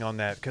banking on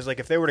that, because like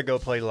if they were to go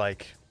play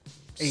like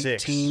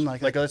 18,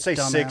 6, like let's say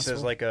 6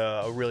 is like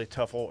a really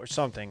tough hole or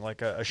something,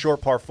 like a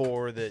short par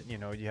 4 that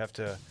you have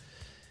to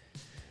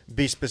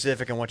be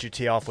specific on what you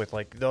tee off with.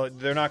 Like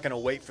they're not going to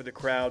wait for the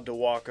crowd to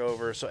walk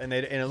over. So and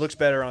it looks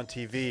better on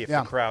TV if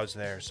the crowd's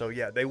there. So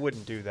yeah, they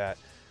wouldn't do that.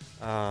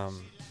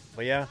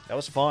 But yeah, that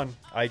was fun.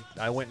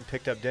 I went and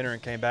picked up dinner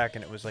and came back,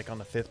 and it was like on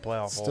the 5th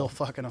playoff hole. Still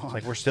fucking on.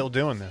 Like we're still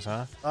doing this,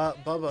 huh?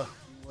 Bubba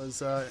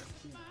was.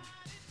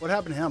 What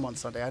happened to him on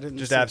Sunday? I didn't.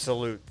 Just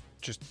absolute.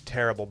 Just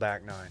terrible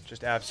back nine.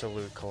 Just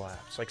absolute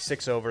collapse. Like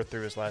 6 over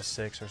through his last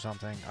 6 or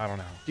something. I don't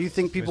know. Do you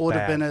think people would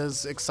have been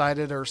as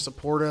excited or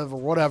supportive or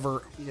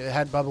whatever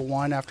had Bubba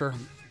won after,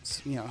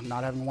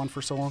 not having won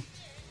for so long?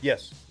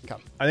 Yes. Okay.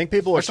 I think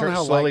people are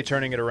slowly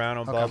turning it around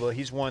on Bubba.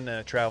 He's won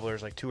the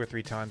Travelers like 2 or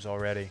 3 times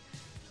already.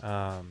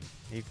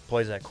 He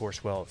plays that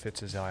course well. It fits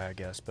his eye, I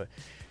guess. But,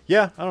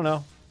 yeah, I don't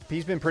know.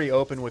 He's been pretty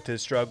open with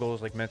his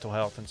struggles, like mental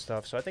health and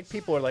stuff. So I think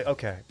people are like,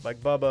 okay, like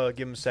Bubba,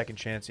 give him a second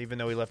chance, even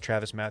though he left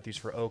Travis Matthews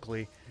for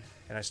Oakley,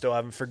 and I still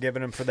haven't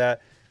forgiven him for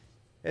that.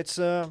 It's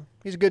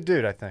he's a good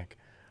dude, I think.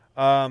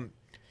 Did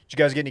you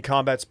guys get any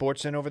combat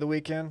sports in over the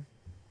weekend?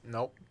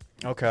 Nope.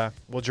 Okay.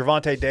 Well,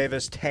 Gervonta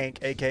Davis, Tank,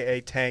 a.k.a.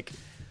 Tank,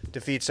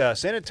 defeats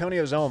San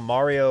Antonio's own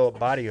Mario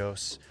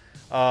Barrios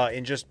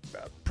in just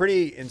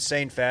pretty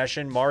insane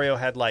fashion. Mario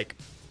had like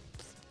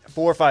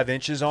 4 or 5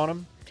 inches on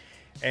him.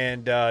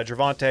 And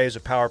Gervonta is a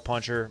power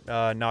puncher,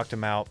 knocked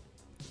him out.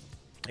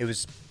 It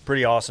was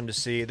pretty awesome to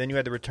see. Then you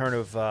had the return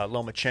of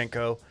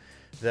Lomachenko,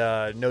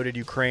 the noted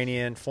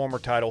Ukrainian former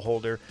title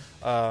holder.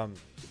 I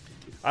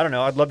don't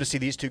know. I'd love to see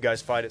these 2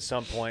 guys fight at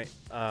some point.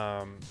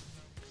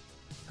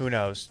 Who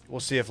knows? We'll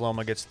see if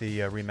Loma gets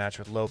the rematch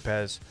with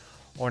Lopez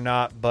or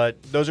not.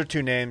 But those are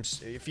 2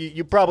 names. If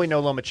you probably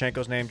know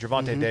Lomachenko's name,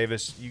 Gervonta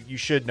Davis, you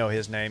should know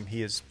his name.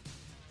 He is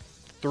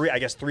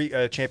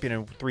three champion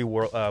in 3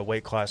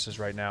 weight classes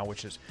right now,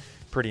 which is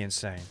pretty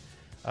insane.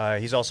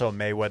 He's also a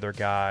Mayweather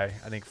guy.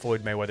 I think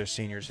Floyd Mayweather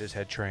Sr. is his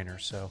head trainer,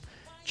 so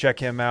check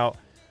him out.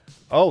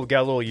 Oh, we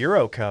got a little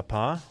Euro Cup,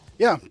 huh?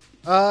 Yeah.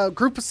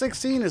 Group of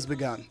 16 has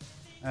begun.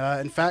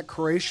 In fact,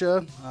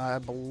 Croatia, I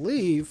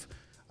believe,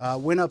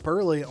 went up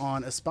early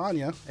on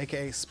España,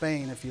 a.k.a.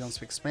 Spain, if you don't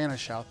speak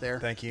Spanish out there.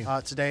 Thank you.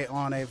 Today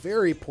on a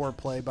very poor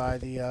play by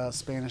the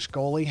Spanish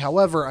goalie.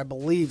 However, I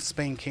believe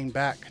Spain came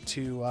back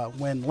to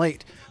win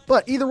late.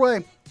 But either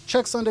way,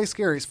 check Sunday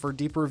Scaries for a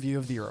deeper review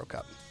of the Euro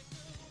Cup.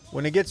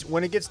 When it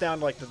gets down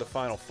to the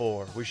Final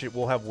Four,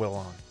 we'll have Will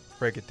on.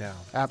 Break it down.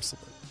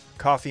 Absolutely.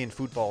 Coffee and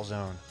football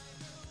zone.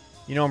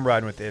 You know I'm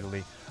riding with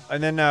Italy.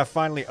 And then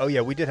finally,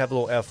 we did have a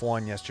little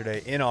F1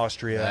 yesterday in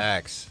Austria.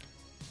 Max.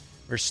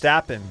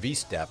 Verstappen.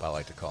 V-step, I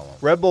like to call him.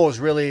 Red Bull is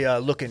really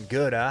looking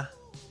good, huh?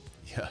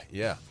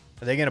 Yeah.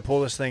 Are they going to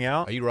pull this thing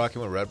out? Are you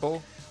rocking with Red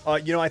Bull?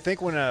 I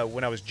think when I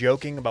was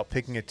joking about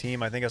picking a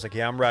team, I think I was like,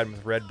 yeah, I'm riding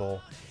with Red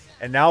Bull.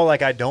 And now,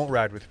 I don't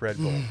ride with Red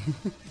Bull.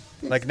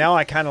 Now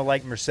I kind of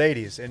like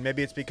Mercedes, and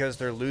maybe it's because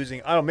they're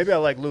losing. I don't know, maybe I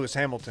like Lewis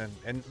Hamilton,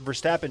 and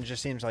Verstappen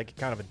just seems like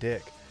kind of a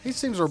dick. He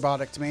seems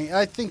robotic to me.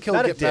 I think he'll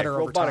Not get better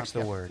over time. Robotic's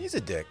the word. He's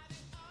a dick.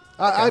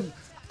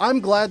 I'm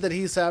glad that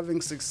he's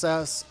having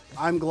success.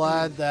 I'm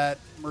glad that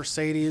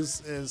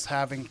Mercedes is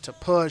having to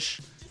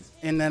push.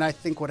 And then I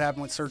think what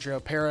happened with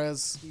Sergio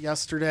Perez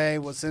yesterday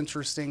was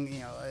interesting.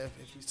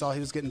 If you saw he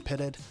was getting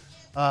pitted.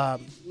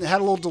 It had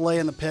a little delay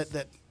in the pit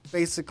that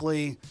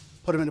basically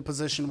put him in a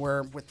position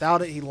where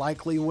without it, he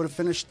likely would have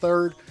finished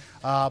third.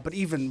 But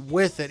even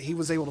with it, he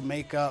was able to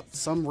make up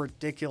some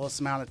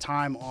ridiculous amount of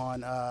time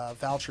on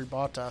Valtteri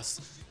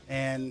Bottas.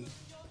 And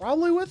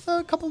probably with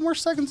a couple more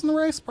seconds in the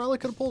race, probably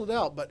could have pulled it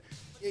out. But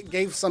it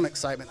gave some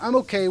excitement. I'm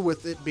okay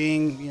with it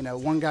being,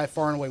 one guy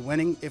far and away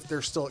winning if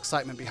there's still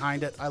excitement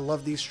behind it. I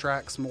love these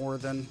tracks more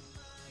than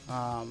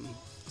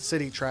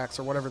city tracks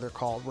or whatever they're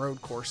called,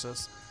 road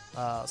courses.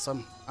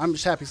 So I'm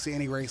just happy to see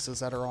any races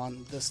that are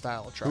on this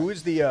style of track. Who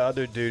is the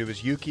other dude? It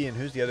was Yuki, and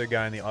who's the other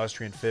guy in the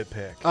Austrian fit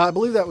pick? I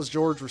believe that was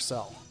George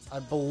Russell. I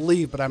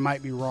believe, but I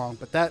might be wrong.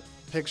 But that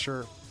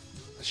picture,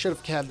 I should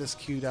have had this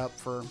queued up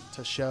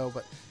to show,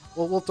 but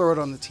we'll throw it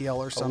on the TL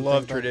or something. I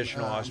love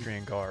traditional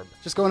Austrian garb.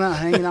 Just going out,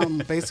 hanging out,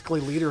 and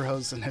basically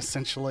lederhosen,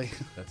 essentially.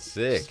 That's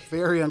sick. It's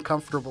very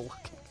uncomfortable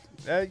looking.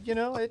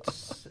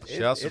 It's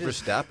Shouts to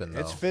Verstappen, though.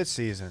 It's fit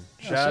season.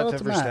 Yeah, Shout out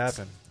to Max.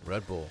 Verstappen.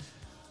 Red Bull.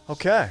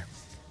 Okay.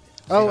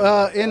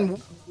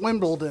 In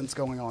Wimbledon's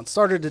going on.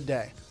 Started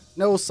today.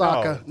 No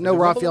Osaka, no is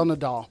it Rafael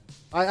Nadal.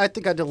 I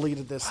think I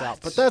deleted this out,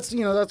 but that's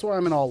why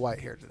I'm in all white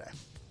here today.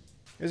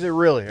 Is it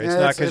really? It's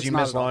not because you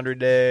not missed at all. laundry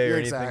day or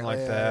Exactly, anything like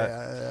yeah, that.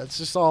 Yeah. It's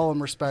just all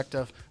in respect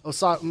of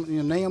Osaka.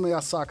 Naomi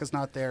Osaka's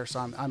not there, so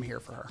I'm here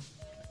for her.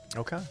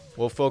 Okay.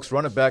 Well, folks,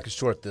 Running Back is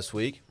short this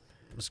week.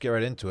 Let's get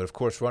right into it. Of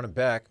course, Running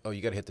Back. Oh,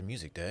 you got to hit the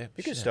music, Dave.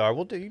 You can start.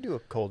 You do a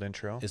cold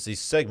intro. It's the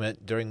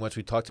segment during which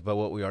we talked about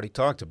what we already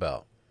talked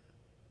about.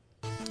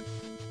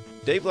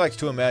 Dave likes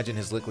to imagine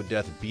his liquid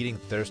death beating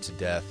thirst to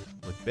death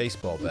with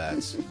baseball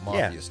bats,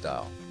 mafia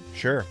style.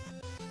 Sure.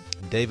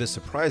 Dave is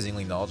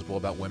surprisingly knowledgeable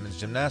about women's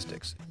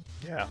gymnastics.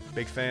 Yeah,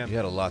 big fan. You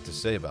had a lot to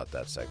say about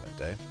that segment,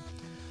 Dave.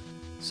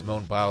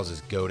 Simone Biles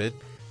is goated.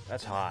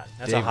 That's hot.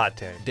 That's a hot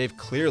take. Dave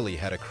clearly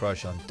had a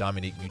crush on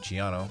Dominique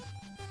Luciano.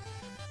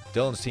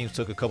 Dillon's teams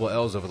took a couple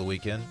L's over the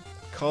weekend.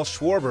 Kyle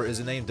Schwarber is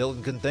a name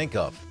Dillon couldn't think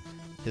of.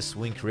 His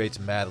swing creates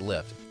mad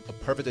lift. A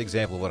perfect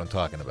example of what I'm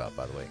talking about,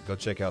 by the way. Go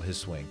check out his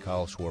swing,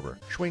 Kyle Schwarber.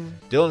 Swing.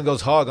 Dillon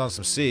goes hog on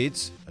some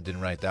seeds. I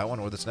didn't write that one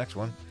or this next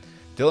one.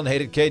 Dillon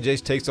hated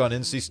KJ's takes on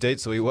NC State,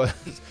 so he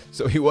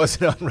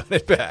wasn't on Run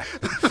It Back.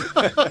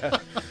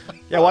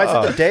 Yeah, why is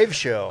it the Dave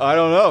show? I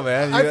don't know,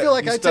 man. I feel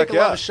like you I take stuck a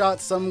lot out. of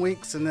shots some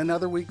weeks, and then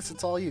other weeks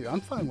it's all you.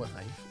 I'm fine with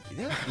it.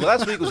 Yeah.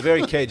 Last week was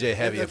very KJ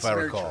heavy, That's if I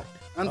very recall.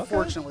 true.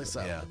 Unfortunately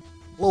so. Yeah.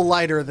 A little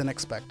lighter than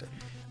expected.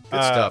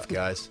 Good stuff,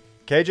 guys.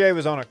 KJ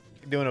was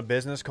doing a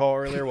business call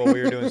earlier while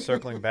we were doing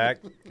circling back,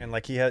 and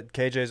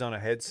KJ's on a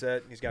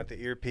headset. He's got the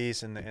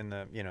earpiece and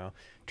the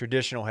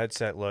traditional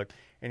headset look,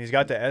 and he's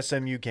got the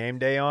SMU game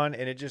day on,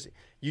 and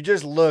you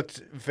just looked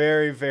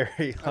very,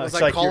 very. I was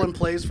like calling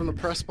plays from the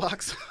press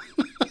box.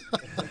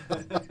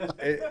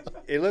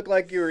 It looked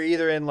like you were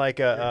either in like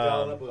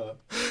a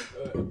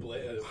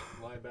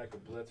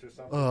linebacker blitz or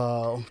something.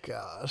 Oh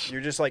gosh.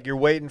 you're just like you're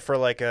waiting for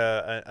like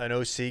an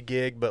OC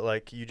gig, but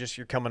like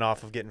you're coming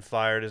off of getting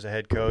fired as a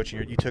head coach,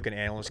 and you took an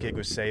analyst gig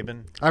with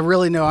Saban. I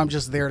really know I'm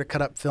just there to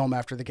cut up film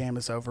after the game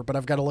is over, but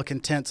I've got to look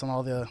intense on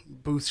all the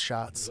booth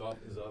shots. His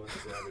offense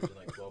is averaging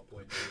like 12.2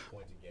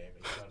 points a game.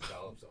 He's trying to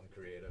develop something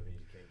creative, and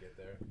he can't get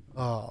there.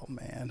 Oh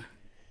man.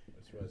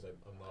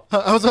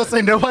 I'm I was about to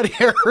say nobody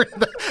heard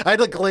that. I had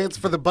to glance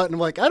for the button. I'm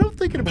like, I don't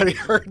think anybody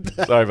heard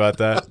that. Sorry about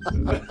that.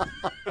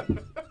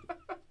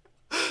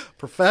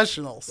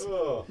 Professionals.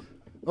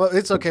 Well,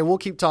 it's okay. We'll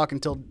keep talking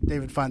until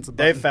David finds the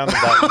button. Dave found the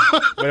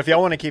button, but if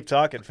y'all want to keep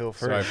talking, feel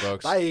free. Sorry,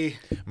 folks. Bye.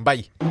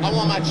 Bye. I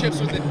want my chips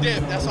with the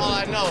dip. That's all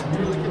I know.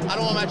 I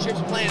don't want my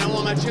chips plain. I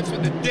want my chips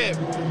with the dip.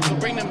 So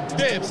bring them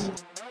dips.